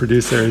 Our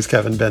producer is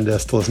Kevin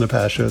Bendis. To listen to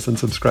past shows and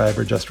subscribe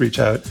or just reach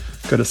out,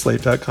 go to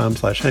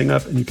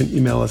slate.com/hangup, and you can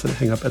email us at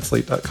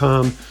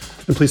hangup@slate.com.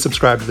 And please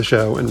subscribe to the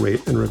show and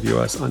rate and review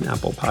us on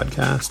Apple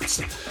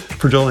Podcasts.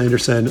 For Joel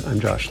Anderson, I'm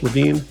Josh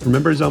Levin.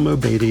 Remember Zelmo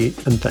Beatty,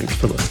 and thanks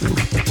for listening.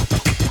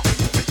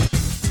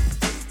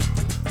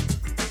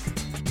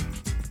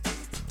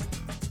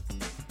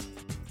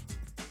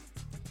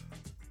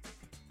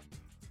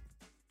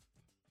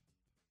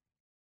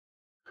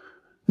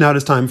 Now it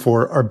is time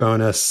for our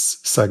bonus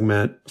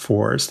segment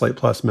for Slate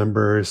Plus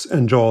members.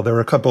 And Joel, there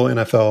were a couple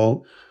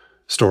NFL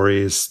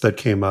stories that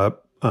came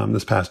up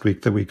this past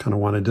week that we kind of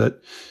wanted to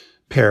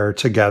pair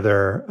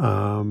together,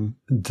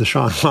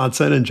 Deshaun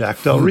Watson and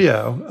Jack Del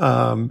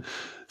Rio.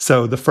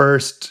 So the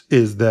first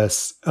is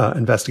this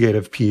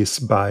investigative piece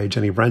by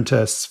Jenny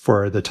Rentis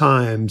for The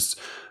Times.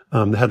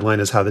 The headline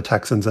is How the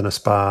Texans in a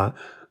Spa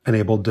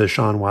Enabled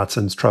Deshaun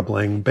Watson's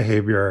Troubling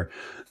Behavior.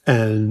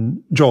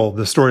 And Joel,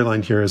 the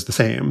storyline here is the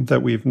same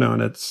that we've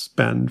known it's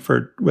been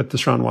with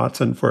Deshaun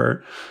Watson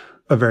for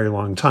a very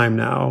long time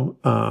now.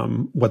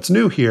 What's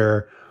new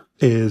here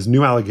is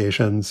new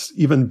allegations,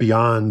 even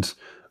beyond,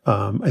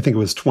 I think it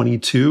was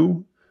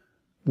 22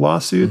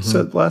 lawsuits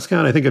at last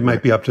count. I think it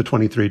might be up to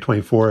 23,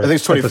 24. I think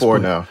it's 24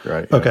 now,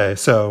 right? Yeah. Okay,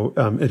 so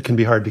it can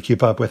be hard to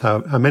keep up with how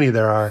many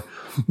there are.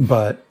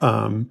 But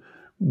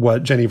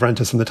what Jenny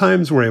Rentis and The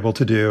Times were able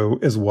to do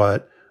is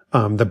what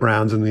the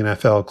Browns and the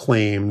NFL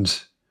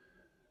claimed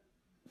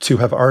to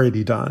have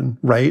already done,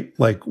 right?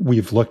 Like,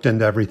 we've looked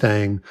into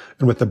everything.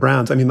 And with the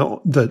Browns, I mean,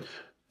 the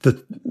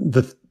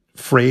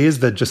phrase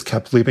that just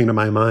kept leaping to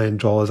my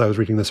mind, Joel, as I was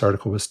reading this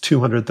article, was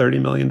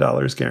 $230 million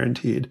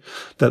guaranteed,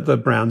 that the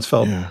Browns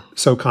felt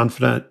so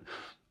confident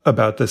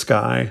about this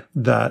guy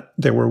that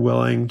they were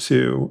willing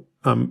to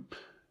kind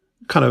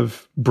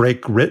of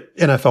break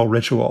NFL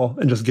ritual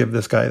and just give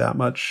this guy that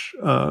much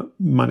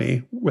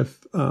money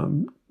with,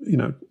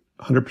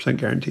 100%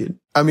 guaranteed.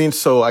 I mean,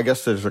 so I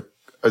guess there's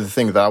the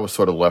thing that I was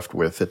sort of left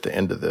with at the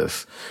end of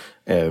this,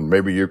 and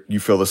maybe you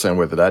feel the same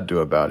way that I do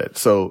about it.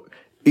 So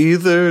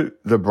either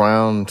the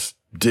Browns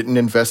didn't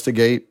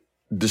investigate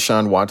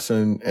Deshaun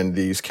Watson and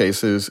these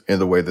cases in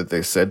the way that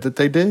they said that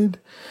they did,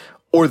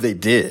 or they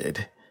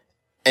did.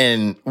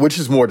 And which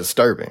is more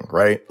disturbing,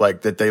 right?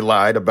 Like, that they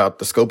lied about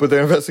the scope of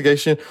their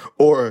investigation,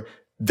 or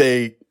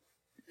they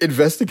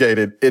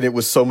investigated and it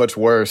was so much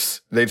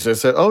worse. They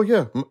just said, oh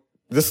yeah,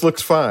 this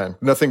looks fine.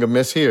 Nothing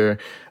amiss here.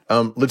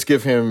 Let's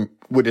give him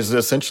what is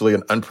essentially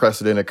an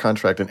unprecedented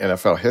contract in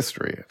NFL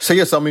history. So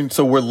yes, I mean,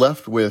 so we're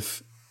left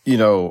with,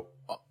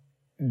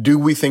 do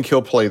we think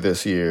he'll play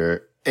this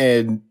year?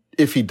 And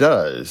if he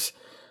does,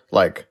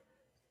 like,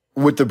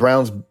 with the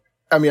Browns,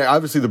 I mean,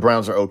 obviously the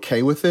Browns are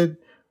okay with it,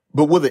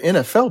 but will the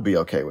NFL be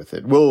okay with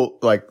it? Will,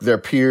 like, their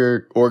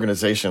peer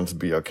organizations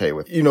be okay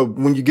with it?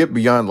 When you get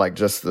beyond, like,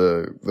 just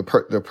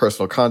the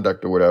personal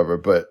conduct or whatever,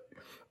 but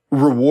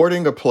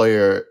rewarding a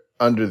player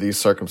under these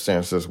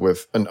circumstances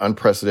with an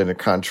unprecedented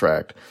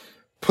contract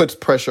puts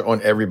pressure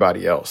on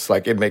everybody else.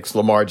 Like, it makes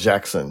Lamar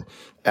Jackson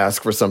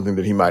ask for something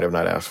that he might have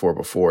not asked for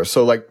before.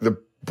 So, like, the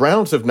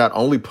Browns have not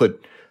only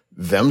put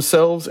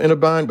themselves in a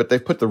bind, but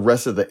they've put the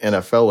rest of the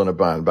NFL in a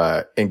bind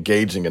by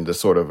engaging in this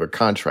sort of a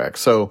contract.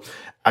 So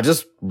I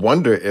just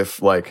wonder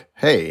if, like,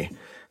 hey,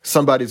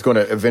 somebody's going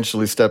to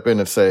eventually step in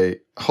and say,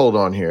 hold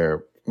on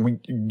here.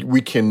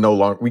 We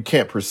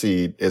can't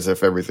proceed as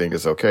if everything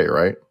is okay,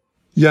 right?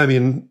 Yeah, I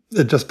mean,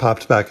 it just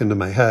popped back into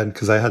my head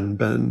because I hadn't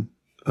been,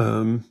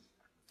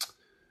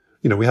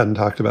 we hadn't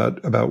talked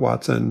about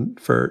Watson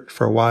for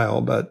a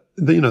while, but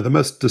the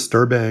most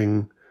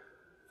disturbing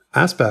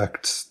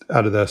aspect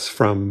out of this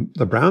from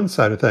the Browns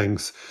side of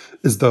things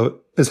is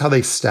how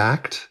they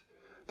stacked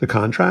the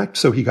contract.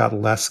 So he got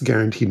less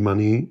guaranteed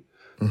money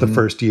the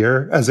first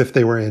year, as if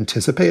they were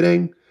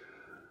anticipating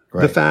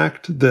the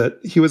fact that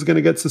he was going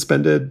to get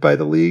suspended by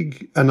the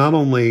league. And not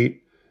only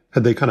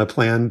had they kind of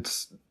planned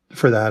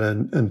for that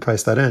and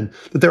priced that in,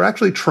 that they're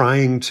actually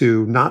trying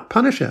to not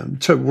punish him,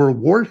 to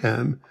reward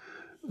him.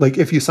 Like,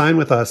 if you sign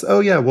with us,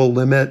 oh yeah, we'll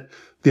limit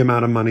the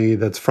amount of money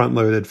that's front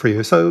loaded for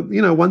you. So,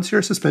 once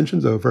your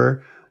suspension's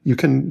over, You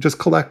can just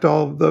collect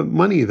all the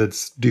money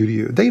that's due to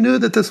you. They knew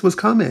that this was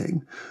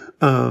coming.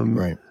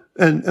 Right.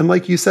 And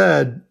like you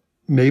said,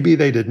 maybe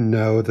they didn't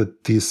know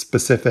that these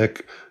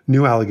specific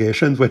new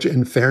allegations, which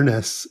in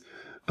fairness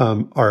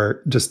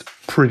are just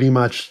pretty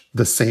much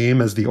the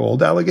same as the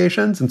old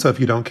allegations. And so if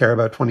you don't care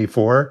about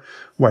 24,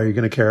 why are you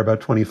going to care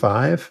about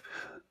 25?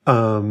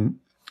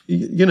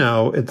 You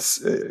know,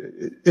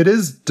 it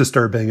is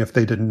disturbing if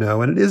they didn't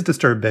know, and it is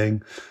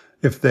disturbing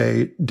if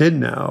they did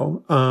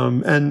know.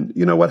 And,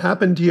 you know, what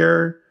happened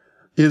here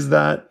is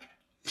that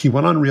he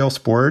went on Real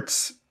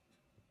Sports.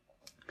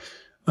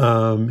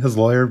 His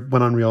lawyer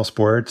went on Real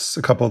Sports.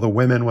 A couple of the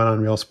women went on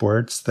Real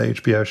Sports, the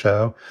HBO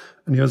show.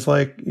 And he was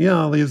like,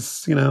 yeah,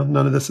 these, you know,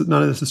 none of this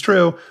is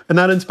true. And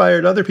that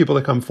inspired other people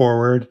to come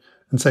forward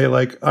and say,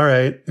 like, all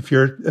right,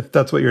 if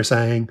that's what you're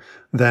saying,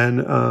 then,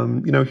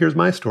 you know, here's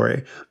my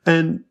story.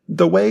 And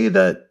the way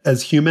that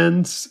as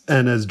humans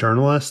and as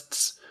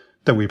journalists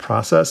that we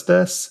process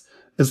this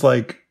is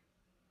like,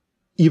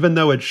 even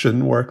though it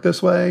shouldn't work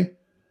this way,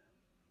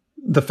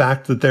 the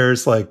fact that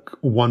there's like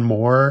one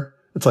more,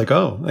 it's like,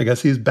 oh, I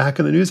guess he's back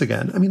in the news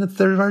again. I mean,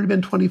 there's already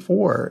been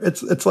 24.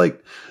 It's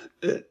like,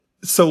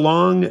 so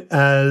long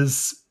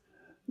as,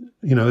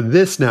 you know,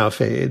 this now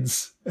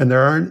fades and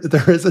there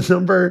is a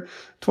number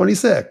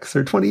 26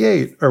 or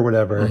 28 or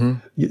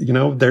whatever, you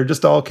know, they're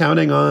just all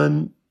counting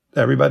on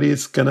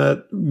everybody's going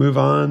to move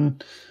on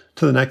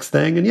to the next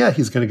thing. And yeah,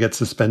 he's going to get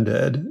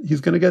suspended.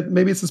 He's going to get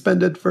maybe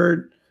suspended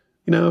for,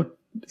 you know,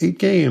 8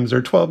 games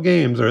or 12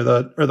 games or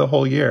the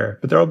whole year.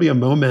 But there'll be a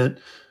moment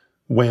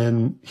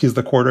when he's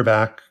the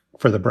quarterback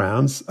for the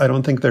Browns. I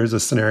don't think there's a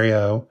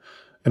scenario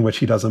in which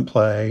he doesn't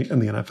play in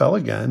the NFL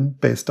again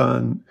based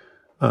on,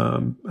 I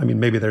mean,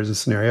 maybe there's a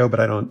scenario, but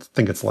I don't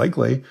think it's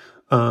likely.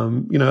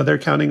 You know, they're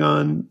counting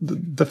on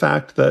the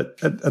fact that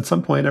at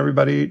some point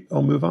everybody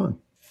will move on.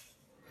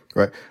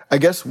 Right. I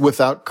guess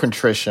without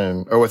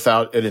contrition or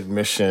without an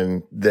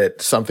admission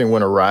that something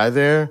went awry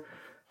there,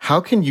 how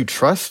can you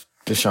trust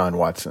Deshaun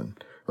Watson?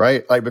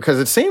 Right? Like, because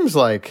it seems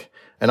like,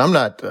 and I'm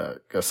not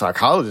a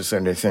psychologist or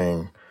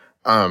anything,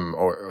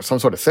 or some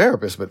sort of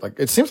therapist, but like,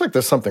 it seems like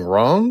there's something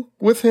wrong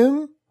with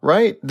him,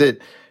 right? That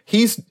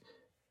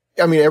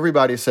I mean,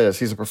 everybody says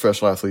he's a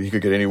professional athlete. He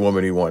could get any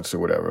woman he wants or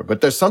whatever,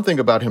 but there's something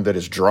about him that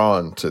is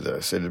drawn to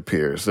this, it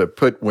appears, that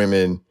put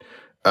women,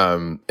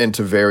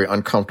 into very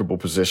uncomfortable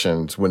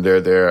positions when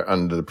they're there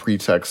under the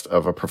pretext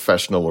of a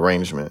professional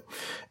arrangement.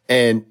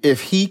 And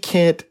if he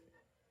can't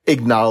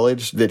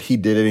acknowledge that he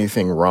did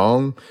anything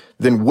wrong,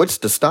 then what's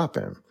to stop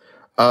him?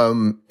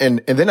 And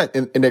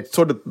it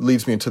sort of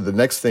leads me into the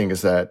next thing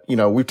is that, you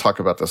know, we've talked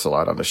about this a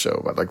lot on the show,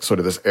 about like sort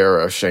of this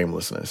era of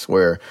shamelessness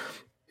where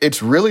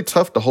it's really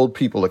tough to hold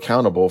people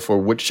accountable for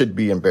what should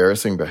be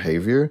embarrassing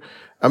behavior.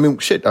 I mean,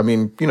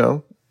 you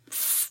know,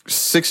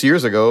 6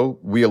 years ago,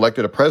 we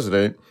elected a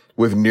president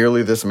with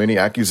nearly this many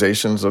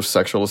accusations of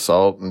sexual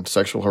assault and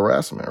sexual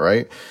harassment,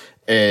 right?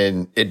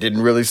 And it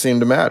didn't really seem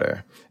to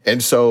matter.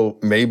 And so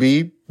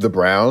maybe the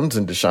Browns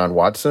and Deshaun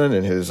Watson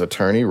and his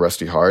attorney,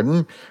 Rusty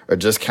Hardin, are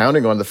just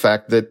counting on the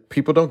fact that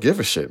people don't give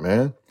a shit,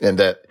 man. And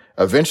that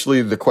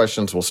eventually the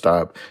questions will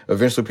stop.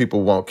 Eventually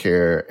people won't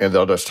care. And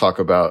they'll just talk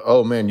about,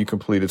 oh man, you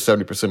completed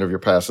 70% of your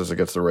passes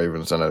against the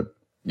Ravens in a,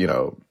 you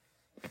know,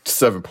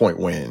 7-point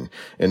win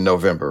in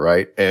November,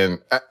 right? And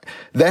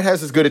that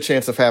has as good a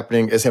chance of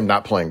happening as him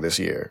not playing this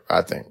year,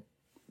 I think.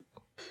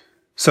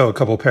 So a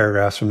couple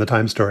paragraphs from the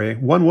Times story.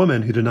 One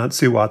woman who did not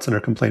sue Watson or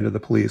complain to the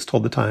police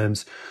told the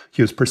Times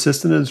he was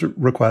persistent in his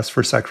requests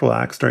for sexual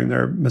acts during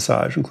their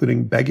massage,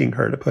 including begging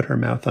her to put her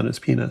mouth on his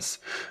penis.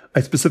 I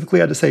specifically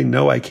had to say,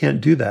 no, I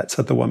can't do that,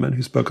 said the woman,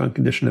 who spoke on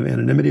condition of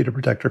anonymity to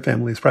protect her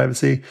family's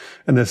privacy.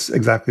 And this,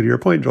 exactly to your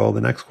point, Joel,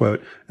 the next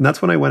quote. And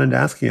that's when I went into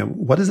asking him,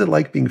 what is it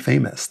like being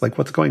famous? Like,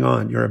 what's going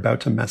on? You're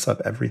about to mess up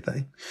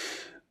everything.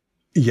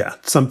 Yeah,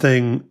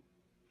 something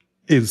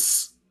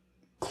is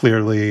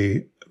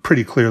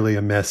pretty clearly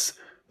amiss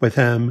with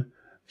him.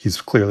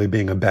 He's clearly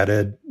being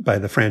abetted by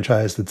the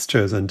franchise that's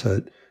chosen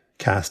to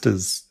cast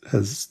his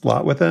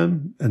lot with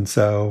him. And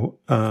so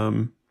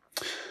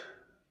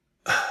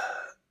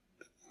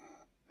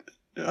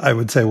I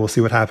would say we'll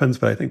see what happens,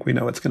 but I think we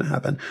know what's going to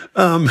happen.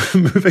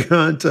 Moving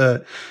on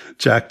to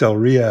Jack Del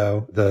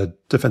Rio, the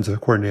defensive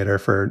coordinator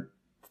for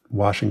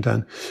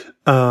Washington,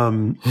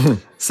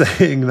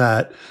 saying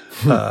that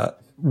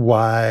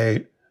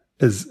why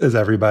is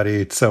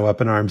everybody so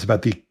up in arms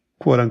about the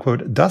quote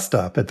unquote dust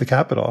up at the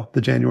Capitol,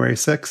 the January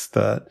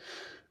 6th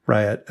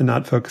riot, and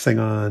not focusing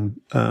on,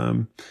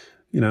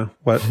 you know,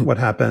 what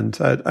happened.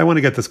 I want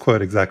to get this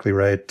quote exactly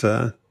right.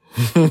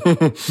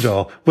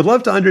 Joel would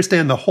love to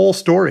understand the whole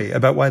story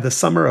about why the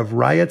summer of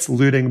riots,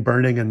 looting,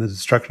 burning, and the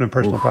destruction of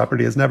personal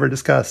property is never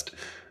discussed.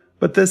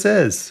 But this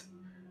is.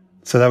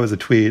 So that was a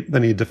tweet.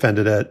 Then he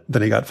defended it.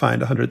 Then he got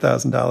fined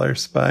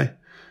 $100,000 by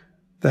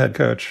the head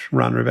coach,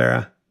 Ron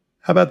Rivera.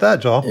 How about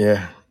that, Joel?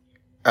 Yeah.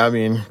 I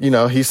mean, you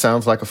know, he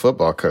sounds like a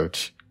football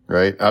coach,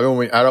 right? I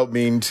don't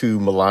mean to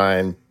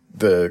malign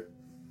the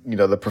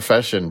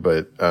profession,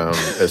 but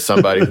as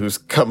somebody who's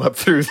come up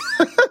through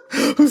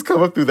who's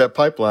coming through that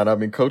pipeline. I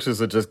mean,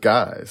 coaches are just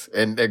guys,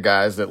 and they're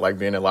guys that like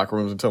being in locker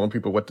rooms and telling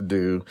people what to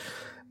do,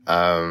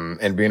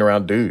 and being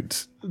around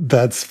dudes.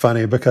 That's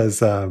funny because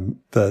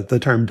the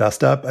term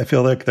dust up, I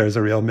feel like there's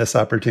a real missed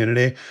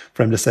opportunity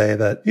for him to say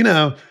that,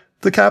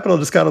 the Capitol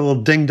just got a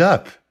little dinged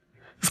up.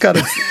 It's got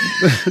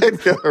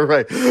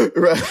right.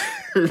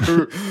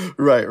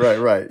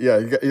 Yeah,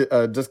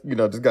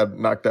 just got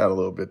knocked out a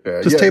little bit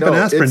there. Just tape an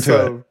aspirin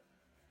to it.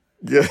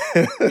 Yeah,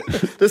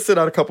 just sit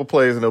out a couple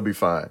plays and they'll be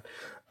fine.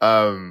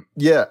 I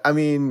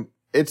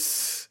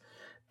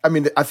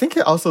think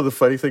also the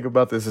funny thing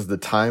about this is the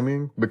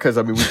timing, because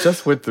we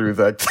just went through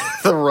the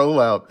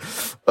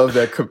rollout of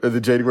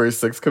the January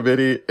 6th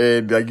committee,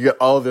 and you get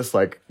all this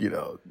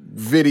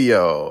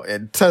video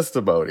and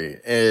testimony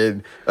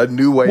and a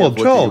new way. Well,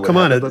 Joel, come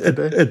on,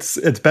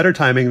 it's better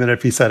timing than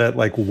if he said it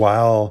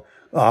while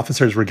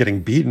officers were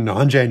getting beaten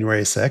on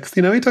January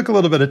 6th. He took a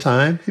little bit of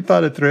time. He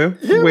thought it through.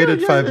 He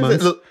waited 5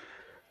 months.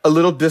 A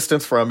little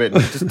distance from it,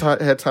 and he just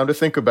had time to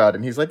think about it.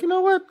 And he's like, you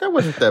know what? That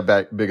wasn't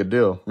that big a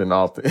deal when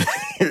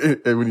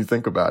you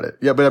think about it.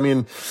 Yeah, but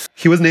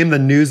he was named the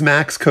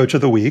Newsmax Coach of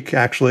the Week,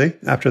 actually,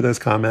 after those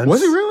comments. Was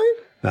he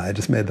really? No, I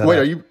just made that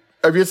Wait, up.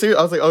 Have you seen it?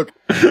 I was like,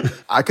 okay.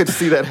 I could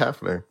see that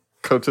happening.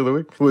 Coach of the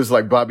Week? Who was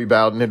like Bobby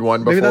Bowden had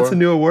won before. Maybe that's a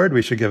new award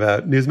we should give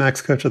out.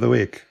 Newsmax Coach of the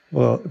Week.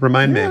 Well,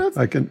 remind me.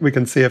 We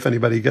can see if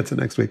anybody gets it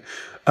next week.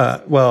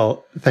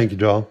 Well, thank you,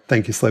 Joel.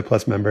 Thank you, Slate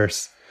Plus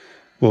members.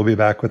 We'll be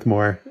back with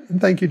more. And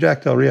thank you,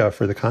 Jack Del Rio,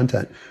 for the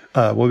content.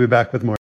 We'll be back with more.